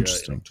 Austria in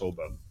interesting.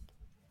 October.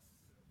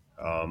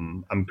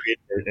 I'm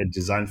creating a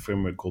design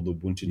framework called the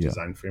Ubuntu Yeah.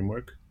 Design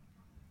Framework,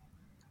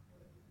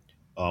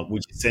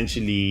 which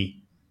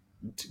essentially,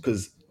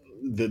 because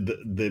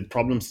the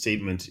problem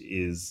statement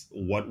is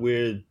what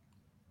we're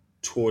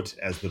taught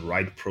as the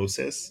right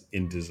process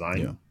in Yeah.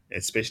 design,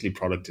 especially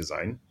product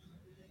design,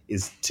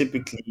 is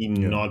typically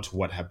Yeah. not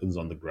what happens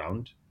on the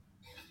ground,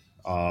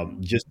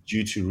 just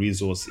due to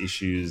resource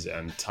issues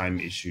and time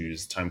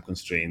issues, time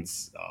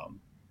constraints,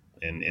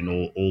 and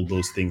all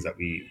those things that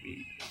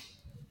we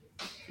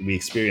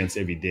experience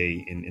every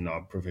day in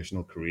our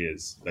professional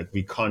careers. Like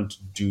we can't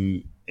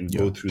do and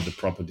go Yeah. through the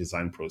proper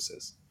design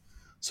process.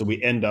 So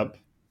we end up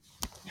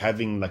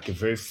having like a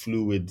very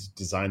fluid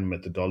design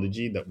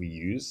methodology that we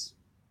use,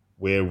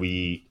 where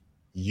we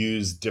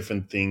use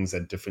different things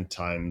at different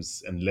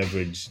times and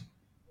leverage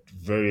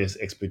various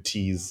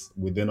expertise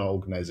within our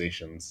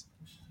organizations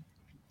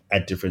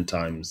at different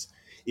times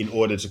in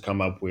order to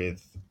come up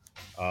with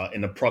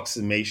an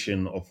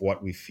approximation of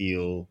what we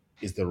feel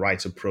is the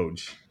right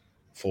approach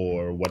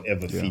for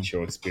whatever Yeah. feature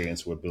or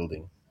experience we're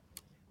building.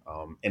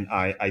 And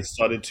I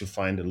started to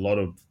find a lot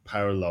of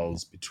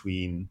parallels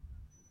between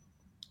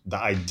the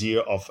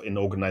idea of an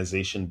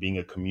organization being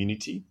a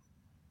community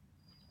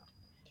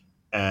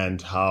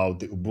and how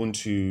the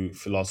Ubuntu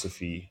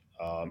philosophy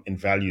and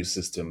value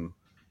system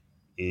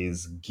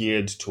is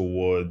geared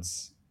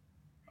towards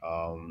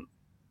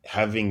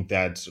having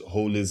that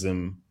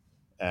holism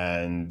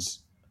and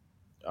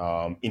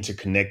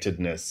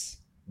interconnectedness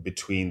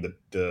between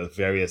the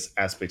various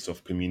aspects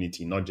of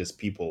community, not just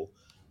people,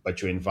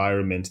 but your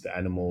environment, the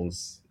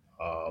animals,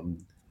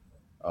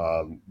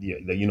 yeah,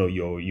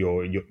 your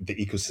the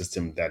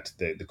ecosystem that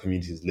the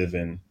communities live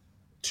in,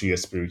 to your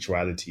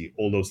spirituality,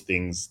 all those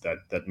things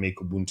that make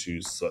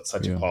Ubuntu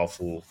such a Yeah.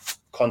 powerful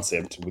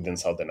concept within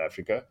Southern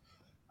Africa.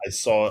 I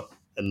saw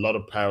a lot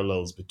of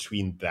parallels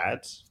between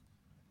that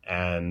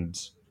and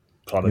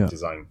product Yeah.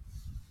 design.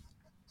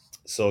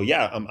 So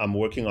yeah, I'm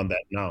working on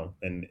that now,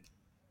 and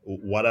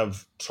what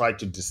I've tried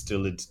to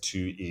distill it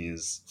to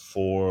is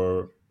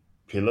four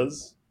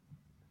pillars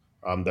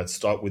that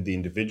start with the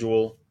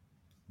individual,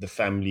 the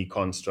family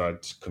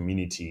construct,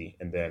 community,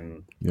 and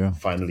then Yeah.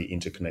 finally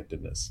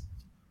interconnectedness.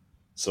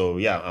 So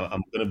yeah,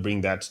 I'm going to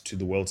bring that to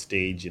the world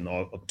stage in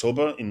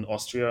October in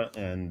Austria,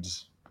 and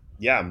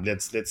yeah,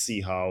 let's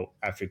see how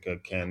Africa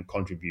can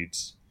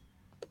contribute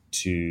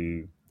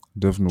to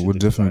Definitely, to we're the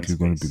design definitely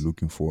going to be space.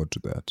 looking forward to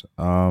that.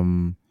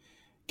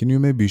 Can you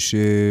maybe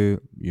share,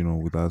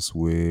 with us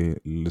where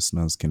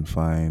listeners can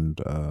find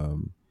the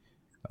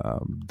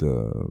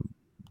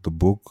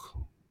book?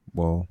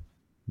 Well,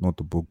 not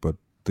the book, but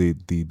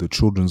the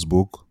children's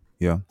book.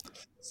 Yeah,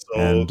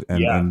 So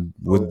yeah, and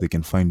whether so they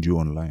can find you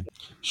online.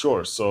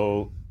 sure.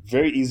 So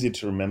very easy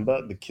to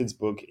remember. The kids'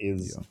 book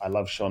is Yeah.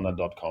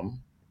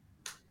 iloveshona.com.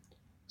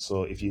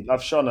 So if you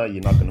love Shona,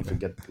 you're not going to Okay.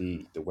 forget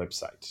the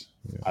website,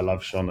 Yeah.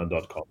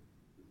 iloveshona.com.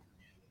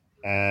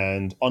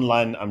 And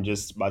online, I'm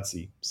just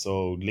Batsi.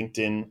 So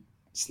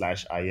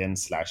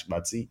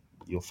LinkedIn/in/Batsi.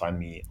 You'll find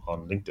me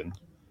on LinkedIn.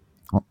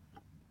 Oh,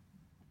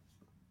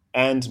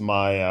 And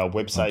my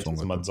website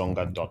is Madzonga.com.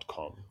 Okay.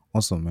 madzonga.com.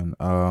 Awesome, man.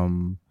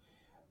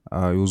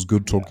 It was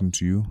good Yeah. talking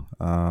to you.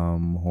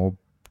 Hope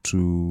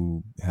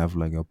to have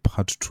like a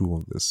part two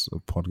of this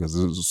podcast.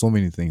 There's so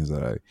many things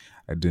that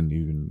I didn't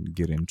even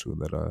get into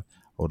that I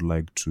would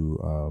like to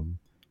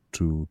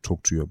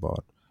talk to you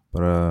about.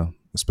 But a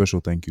special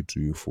thank you to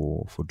you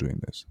for doing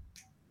this.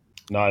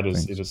 No, it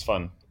Thanks. was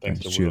fun. Thanks,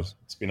 Thanks. Jabulo. Cheers.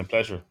 It's been a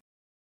pleasure.